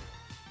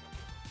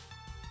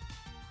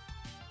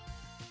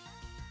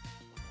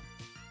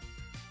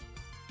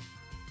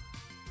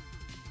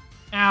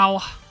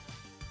 Ow.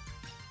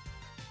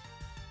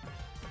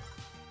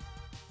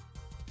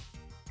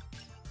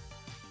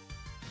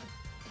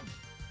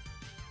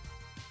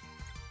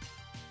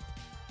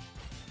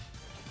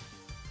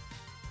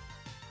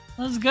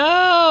 Let's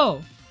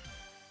go!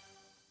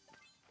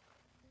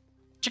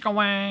 Chicka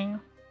wang.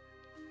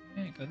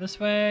 Okay, go this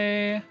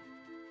way.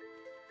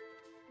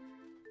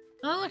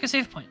 Oh, look, a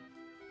save point.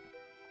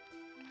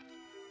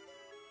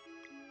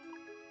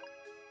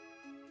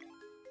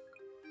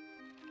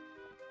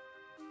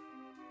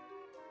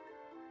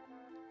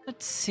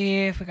 Let's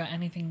see if we got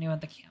anything new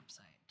at the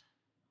campsite.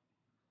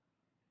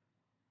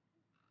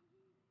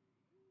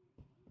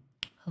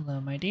 Hello,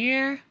 my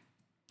dear.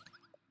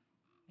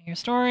 Your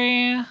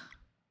story. No,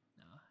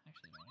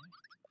 actually, no.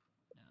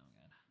 No, I'm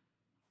good.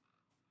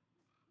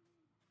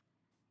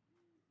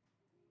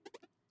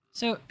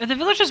 So, if the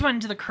villagers went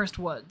into the Cursed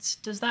Woods,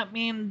 does that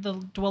mean the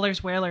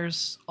Dwellers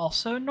Whalers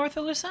also north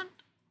of Lucent?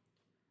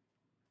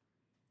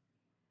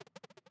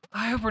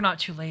 I hope we're not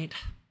too late.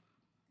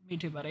 Me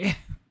too, buddy.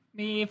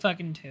 Me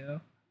fucking too.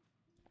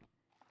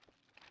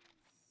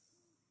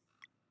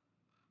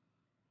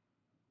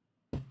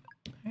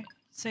 Alright,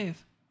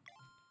 save.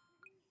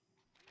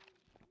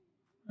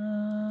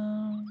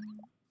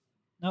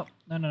 Nope,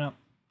 no. I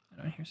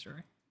don't hear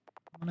story.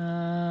 I'm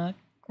gonna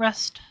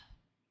rest.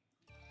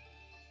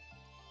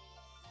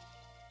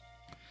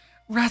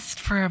 Rest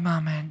for a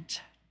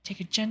moment. Take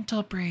a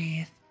gentle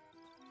breathe.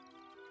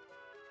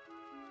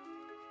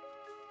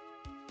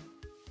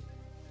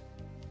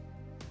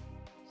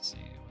 Let's see,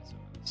 what's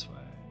over this way?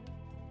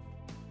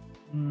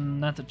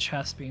 Not the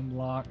chest being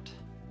blocked.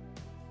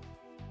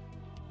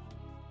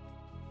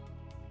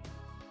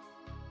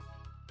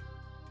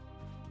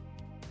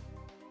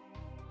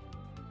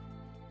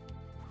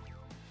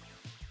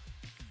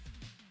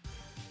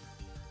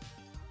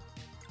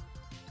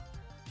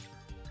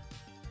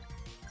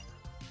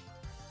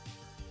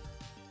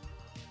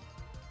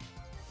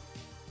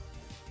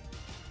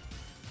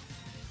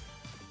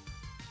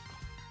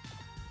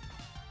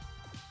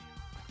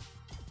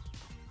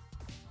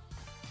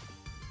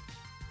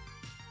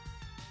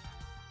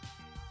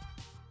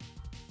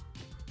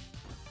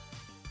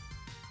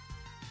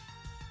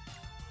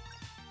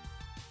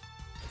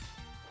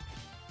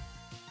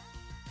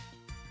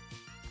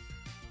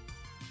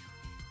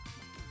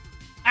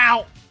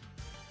 Ow!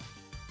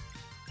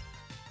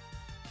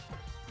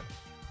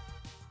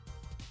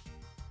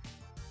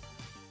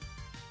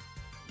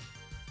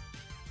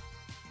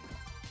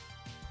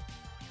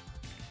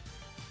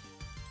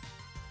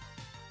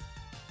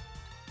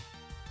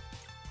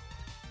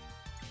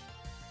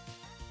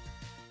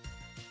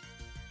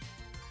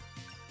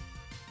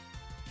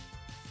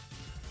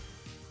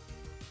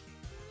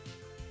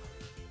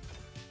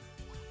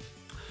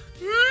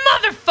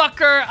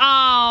 Motherfucker!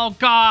 Oh,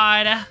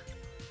 God.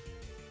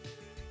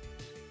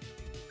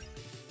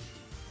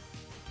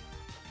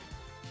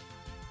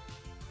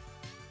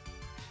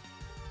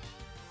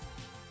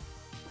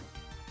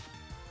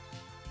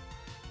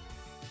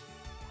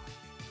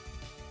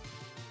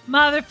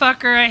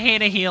 Motherfucker, I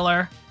hate a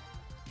healer.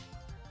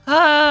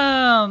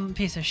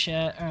 Piece of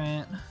shit.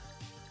 Alright.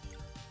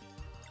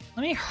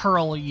 Let me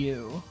hurl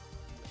you.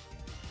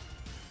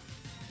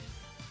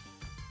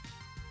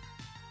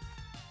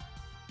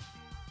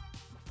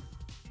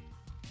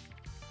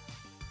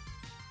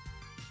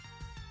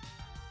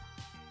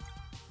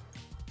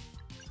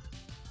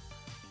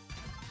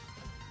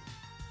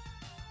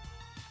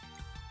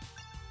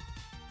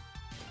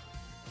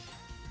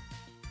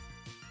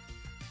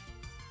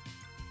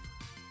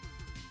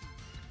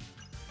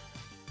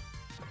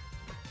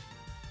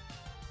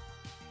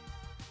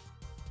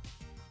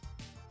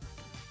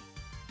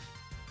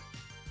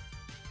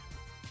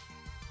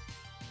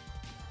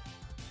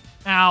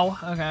 Ow.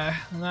 Okay.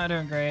 I'm not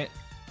doing great.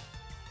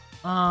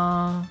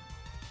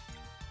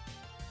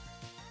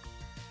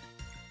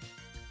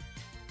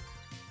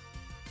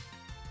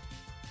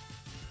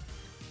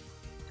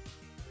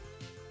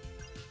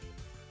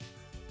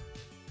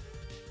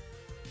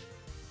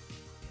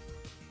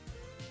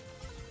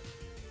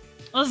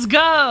 Let's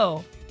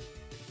go!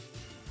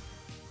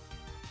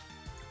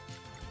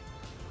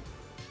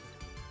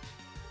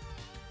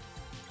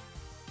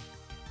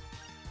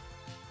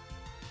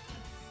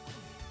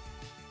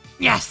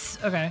 Yes!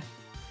 Okay.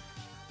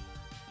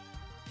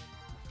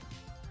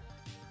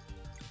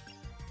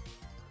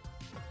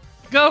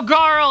 Go,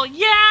 Garl!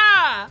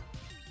 Yeah!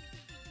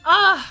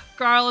 Ah,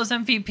 Garl is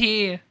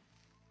MVP.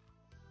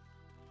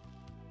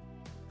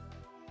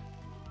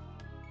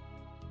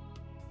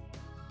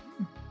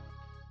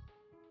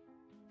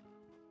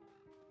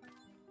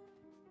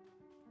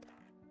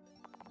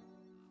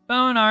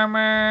 Bone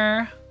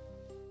armor.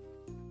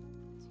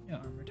 No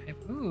armor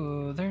type.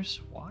 Ooh,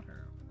 there's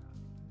water.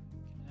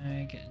 Can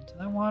I get into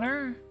that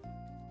water?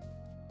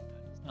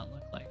 That does not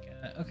look like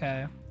it.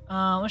 Okay.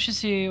 Let's just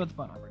see what the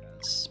bone armor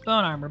does.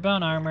 Bone armor,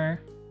 bone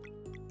armor.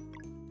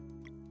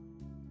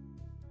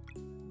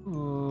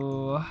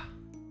 Ooh.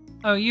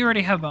 Oh, you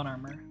already have bone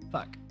armor.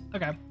 Fuck.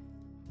 Okay.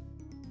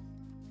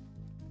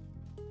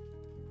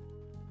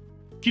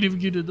 Can't even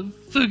get to the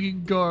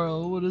fucking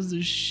Garl. What is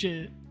this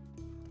shit?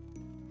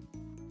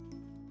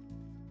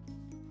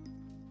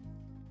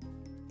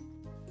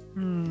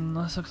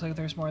 This looks like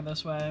there's more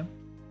this way.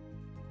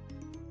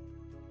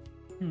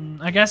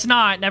 I guess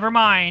not. Never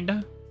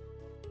mind.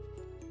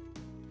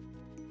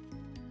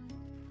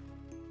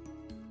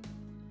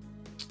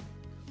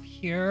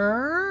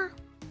 Here.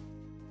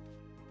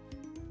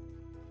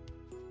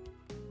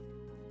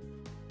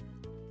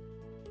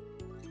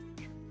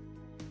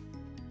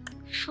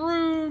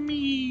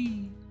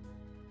 Shroomy.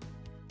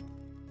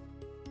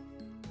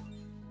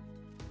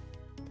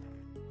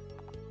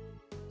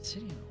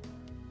 City.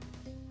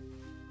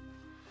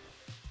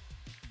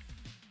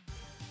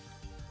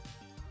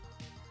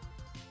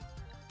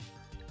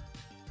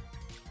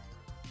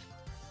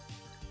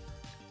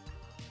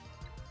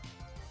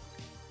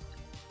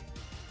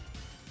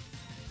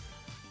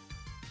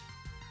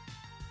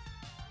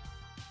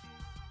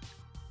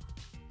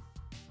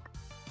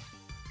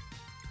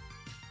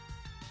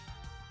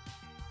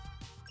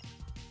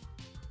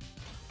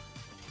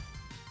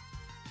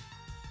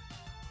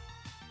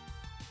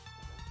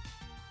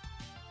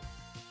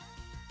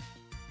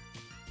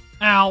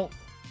 Ow.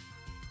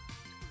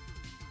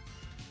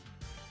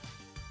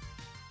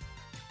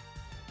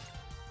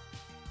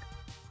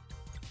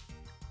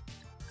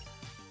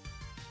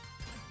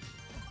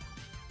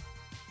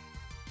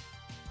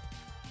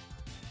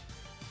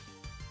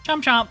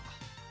 Chomp chomp.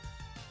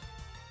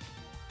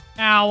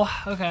 Ow.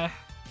 Okay.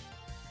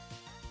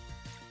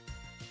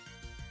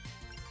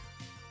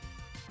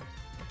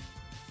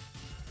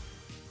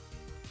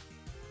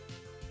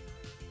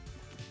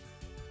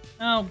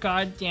 Oh,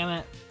 god damn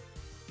it.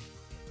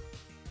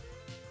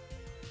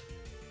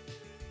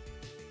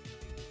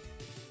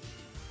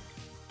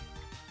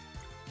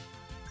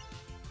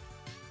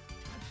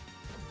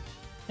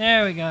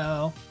 There we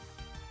go.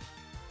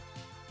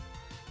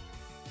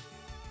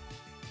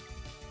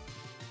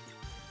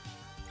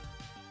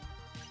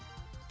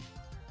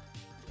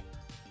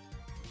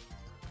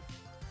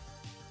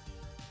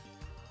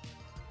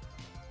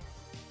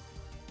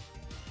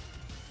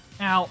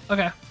 Ow.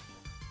 Okay.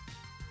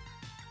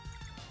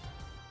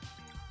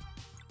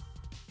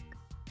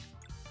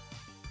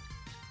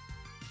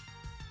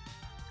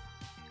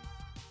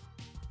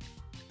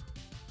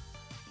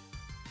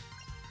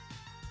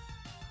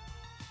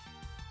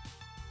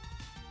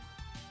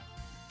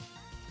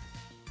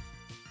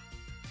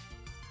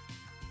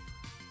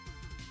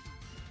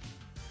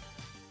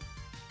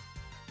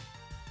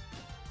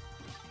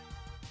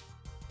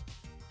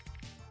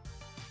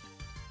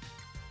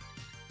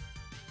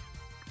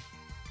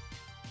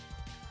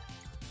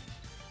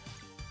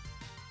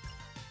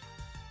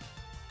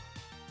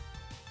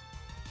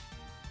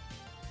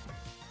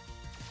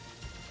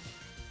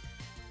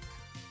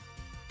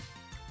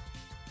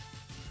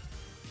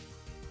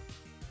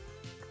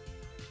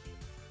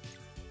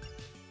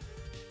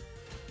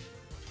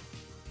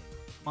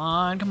 Come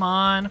on, come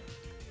on.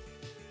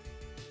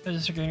 I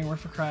just getting work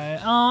for cry.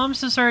 Oh, I'm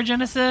so sorry,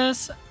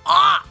 Genesis.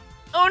 Ah!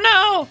 Oh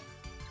no!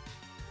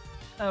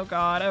 Oh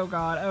god, oh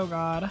god, oh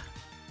god.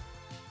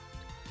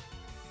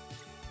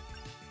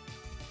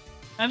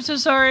 I'm so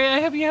sorry.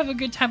 I hope you have a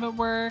good time at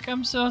work.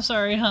 I'm so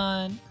sorry,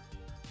 hon.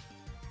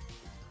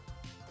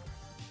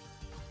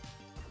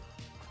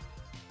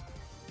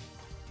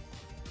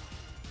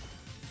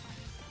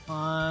 Come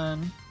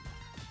on.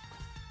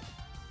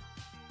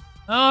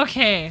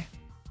 Okay.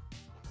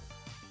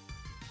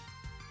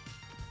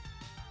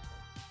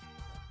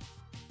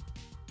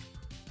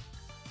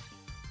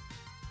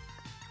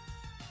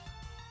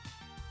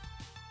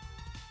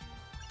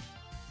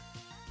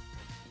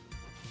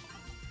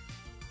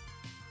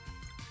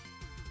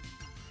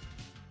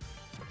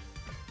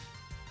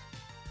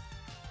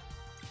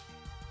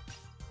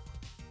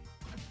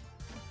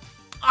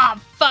 Ah,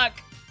 fuck.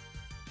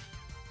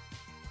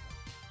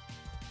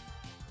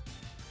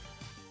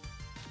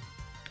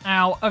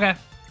 Ow, okay.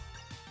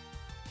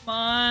 Come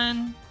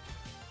on.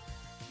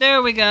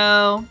 There we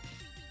go.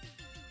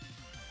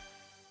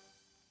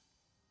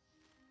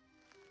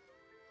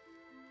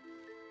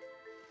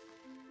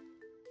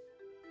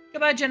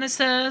 Goodbye,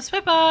 Genesis.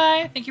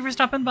 Bye-bye. Thank you for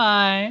stopping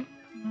by.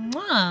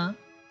 Mwah.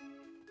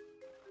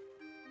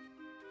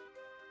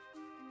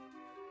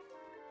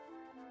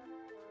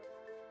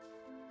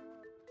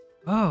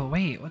 Oh,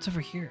 wait. What's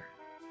over here?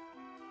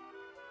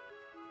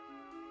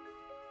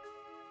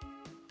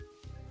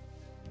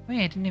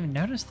 Wait, I didn't even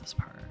notice this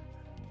part.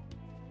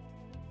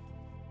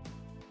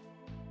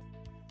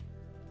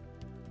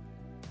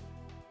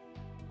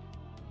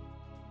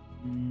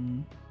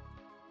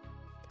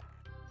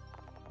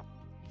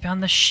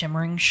 Found the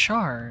shimmering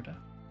shard.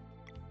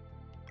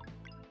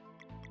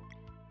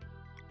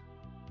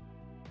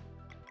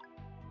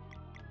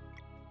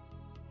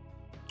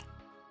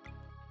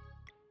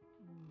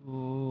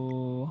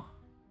 Ooh.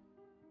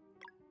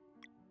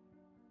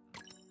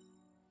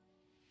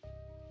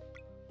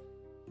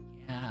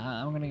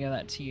 Yeah, I'm gonna give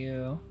that to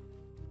you.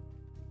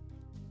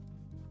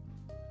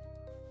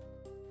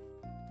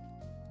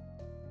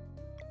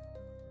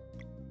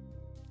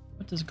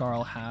 What does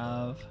Garl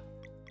have?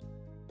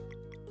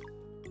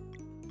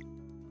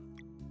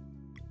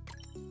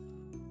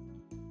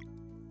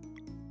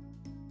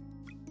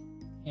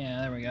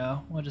 Yeah, there we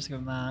go. We'll just give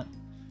him that.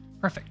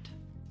 Perfect.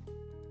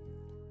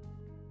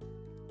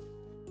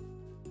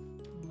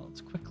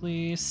 Let's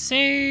quickly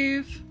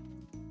save.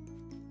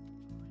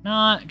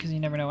 Not, because you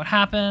never know what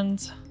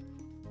happens.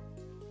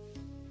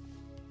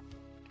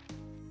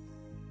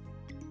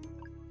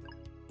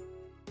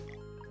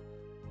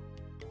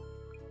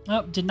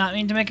 Oh, did not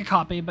mean to make a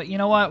copy, but you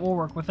know what? We'll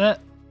work with it.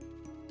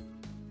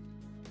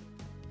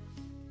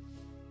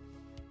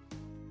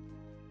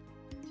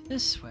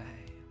 This way.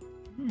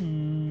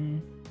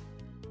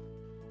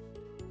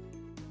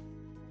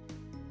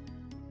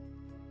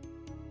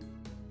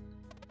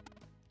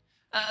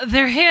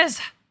 There he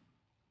is!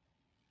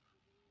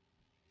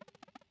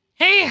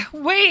 Hey,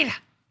 wait!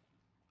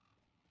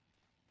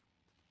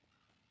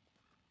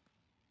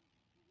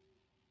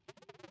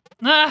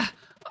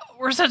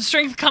 Where's that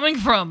strength coming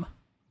from?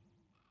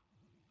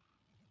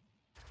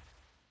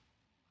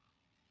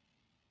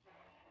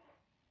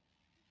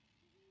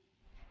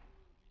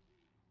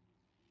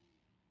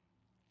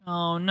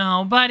 Oh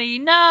no, buddy,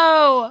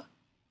 no!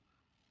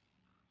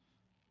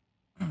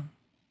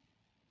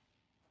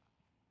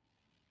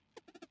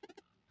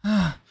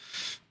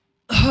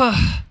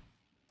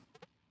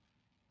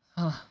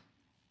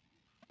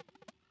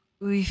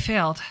 We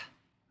failed.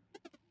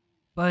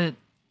 But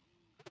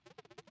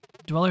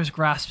Dweller's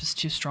grasp is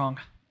too strong.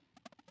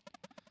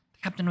 The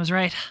captain was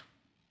right.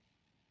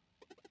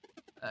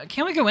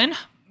 Can we go in?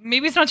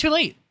 Maybe it's not too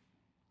late.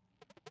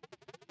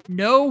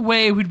 No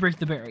way we'd break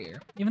the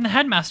barrier. Even the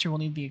headmaster will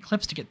need the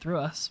eclipse to get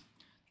us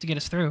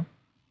through.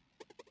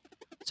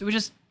 So we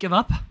just give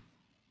up?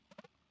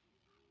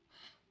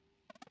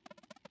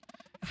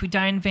 If we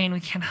die in vain, we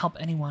can't help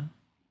anyone.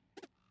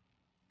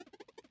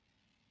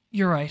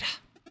 You're right.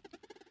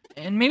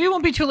 And maybe it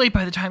won't be too late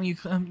by the time you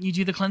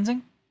do the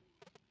cleansing.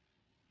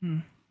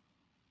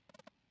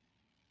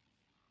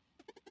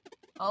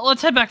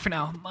 Let's head back for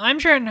now.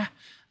 I've sure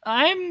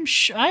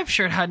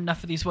had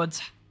enough of these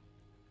woods.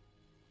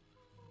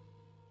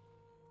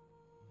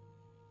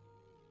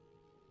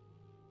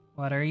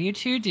 What are you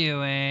two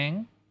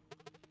doing?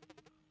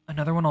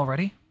 Another one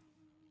already?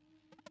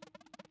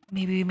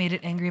 Maybe we made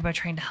it angry by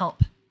trying to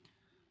help.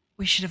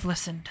 We should have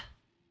listened.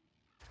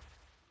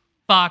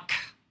 Fuck.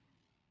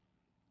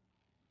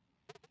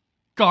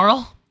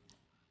 Garl?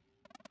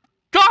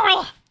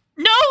 Garl!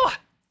 No!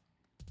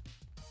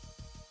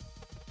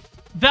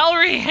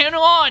 Valerie, hang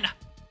on!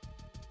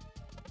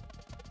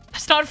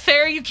 That's not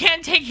fair, you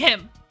can't take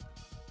him!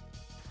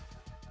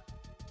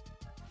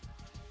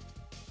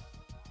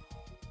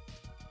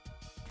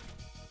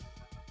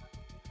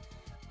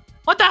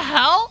 What the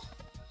hell?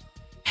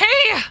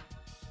 Hey!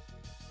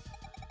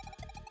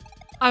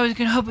 I was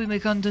gonna hope we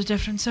make under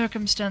different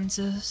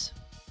circumstances.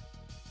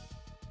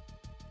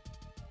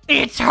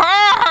 It's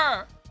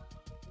her!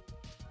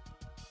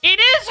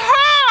 was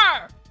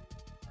her!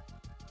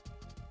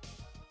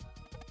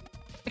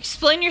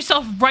 Explain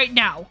yourself right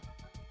now.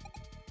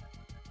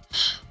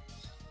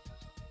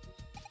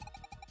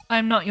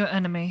 I'm not your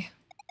enemy.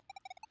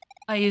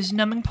 I used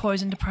numbing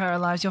poison to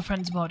paralyze your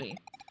friend's body.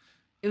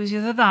 It was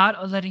either that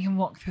or letting him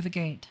walk through the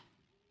gate.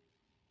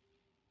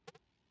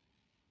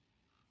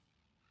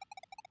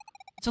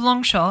 It's a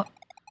long shot,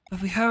 but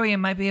if we hurry, I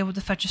might be able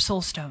to fetch a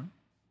soul stone.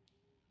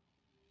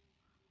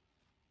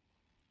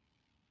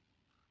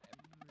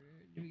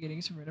 I'm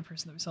getting some random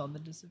person that we saw and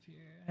then disappear.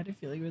 I had a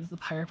feeling it was the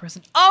pirate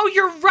person. Oh,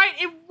 you're right!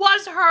 It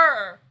was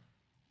her!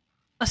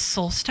 A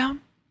soul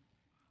stone?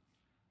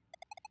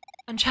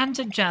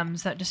 Enchanted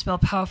gems that dispel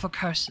powerful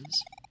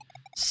curses.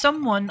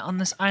 Someone on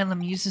this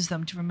island uses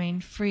them to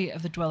remain free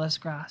of the dweller's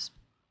grasp.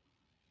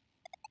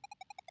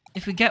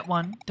 If we get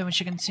one, then we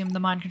should consume the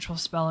mind control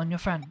spell on your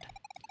friend.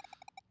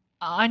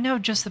 I know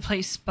just the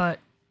place, but...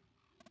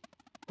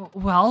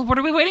 Well, what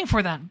are we waiting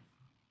for then?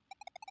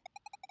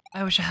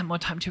 I wish I had more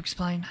time to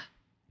explain.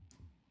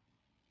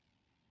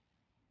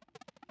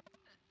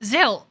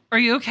 Zale, are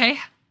you okay?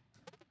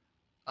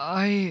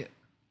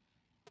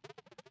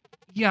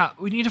 Yeah,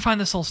 we need to find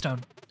the soul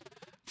stone.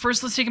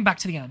 First, let's take him back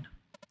to the inn.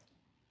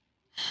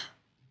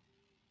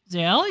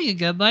 Zale, you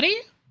good, buddy?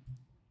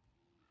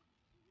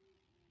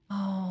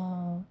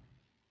 Oh.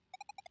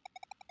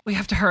 We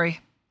have to hurry.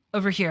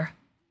 Over here.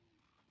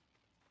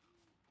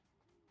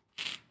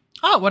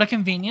 Oh, what a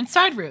convenient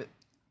side route.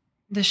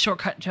 This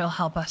shortcut will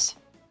help us.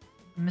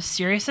 A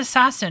mysterious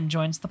assassin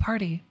joins the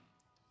party.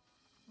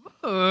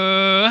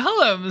 Oh,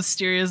 hello,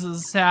 mysterious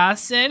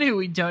assassin, who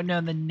we don't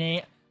know the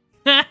name.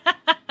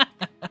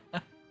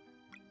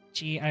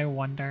 Gee, I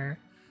wonder.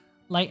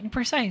 Light and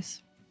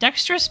precise.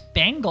 Dexterous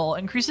bangle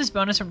increases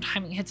bonus from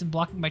timing hits and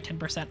blocking by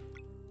 10%.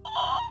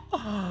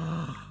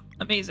 Oh,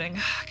 amazing.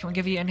 Can we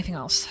give you anything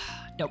else?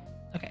 Nope.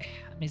 Okay,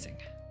 amazing.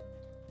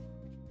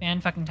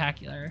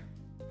 Fan-fucking-tacular.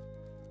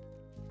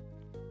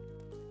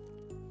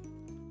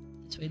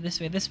 This way, this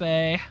way, this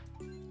way.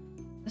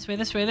 This way,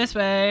 this way, this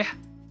way.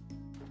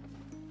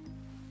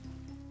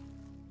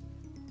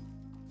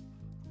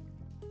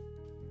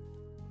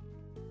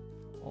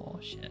 Oh,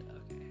 shit.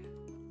 Okay.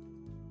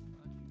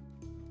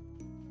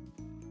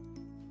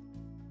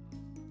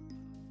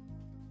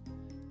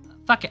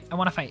 Fuck it. I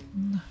want to fight.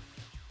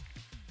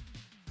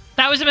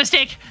 That was a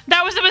mistake.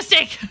 That was a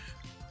mistake.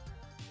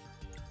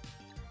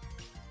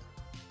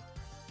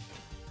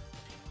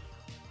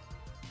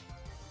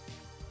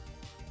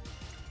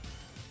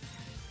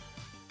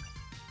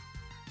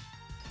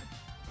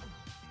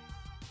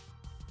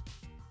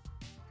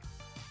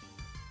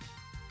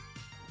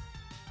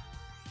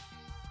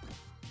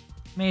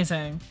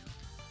 Amazing.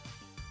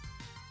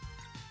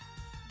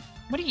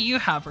 What do you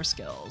have for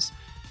skills?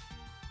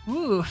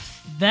 Ooh,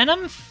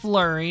 Venom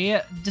Flurry,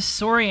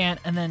 Disorient,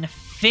 and then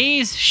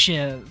Phase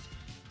Shiv.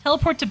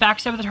 Teleport to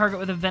backstab the target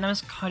with a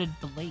venomous coated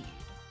blade.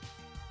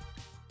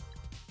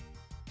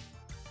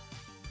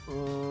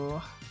 Ooh.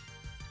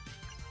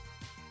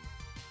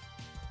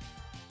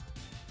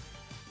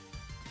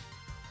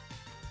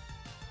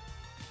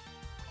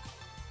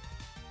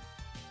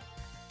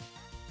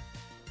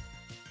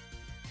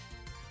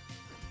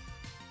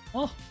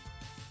 Oh.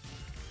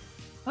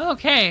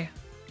 Okay.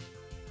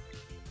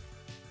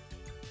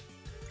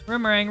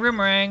 Rumoring,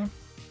 rumoring.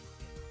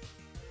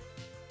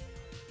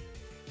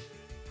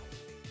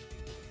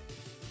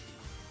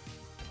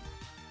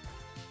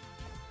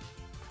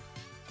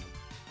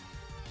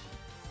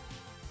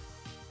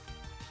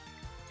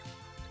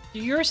 Do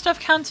your stuff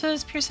count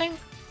as piercing?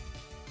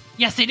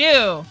 Yes, they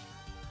do!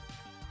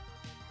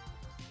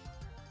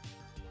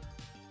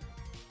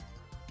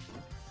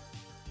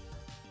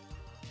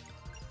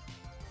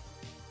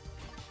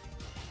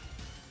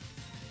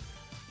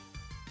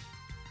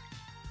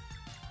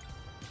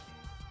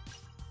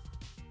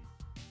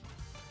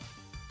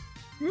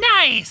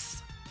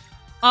 Nice!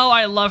 Oh,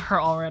 I love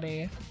her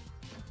already.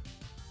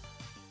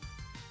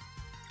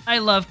 I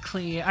love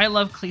Klee. I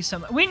love Klee so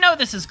much. We know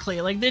this is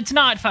Klee. Like, it's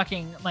not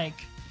fucking, like...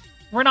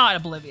 We're not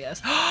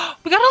oblivious.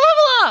 We gotta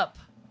level up!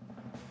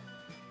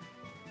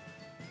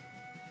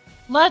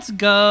 Let's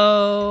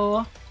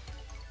go.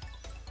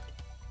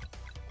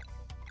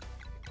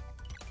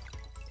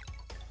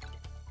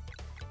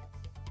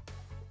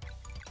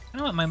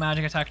 I want my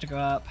magic attack to go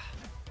up.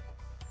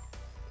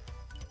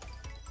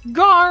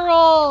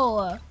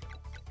 Garl!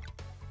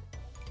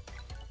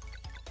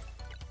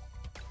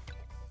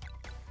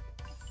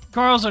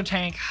 Garl's our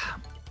tank.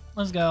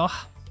 Let's go.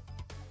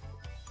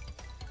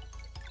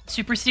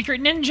 Super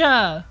Secret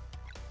Ninja!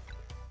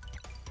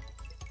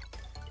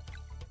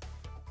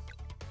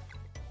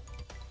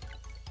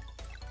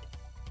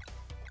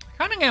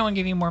 I kinda want to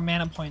give you more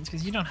mana points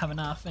because you don't have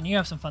enough and you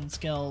have some fun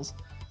skills.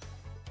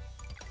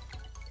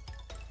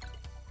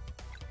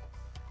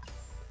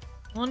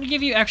 I want to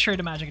give you extra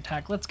to magic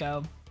attack. Let's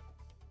go.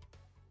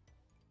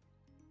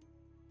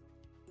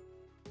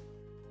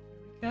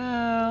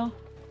 Go.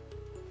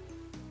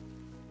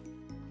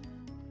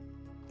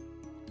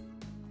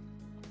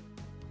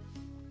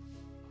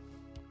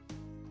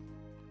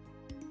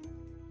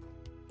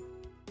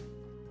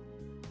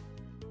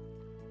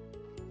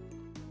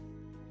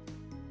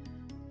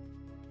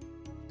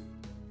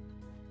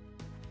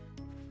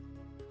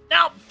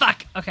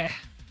 Okay.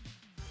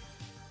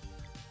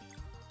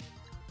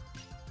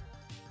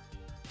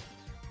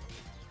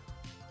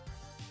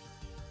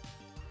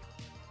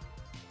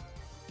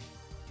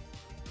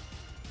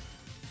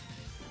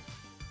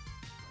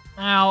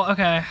 Ow,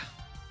 okay.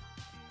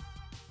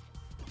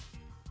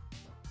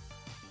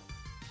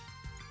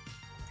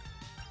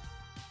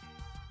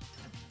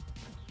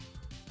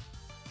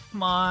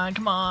 Come on,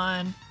 come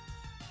on.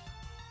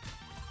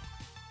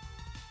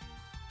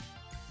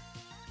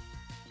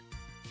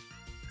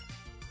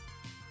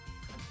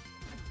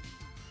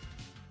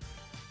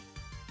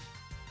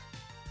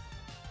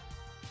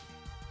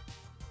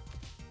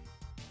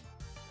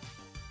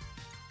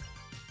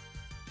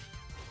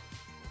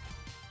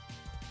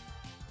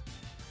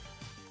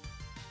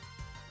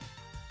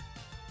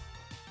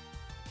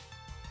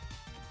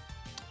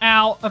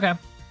 Ow, okay.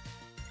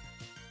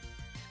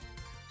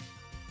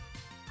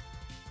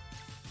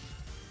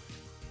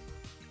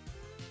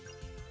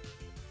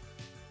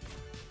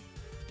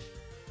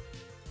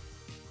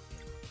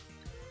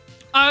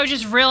 I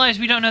just realized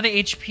we don't know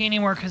the HP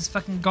anymore because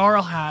fucking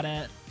Garl had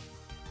it.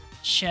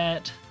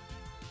 Shit.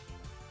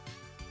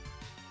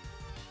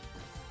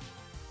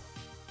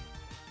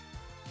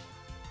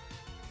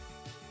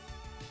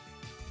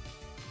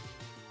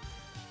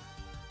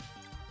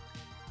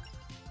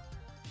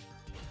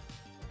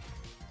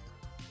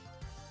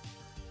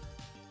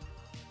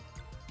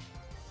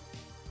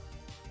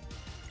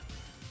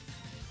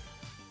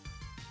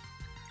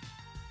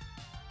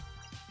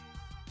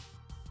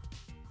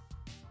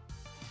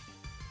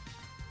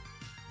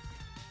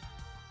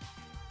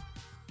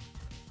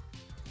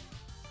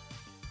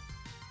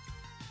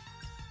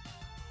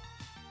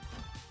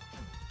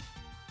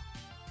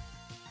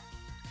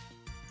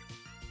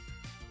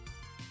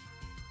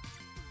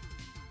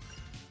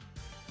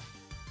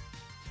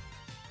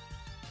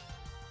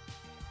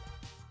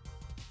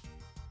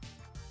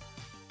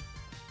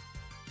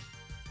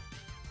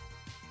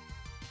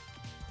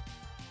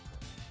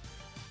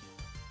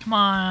 Come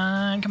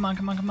on, come on,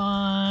 come on, come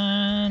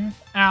on.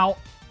 Ow.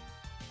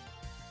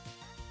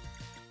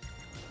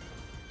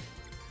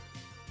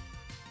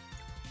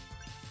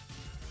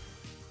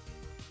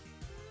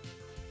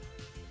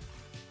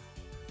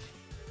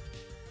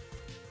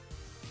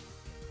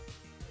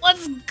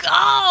 Let's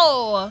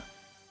go!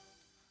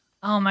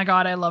 Oh my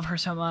god, I love her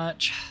so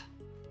much.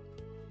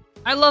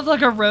 I love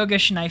like a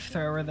roguish knife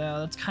thrower though.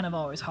 That's kind of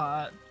always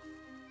hot.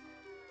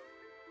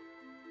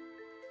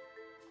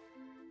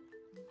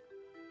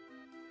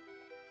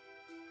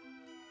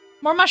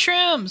 More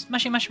mushrooms!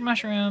 Mushy, mushroom,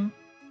 mushroom.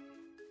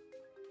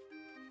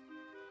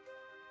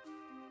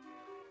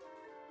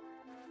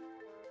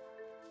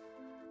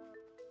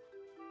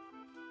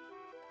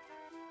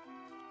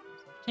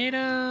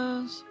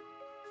 Potatoes.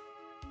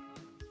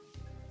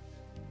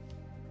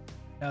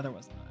 No, there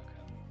wasn't.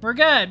 Okay. We're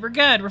good. We're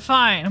good. We're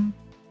fine.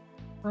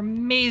 We're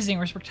amazing.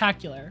 We're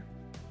spectacular.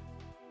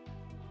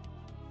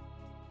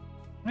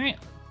 All right,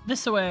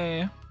 this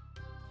way.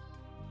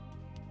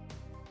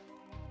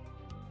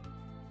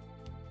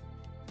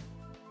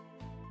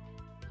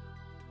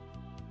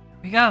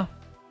 Here we go.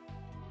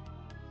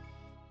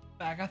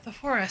 Back at the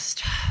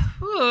forest.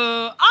 Ooh.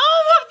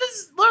 Oh, look,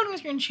 this loading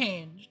screen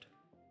changed.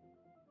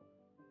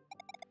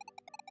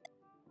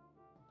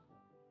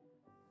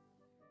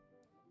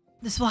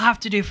 This will have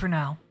to do for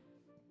now.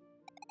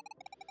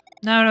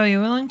 Now, are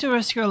you willing to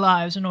risk your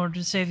lives in order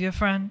to save your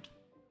friend?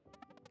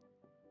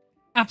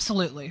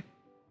 Absolutely.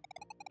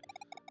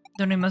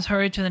 Then we must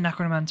hurry to the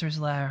necromancer's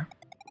lair.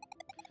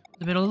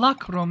 With a bit of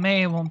luck,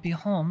 Romeo won't be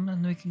home,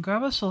 and we can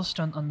grab a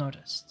soulstone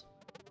unnoticed.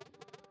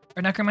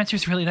 Are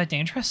necromancers really that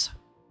dangerous?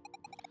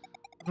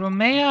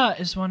 Romea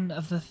is one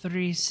of the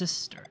three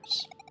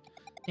sisters.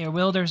 They are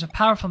wielders of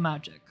powerful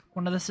magic.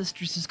 One of the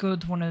sisters is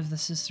good, one of the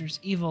sisters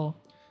evil,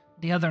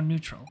 the other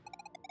neutral.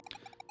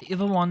 The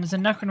evil one is a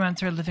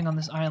necromancer living on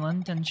this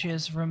island, and she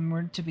is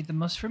rumored to be the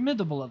most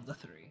formidable of the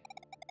three.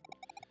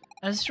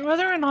 As to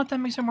whether or not that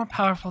makes her more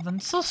powerful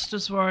than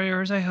solstice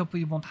warriors, I hope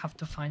we won't have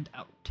to find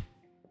out.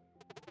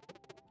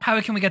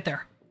 How can we get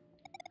there?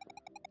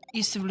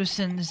 East of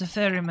LUCENT is a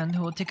ferryman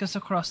who will take us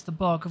across the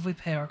bog if we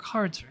pay our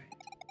cards right.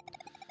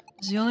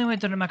 It's the only way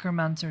to the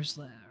necromancer's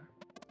lair.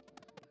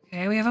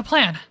 Okay, we have a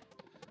plan.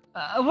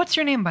 What's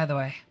your name, by the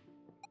way?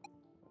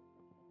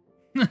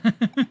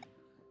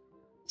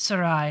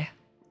 Sarai.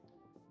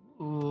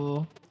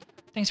 Ooh.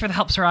 Thanks for the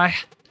help, Sarai.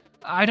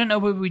 I don't know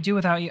what we'd do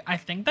without you. I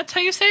think that's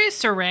how you say it?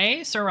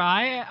 Sarai?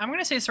 Sarai? I'm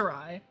gonna say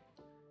Sarai.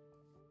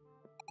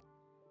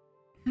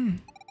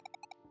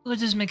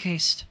 Let us make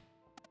haste.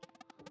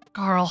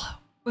 Carl,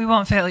 we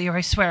won't fail you,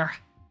 I swear.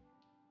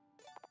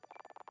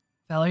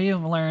 Valerie,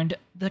 you've learned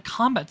the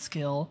combat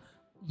skill,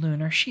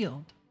 Lunar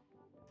Shield.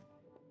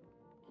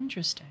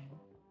 Interesting.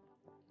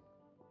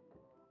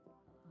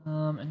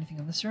 Anything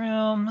in this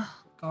room?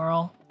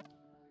 Garl.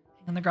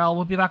 Hang on the Garl,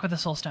 we'll be back with the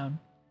soul stone.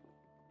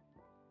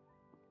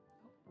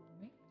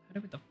 Wait, how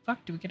the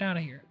fuck do we get out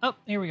of here? Oh,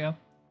 here we go.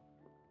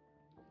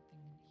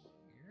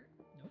 Here?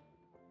 Nope.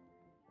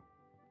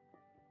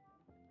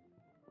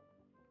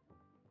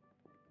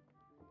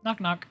 Knock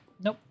knock.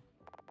 Nope.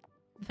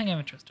 nothing of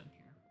interest in here.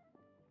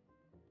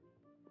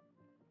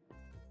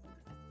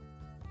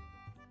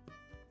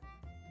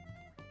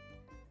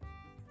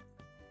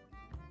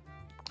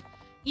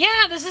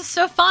 Yeah, this is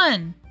so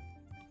fun.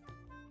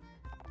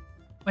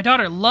 My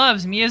daughter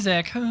loves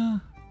music.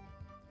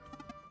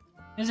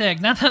 Music,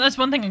 that's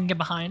one thing I can get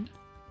behind.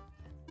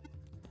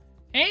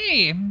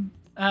 Hey,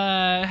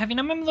 have you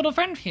known my little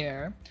friend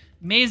here?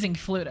 Amazing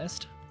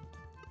flutist.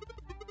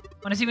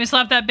 Want to see me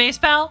slap that bass,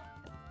 pal?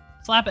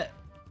 Slap it.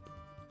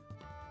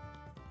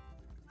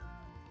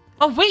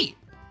 Oh, wait.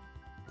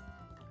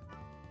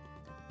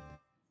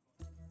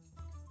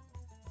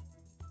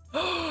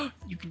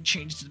 You can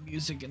change the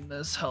music in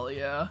this, hell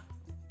yeah.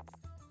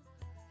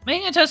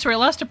 Making a toast to our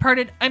last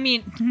departed, I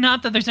mean,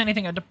 not that there's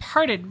anything I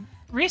departed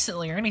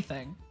recently or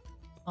anything.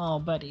 Oh,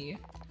 buddy.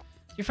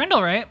 Is your friend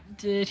alright?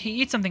 Did he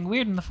eat something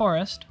weird in the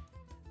forest?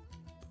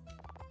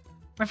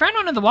 My friend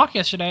went on the walk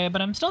yesterday,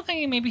 but I'm still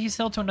thinking maybe he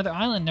sailed to another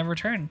island and never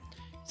returned.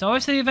 He's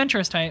always the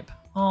adventurous type.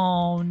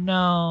 Oh,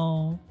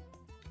 no.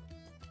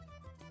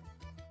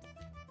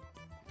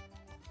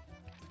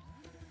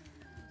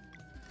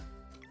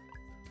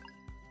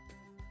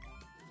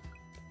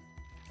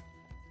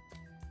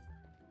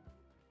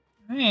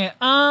 Alright,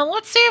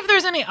 let's see if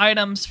there's any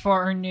items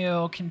for our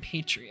new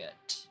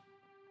compatriot.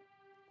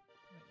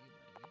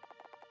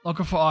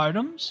 Looking for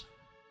items?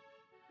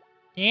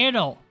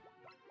 Diddle.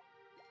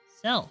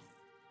 Sell.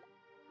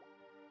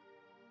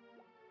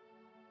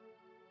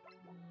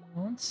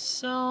 Let's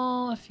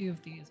sell a few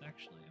of these,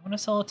 actually. I want to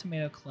sell a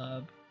tomato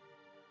club.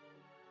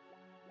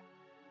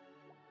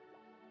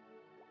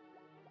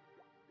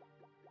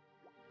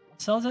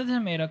 Let's sell the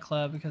tomato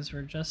club because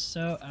we're just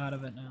so out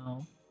of it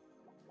now.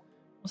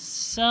 We'll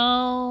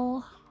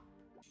sell...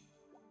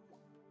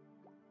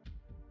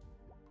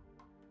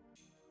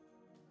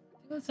 I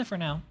think that's it for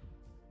now.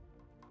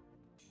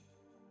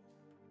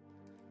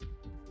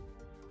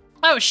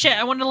 Oh shit,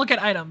 I wanted to look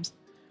at items.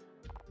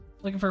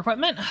 Looking for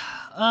equipment.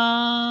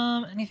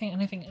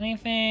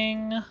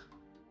 Anything.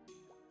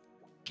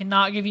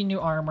 Cannot give you new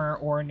armor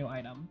or a new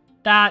item.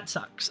 That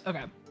sucks.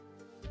 Okay.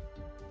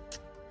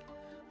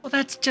 Well,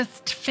 that's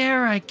just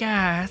fair, I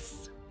guess.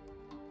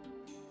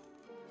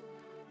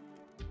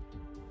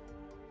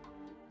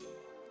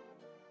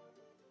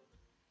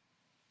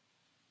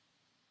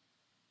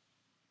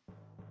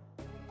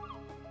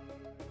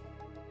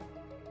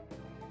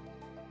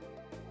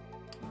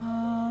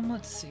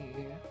 Let's see.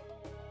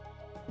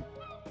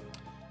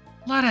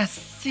 Let us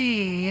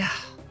see.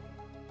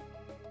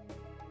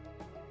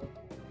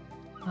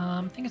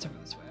 I think it's over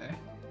this way.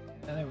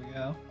 Yeah, there we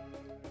go.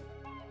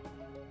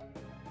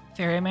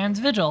 Ferryman's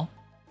Vigil.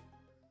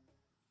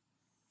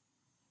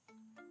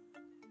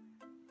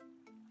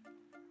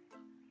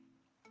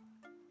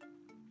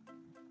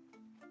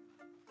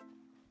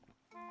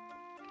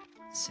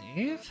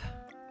 Save.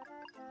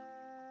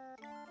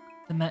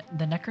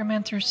 The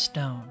Necromancer's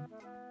Stone.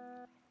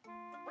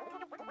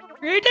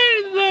 Great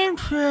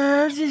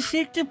adventures to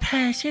seek the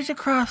passage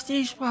across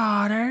these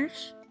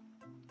waters.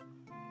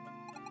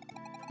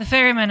 The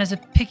ferryman is a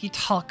picky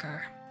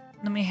talker.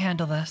 Let me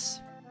handle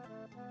this.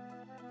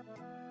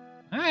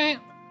 Alright.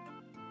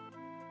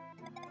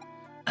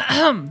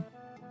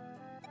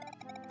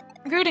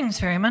 Greetings,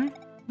 ferryman.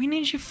 We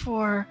need you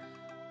for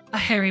a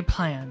hairy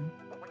plan.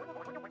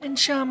 And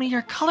show me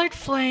your colored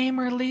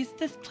flame or leave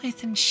this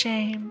place in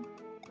shame.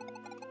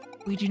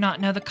 We do not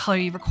know the color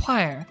you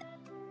require,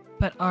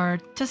 but our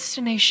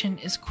destination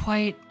is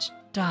quite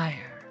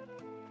dire.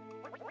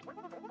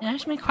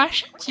 Ask me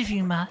questions if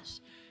you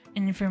must.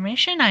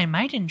 Information I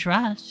might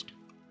entrust.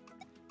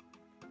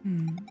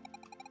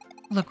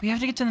 Look, we have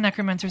to get to the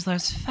Necromancer's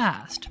lairs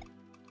fast.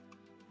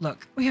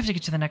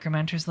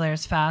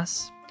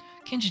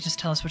 Can't you just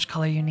tell us which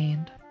color you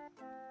need?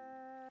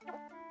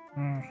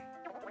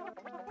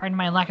 Pardon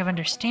my lack of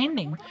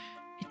understanding.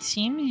 It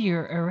seems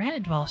you're a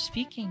red while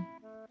speaking.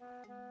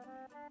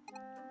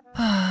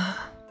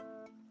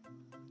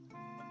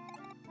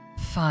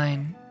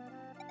 Fine.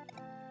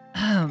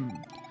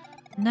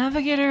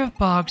 Navigator of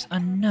bogs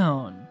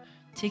unknown.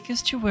 Take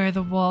us to where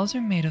the walls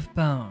are made of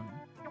bone.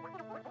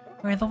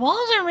 Where the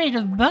walls are made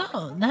of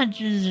bone, that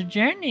is a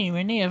journey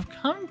many have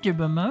come to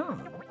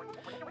bemoan.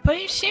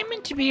 But you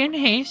seem to be in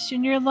haste,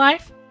 and your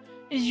life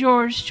is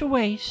yours to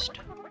waste.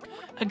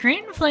 A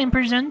green flame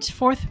presents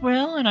forth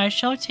will, and I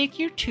shall take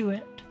you to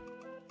it.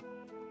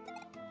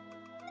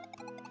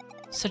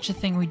 Such a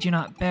thing we do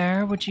not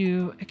bear. Would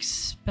you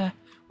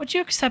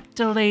accept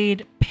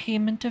delayed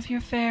payment of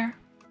your fare?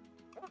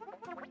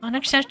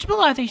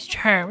 Unacceptable are these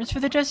terms, for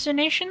the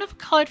destination of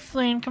colored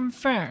flame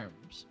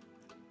confirms.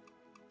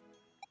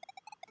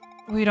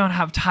 We don't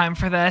have time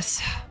for this.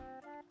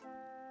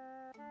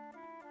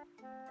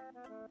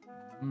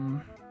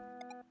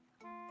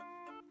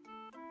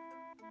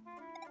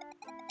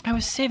 I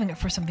was saving it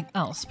for something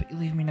else, but you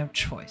leave me no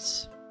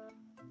choice.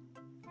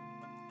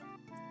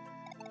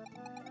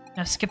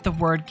 Now skip the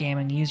word game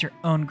and use your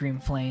own green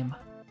flame.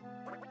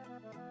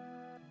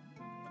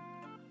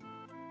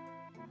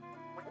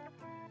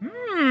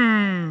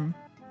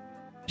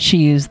 She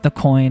used the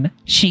coin.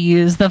 She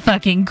used the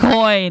fucking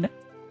coin!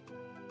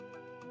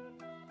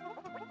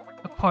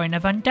 point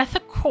of undeath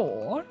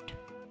accord.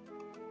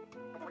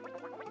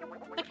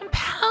 The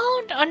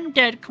compound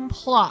undead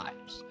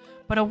complies,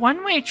 but a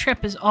one-way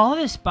trip is all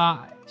this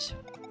buys.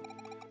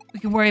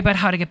 We can worry about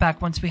how to get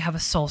back once we have a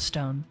soul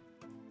stone.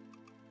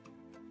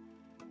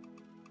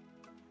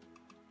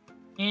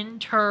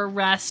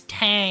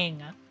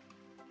 Interesting.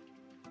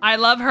 I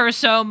love her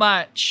so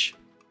much.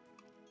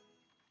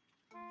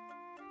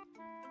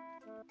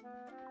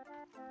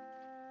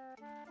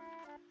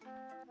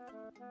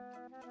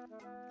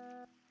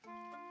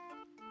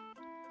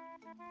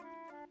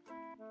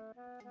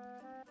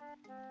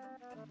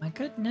 Oh my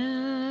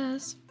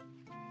goodness.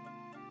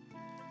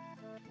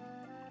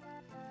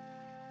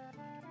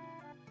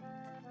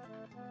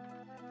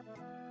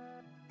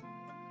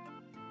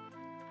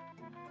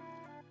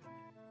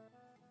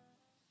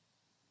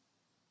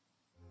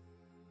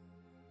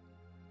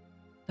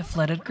 The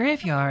flooded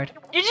graveyard.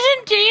 It is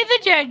indeed the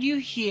dead you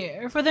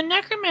hear, for the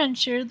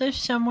necromancer lives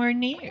somewhere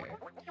near.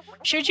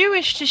 Should you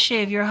wish to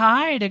shave your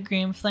hide, a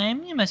green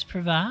flame you must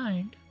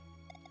provide.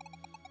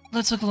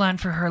 Let's look around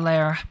for her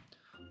lair.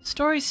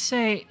 Stories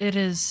say it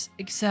is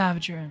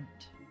exaggerated.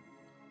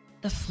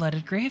 The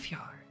flooded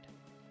graveyard.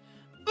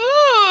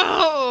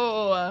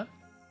 Ooh!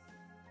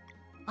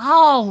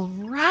 All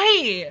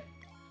right.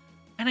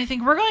 And I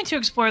think we're going to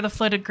explore the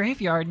flooded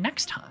graveyard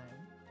next time.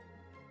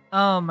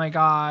 Oh my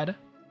god.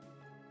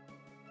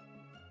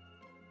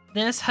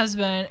 This has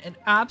been an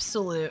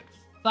absolute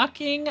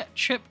fucking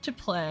trip to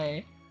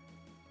play.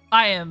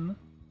 I am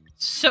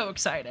so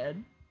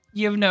excited.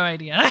 You have no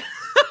idea.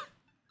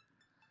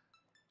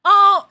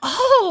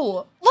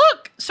 Oh,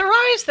 look!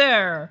 Sarai's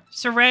there!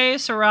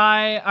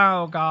 Sarai.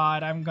 Oh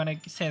god, I'm gonna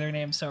say their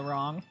name so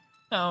wrong.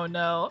 Oh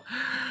no.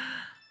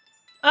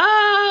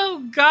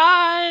 Oh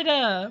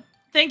god.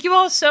 Thank you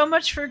all so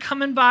much for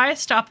coming by,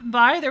 stopping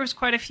by. There was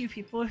quite a few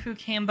people who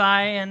came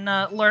by and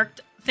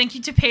lurked. Thank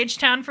you to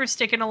Pagetown for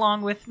sticking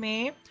along with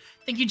me.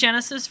 Thank you,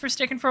 Genesis, for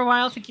sticking for a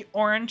while. Thank you,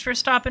 Orange, for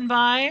stopping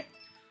by.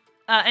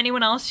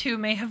 Anyone else who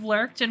may have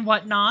lurked and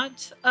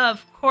whatnot.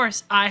 Of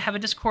course, I have a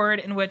Discord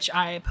in which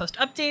I post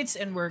updates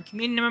and where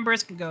community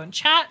members can go and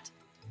chat.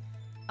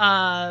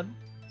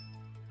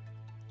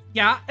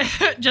 Yeah,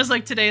 just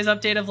like today's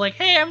update of like,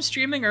 hey, I'm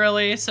streaming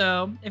early,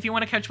 so if you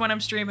want to catch when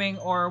I'm streaming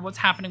or what's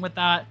happening with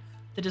that,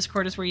 the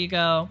Discord is where you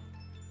go.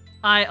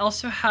 I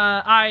also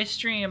I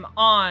stream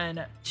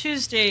on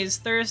Tuesdays,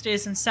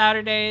 Thursdays, and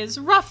Saturdays,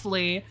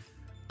 roughly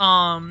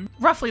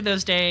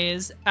those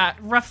days at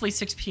roughly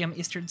 6 p.m.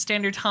 Eastern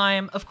Standard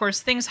Time. Of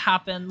course, things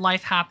happen,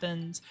 life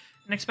happens,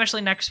 and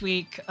especially next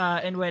week,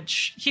 in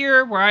which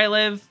here where I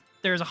live,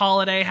 there's a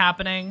holiday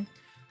happening.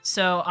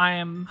 So I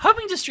am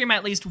hoping to stream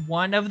at least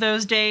one of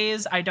those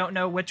days. I don't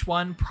know which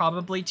one,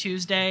 probably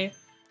Tuesday,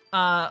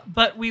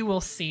 but we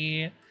will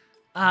see.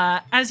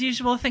 As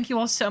usual, thank you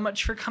all so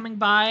much for coming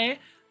by.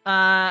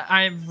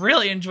 I'm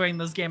really enjoying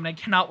this game and I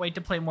cannot wait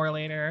to play more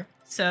later.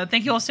 So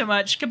thank you all so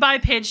much. Goodbye,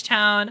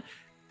 Pagetown,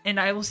 and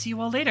I will see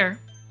you all later.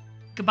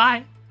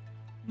 Goodbye.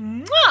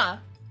 Mwah!